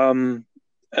 And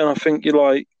I think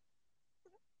you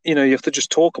have to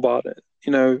just talk about it.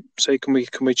 Say, can we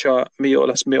chat,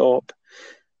 let's meet up,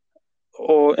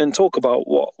 and talk about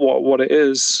what it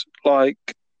is. Like,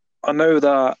 I know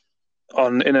that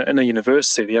in a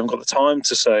university, they haven't got the time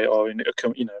to say, oh,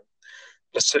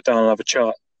 let's sit down and have a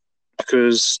chat,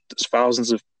 because there's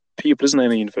thousands of people, isn't there,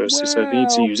 in a university, so they need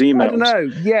to use emails. I don't know.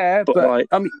 Yeah, but like,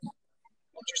 I mean,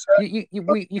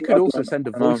 you could also send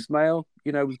a voicemail.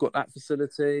 We've got that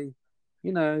facility.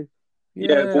 Yeah,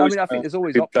 I mean, I think there's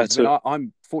always options. I mean,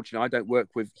 I'm fortunate; I don't work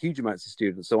with huge amounts of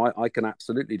students, so I can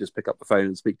absolutely just pick up the phone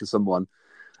and speak to someone.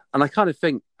 And I kind of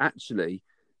think, actually,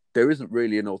 there isn't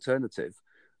really an alternative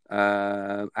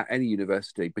at any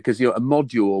university, because a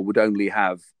module would only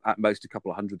have at most a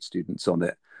couple of hundred students on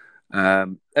it.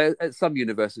 At some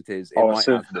universities, it might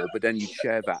have more, but then you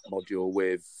share that module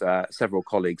with several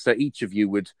colleagues. So each of you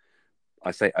would,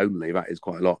 I say only, that is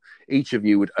quite a lot. Each of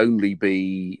you would only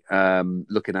be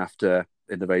looking after,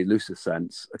 in the very loosest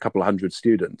sense, a couple of hundred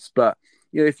students. But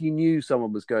if you knew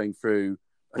someone was going through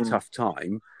a tough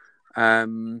time,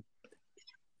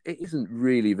 it isn't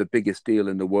really the biggest deal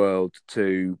in the world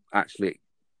to actually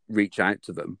reach out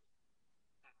to them.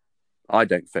 I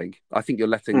don't think. I think you're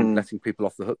letting people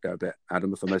off the hook there a bit,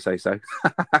 Adam, if I may say so.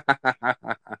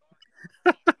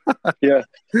 Yeah,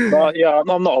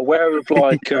 I'm not aware of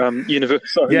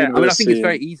university. Yeah, I mean, I think it's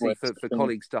very easy for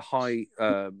colleagues to hide,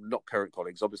 not current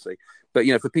colleagues, obviously, but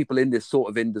for people in this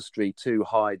sort of industry to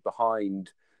hide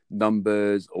behind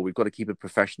numbers, or we've got to keep a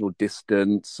professional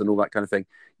distance and all that kind of thing.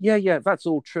 Yeah, that's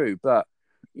all true. But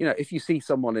if you see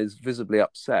someone is visibly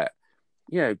upset,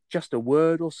 just a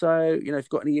word or so. If you've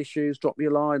got any issues, drop me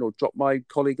a line, or drop my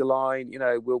colleague a line.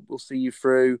 We'll see you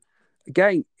through.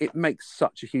 Again, it makes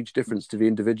such a huge difference to the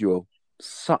individual,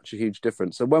 such a huge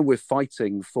difference. And when we're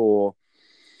fighting for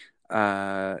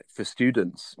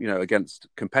students, against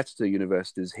competitor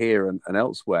universities here and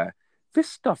elsewhere, this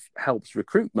stuff helps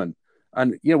recruitment.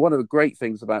 And one of the great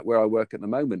things about where I work at the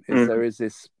moment is there is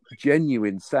this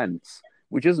genuine sense,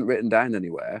 which isn't written down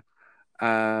anywhere,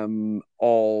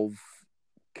 of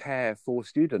care for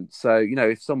students. So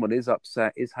if someone is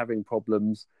upset, is having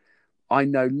problems, I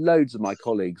know loads of my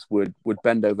colleagues would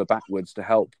bend over backwards to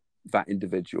help that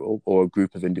individual or a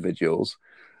group of individuals,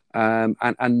 and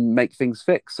make things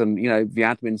fix. And the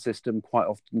admin system quite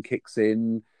often kicks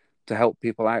in to help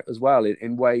people out as well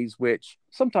in ways which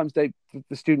sometimes the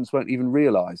students won't even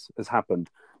realise has happened,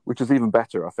 which is even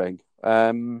better, I think.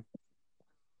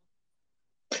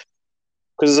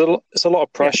 because it's a lot of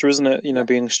Yeah, pressure, isn't it? yeah,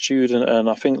 Being a student, and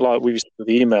I think like we used with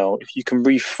the email, if you can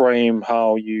reframe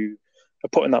how you are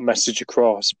putting that message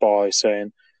across by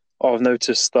saying, "Oh, I've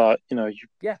noticed that you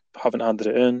yeah, haven't handed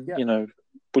it in. yeah.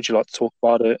 Would you like to talk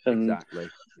about it?" And Exactly,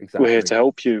 we're here exactly. to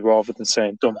help you, rather than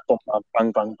saying, "Dum bum bang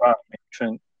bang bang bang." You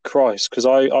think, Christ, because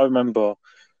I remember,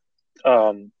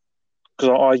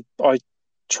 because I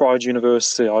tried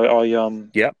university. I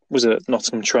Yeah, was at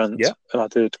Nottingham Trent, yeah, and I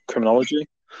did criminology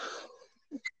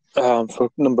for a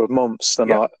number of months. Then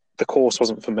yeah, the course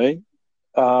wasn't for me.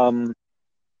 Um,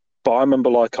 but I remember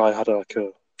like I had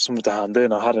something to hand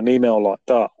in. I had an email like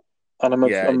that, and I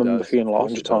yeah. It remember does. feeling Of like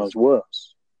course, 100 it times does.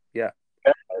 worse. Yeah,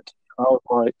 I was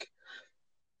like,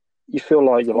 you feel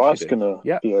like of your course you life's do. gonna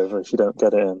Yeah, be over if you don't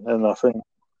get it in. And I think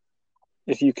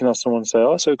if you can have someone say,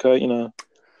 "Oh, it's okay,"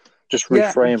 just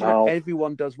yeah. And reframe how.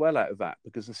 everyone does well out of that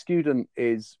because the student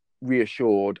is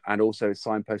reassured and also is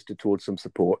signposted towards some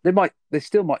support. They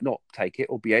still might not take it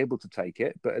or be able to take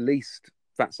it, but at least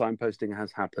that signposting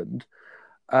has happened.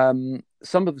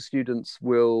 Some of the students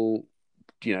will,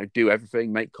 do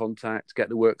everything, make contact, get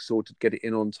the work sorted, get it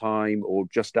in on time or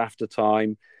just after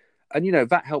time. And,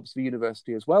 that helps the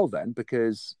university as well then,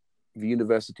 because the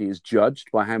university is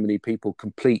judged by how many people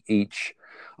complete each,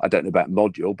 I don't know about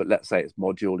module, but let's say it's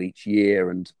module each year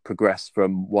and progress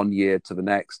from one year to the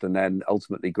next and then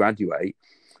ultimately graduate.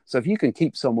 So if you can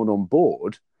keep someone on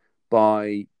board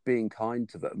by being kind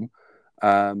to them,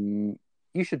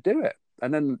 you should do it.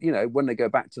 And then, when they go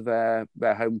back to their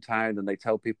hometown and they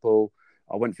tell people,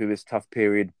 I went through this tough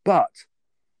period, but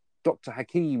Dr.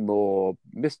 Hakim or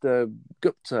Mr.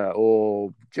 Gupta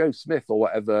or Joe Smith or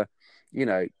whatever,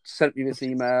 sent me this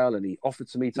email and he offered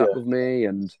to meet up Yeah. with me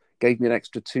and gave me an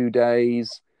extra 2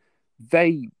 days.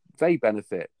 They they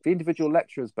benefit. The individual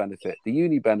lecturers benefit. The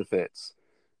uni benefits.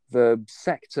 The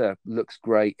sector looks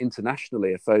great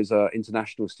internationally if those are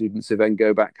international students who then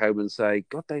go back home and say,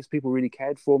 God, those people really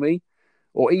cared for me.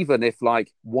 Or even if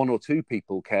like one or two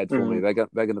people cared for me, Mm,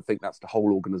 they're going to think that's the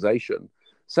whole organization.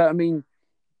 So, I mean,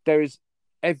 there is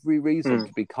every reason mm,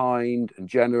 to be kind and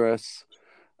generous.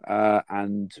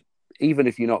 And even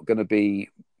if you're not going to be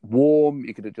warm,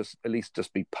 you could just at least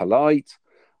just be polite,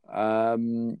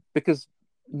 because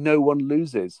no one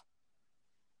loses.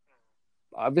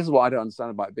 This is what I don't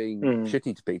understand about being mm.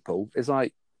 shitty to people. Is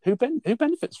like who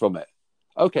benefits from it?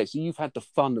 Okay, so you've had the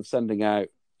fun of sending out,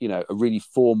 a really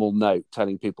formal note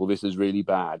telling people this is really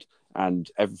bad and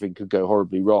everything could go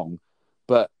horribly wrong,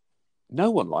 but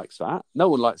no one likes that. No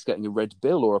one likes getting a red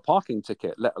bill or a parking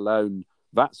ticket, let alone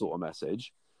that sort of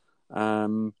message.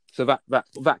 So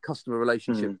that customer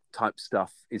relationship Mm. type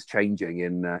stuff is changing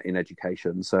in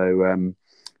education. So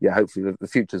yeah, hopefully the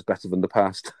future is better than the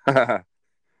past.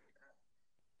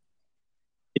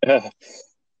 Yeah,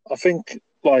 I think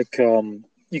like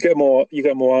you get more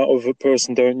out of a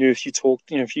person, don't you? If you talk,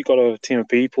 if you got a team of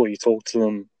people, you talk to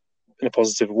them in a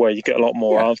positive way, you get a lot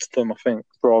more Yeah, out of them. I think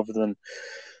rather than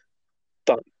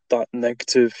that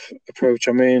negative approach.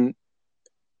 I mean,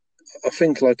 I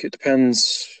think like it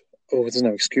depends. Oh, there's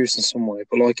no excuse in some way,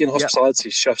 but like in yeah, hospitality,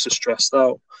 chefs are stressed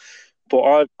out.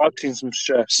 But I've seen some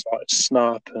chefs like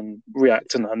snap and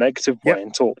react in a negative yeah, way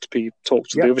and talk to people, talk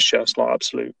to yeah. the other chefs like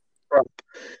absolute crap.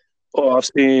 Or I've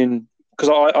seen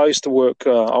because I used to work.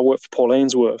 I worked for Paul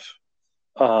Ainsworth.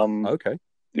 Um, Okay,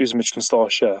 he's a Michelin star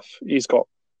chef. He's got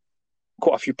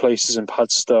quite a few places in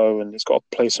Padstow, and he's got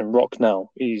a place in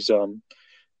Rocknell. He's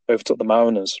overtook the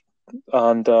Mariners,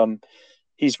 and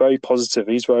he's very positive.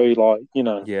 He's very like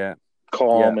yeah, yeah,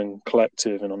 calm and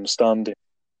collective and understanding.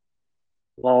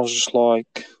 And I was just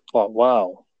like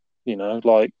wow,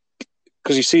 like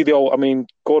because you see the old. I mean,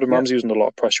 Gordon yeah, Ramsay was under a lot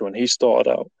of pressure when he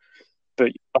started out.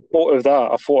 But I thought of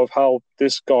that. I thought of how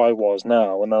this guy was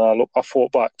now, and then I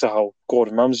thought back to how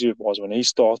Gordon Ramsay was when he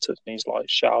started. And he's like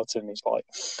shouting, he's like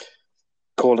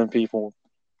calling people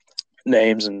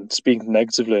names and speaking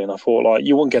negatively. And I thought like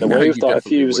you wouldn't get no, away with you that if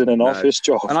definitely you was in wouldn't. an No, office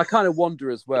job. and I kind of wonder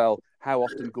as well how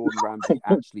often Gordon Ramsay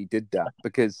actually did that,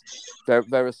 because there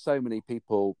are so many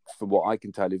people, from what I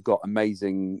can tell, who've got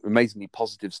amazingly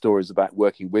positive stories about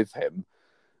working with him,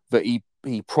 that he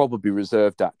probably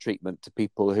reserved that treatment to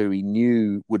people who he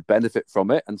knew would benefit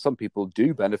from it, and some people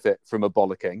do benefit from a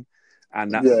bollocking,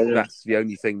 and Yeah, yeah, that's the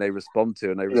only thing they respond to,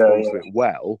 and they yeah, respond to yeah. it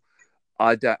well.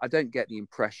 I don't get the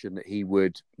impression that he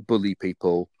would bully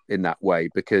people in that way,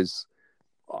 because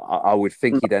I would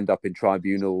think he'd end up in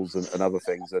tribunals and other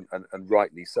things, and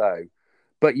rightly so.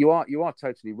 But you are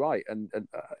totally right, and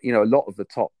a lot of the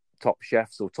top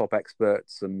chefs or top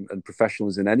experts and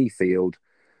professionals in any field,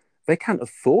 they can't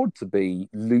afford to be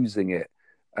losing it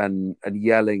and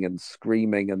yelling and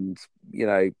screaming and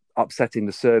upsetting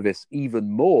the service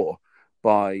even more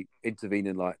by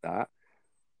intervening like that,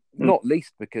 not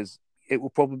least because it will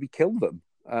probably kill them.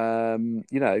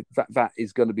 That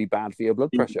is going to be bad for your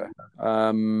blood pressure.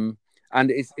 And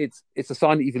it's a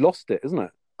sign that you've lost it, isn't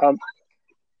it?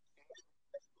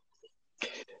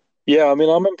 Yeah, I mean,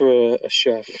 I remember a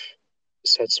chef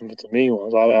said something to me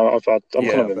once. I'm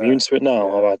kind of immune to it now.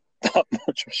 Yeah. I've had that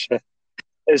much of a chef.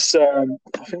 It's I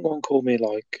think one called me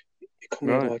like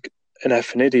an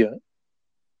effing idiot.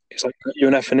 He's like, "You're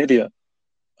an effing idiot,"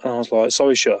 and I was like,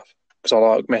 "Sorry, chef," because I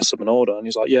like messed up an order, and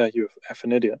he's like, "Yeah, you're an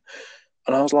effing idiot,"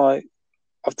 and I was like,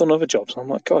 "I've done other jobs." And I'm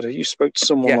like, "God, if you spoke to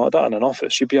someone like that in an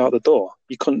office, you'd be out the door.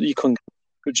 You couldn't.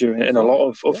 Could you? In a lot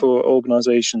of other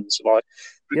organisations, like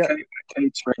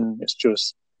catering, it's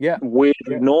just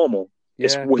weirdly normal.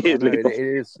 It's weirdly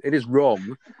it is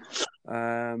wrong.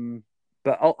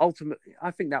 But ultimately,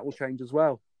 I think that will change as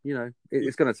well.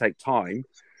 It's going to take time.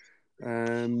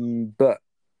 But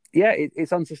yeah,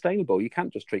 it's unsustainable. You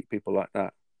can't just treat people like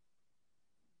that.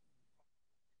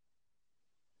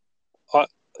 I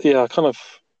kind of,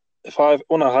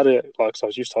 when I had it, like, cause I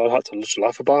was used to, I had to just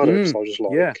laugh about it because I was just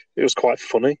like, it was quite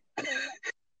funny.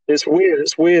 It's weird.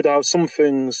 It's weird how some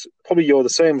things, probably you're the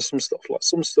same as some stuff. Like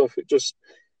some stuff,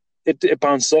 it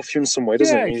bounces off you in some way,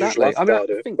 doesn't it? And Exactly. You just laugh about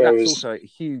I it. think that's also a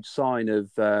huge sign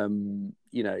of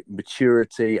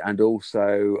maturity and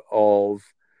also of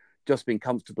just being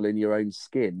comfortable in your own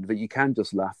skin, that you can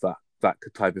just laugh that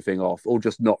type of thing off or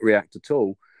just not react at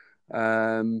all.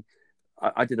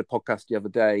 I did a podcast the other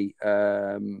day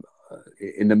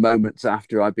in the moments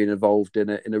after I'd been involved in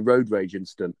a road rage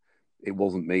incident. It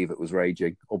wasn't me that was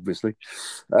raging, obviously.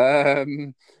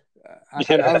 And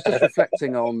I was just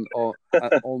reflecting on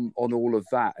all of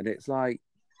that, and it's like,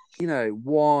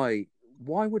 why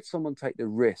would someone take the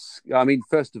risk? I mean,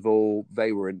 first of all,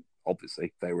 they were in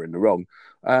the wrong,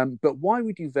 but why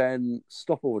would you then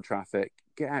stop all the traffic,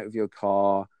 get out of your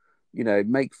car,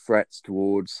 make threats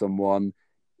towards someone?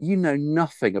 You know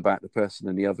nothing about the person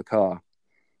in the other car.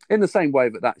 In the same way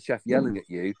that chef yelling at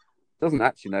you doesn't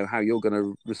actually know how you're going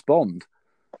to respond.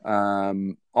 How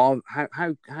much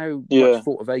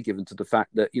thought have they given to the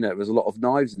fact that there's a lot of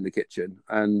knives in the kitchen,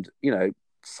 and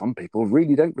some people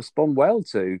really don't respond well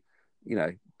to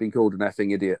being called an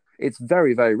effing idiot. It's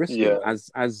very, very risky.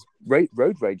 As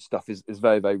road rage stuff is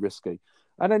very, very risky.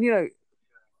 And then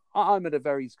I'm at a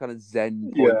very kind of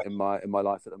zen point in my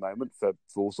life at the moment for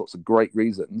all sorts of great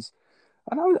reasons.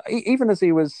 And even as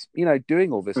he was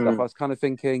doing all this stuff, I was kind of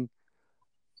thinking,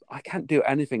 I can't do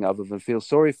anything other than feel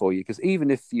sorry for you, because even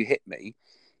if you hit me,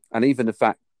 and even the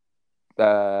fact,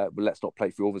 well, let's not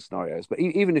play through all the scenarios, but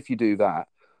even if you do that,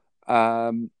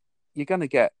 you're going to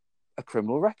get a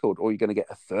criminal record, or you're going to get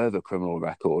a further criminal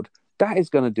record. That is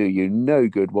going to do you no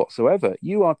good whatsoever.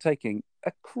 You are taking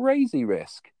a crazy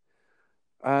risk.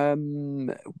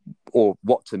 Or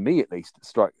what to me at least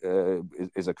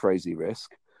is a crazy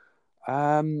risk.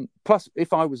 Plus,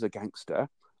 if I was a gangster,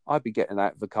 I'd be getting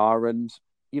out of the car and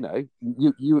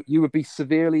you would be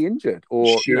severely injured,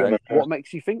 or what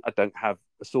makes you think I don't have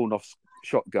a sawn-off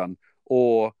shotgun,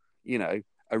 or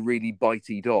a really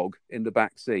bitey dog in the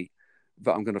back seat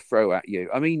that I'm going to throw at you?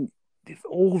 I mean,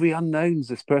 all the unknowns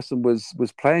this person was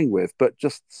playing with, but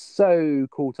just so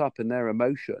caught up in their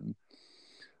emotion,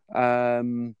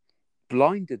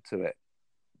 blinded to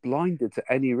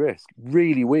any risk.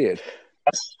 Really weird.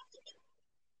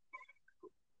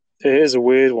 It is a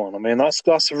weird one. I mean,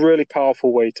 that's a really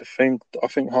powerful way to think. I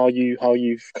think how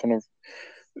you've kind of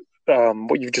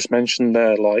what you've just mentioned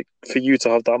there, like for you to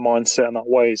have that mindset in that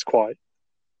way is quite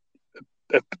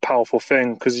a powerful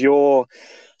thing, because you're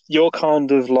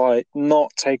kind of like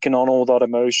not taking on all that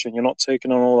emotion. You're not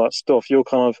taking on all that stuff. You're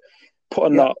kind of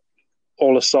putting that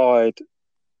all aside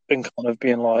and kind of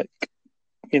being like,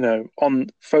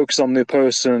 focus on the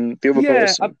person, the other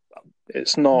person.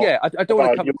 It's not. Yeah, I don't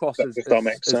want to come across as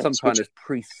some kind of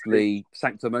priestly,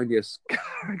 sanctimonious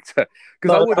character,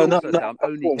 because I would also say I'm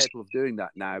only capable of doing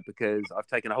that now because I've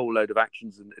taken a whole load of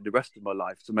actions in the rest of my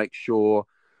life to make sure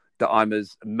that I'm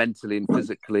as mentally and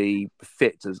physically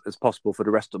fit as possible for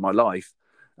the rest of my life,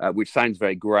 which sounds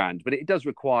very grand, but it does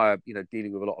require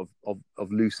dealing with a lot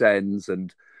of loose ends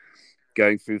and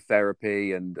going through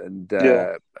therapy and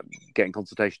getting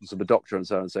consultations with a doctor and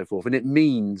so on and so forth. And it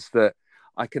means that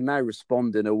I can now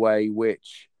respond in a way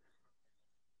which,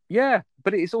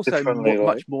 but it's also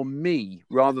much more me,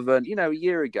 rather than, a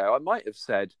year ago, I might have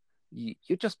said,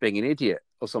 you're just being an idiot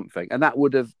or something. And that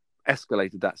would have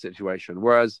escalated that situation.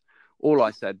 Whereas all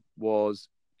I said was,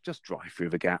 just drive through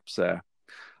the gap, sir.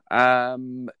 But,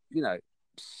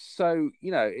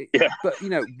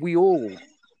 we all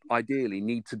ideally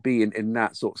need to be in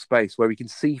that sort of space where we can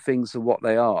see things for what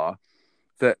they are,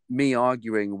 that me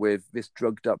arguing with this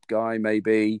drugged up guy,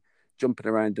 maybe jumping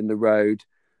around in the road,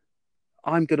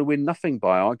 I'm going to win nothing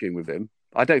by arguing with him.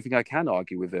 I don't think I can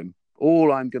argue with him.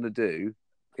 All I'm going to do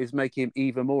is make him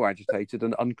even more agitated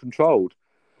and uncontrolled.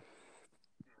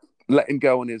 Let him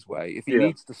go on his way. If he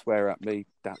needs to swear at me,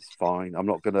 that's fine. I'm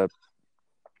not going to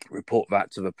report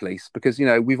that to the police because,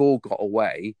 we've all got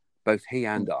away, both he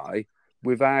and I,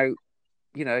 without,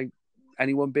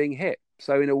 anyone being hit.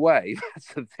 So in a way,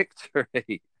 that's a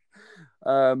victory.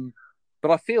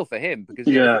 But I feel for him because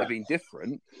if it had been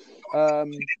different,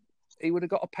 he would have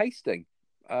got a pasting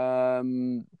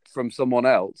from someone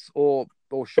else or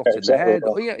shot in the head.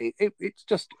 Oh, it's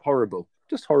just horrible.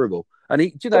 Just horrible. And he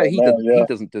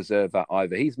doesn't deserve that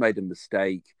either. He's made a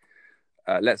mistake.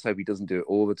 Let's hope he doesn't do it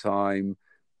all the time.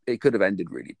 It could have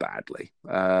ended really badly.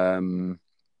 But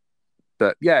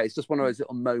yeah, it's just one of those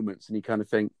little moments, and you kind of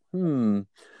think,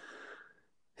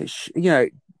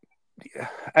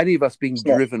 any of us being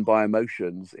driven by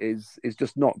emotions is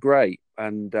just not great.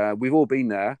 And we've all been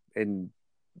there.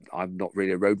 I'm not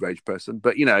really a road rage person,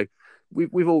 but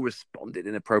we've all responded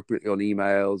inappropriately on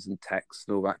emails and texts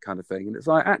and all that kind of thing. And it's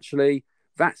like, actually,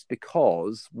 that's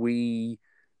because we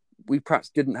perhaps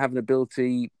didn't have an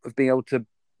ability of being able to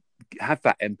have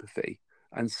that empathy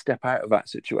and step out of that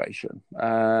situation.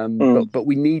 But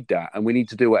we need that, and we need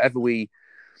to do whatever we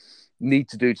need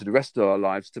to do to the rest of our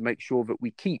lives to make sure that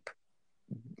we keep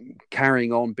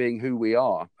carrying on being who we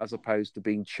are, as opposed to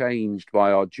being changed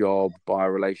by our job, by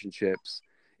our relationships,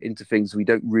 into things we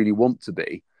don't really want to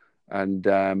be. And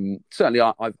certainly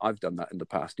I've done that in the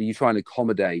past. You try and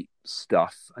accommodate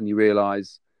stuff and you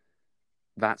realize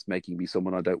that's making me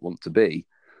someone I don't want to be.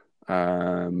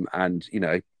 And,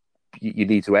 you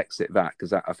need to exit that,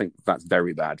 because I think that's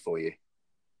very bad for you.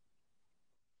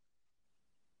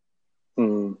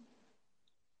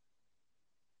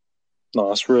 No,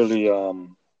 that's really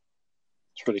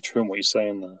true in what you're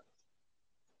saying there.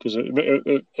 Because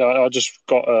I just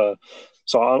got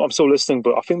so I'm still listening,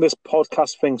 but I think this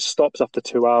podcast thing stops after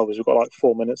 2 hours. We've got like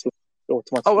 4 minutes left.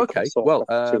 Oh, okay. Well,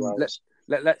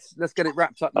 let's get it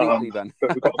wrapped up neatly then.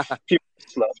 But we've got a few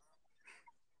minutes left.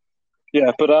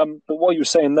 Yeah, but what you were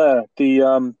saying there,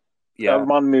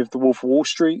 reminded me of The Wolf of Wall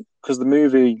Street, because the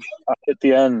movie at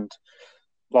the end,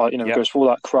 goes through all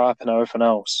that crap and everything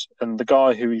else, and the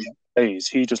guy who he plays,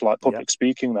 he does like public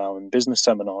speaking now and business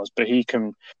seminars, but he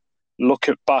can look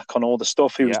back on all the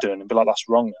stuff he was doing and be like, that's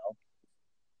wrong now.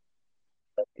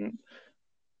 And,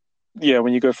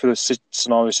 when you go through the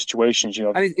scenario situations,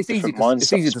 and it's easy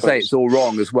to say it's all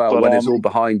wrong as well, but when it's all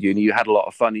behind you and you had a lot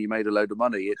of fun and you made a load of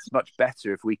money. It's much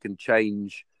better if we can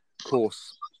change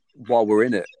course while we're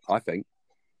in it, I think.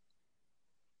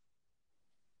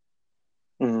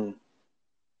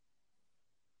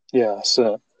 Yeah,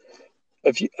 so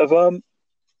have you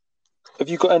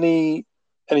got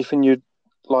anything you'd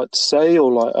like to say,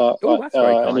 or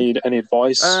any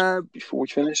advice before we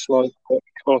finish, like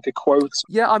a quote?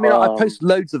 Yeah, I mean, I post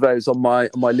loads of those on my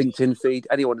LinkedIn feed.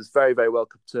 Anyone is very, very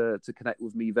welcome to connect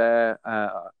with me there,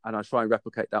 and I try and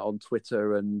replicate that on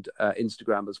Twitter and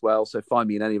Instagram as well. So find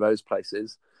me in any of those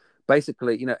places.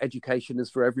 Basically, education is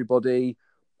for everybody.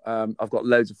 I've got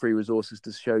loads of free resources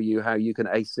to show you how you can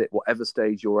ace it, whatever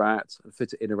stage you're at, and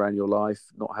fit it in around your life,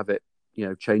 not have it,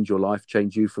 change your life,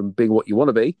 change you from being what you want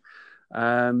to be.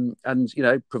 And,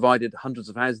 provided hundreds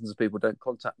of thousands of people don't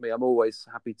contact me, I'm always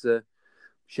happy to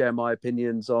share my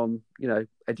opinions on,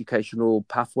 educational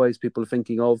pathways people are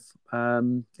thinking of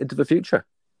into the future.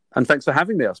 And thanks for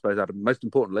having me, I suppose, Adam, most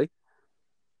importantly.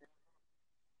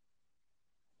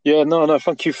 Yeah, no,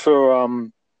 thank you for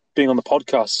being on the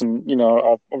podcast. And,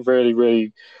 I'm really,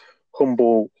 really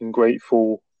humble and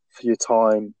grateful for your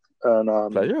time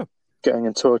and Pleasure. Getting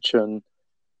in touch. And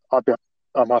I'm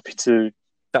happy to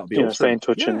awesome. Stay in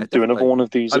touch and do another one of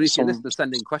these. I mean, if your listeners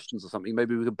send in questions or something,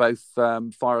 maybe we could both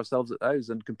fire ourselves at those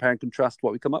and compare and contrast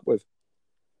what we come up with.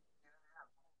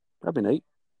 That'd be neat.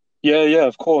 Yeah,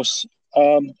 of course.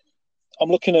 I'm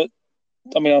looking at.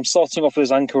 I mean, I'm starting off with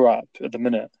this Anchor app at the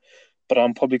minute, but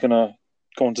I'm probably gonna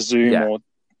go onto Zoom or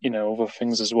other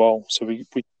things as well. So we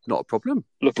not a problem.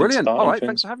 Brilliant. All right,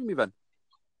 thanks for having me, Ben.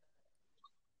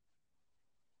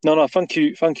 No, thank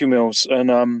you, Mills,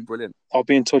 and brilliant. I'll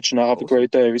be in touch, and I'll have a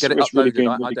great day. It's really been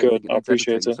really good. I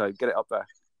appreciate it. So get it up there.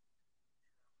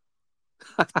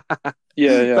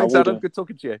 Yeah. Thanks, Adam. Good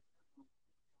talking to you.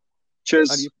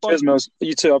 Cheers, Mills.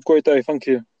 You too. Have a great day. Thank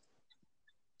you.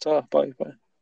 Bye.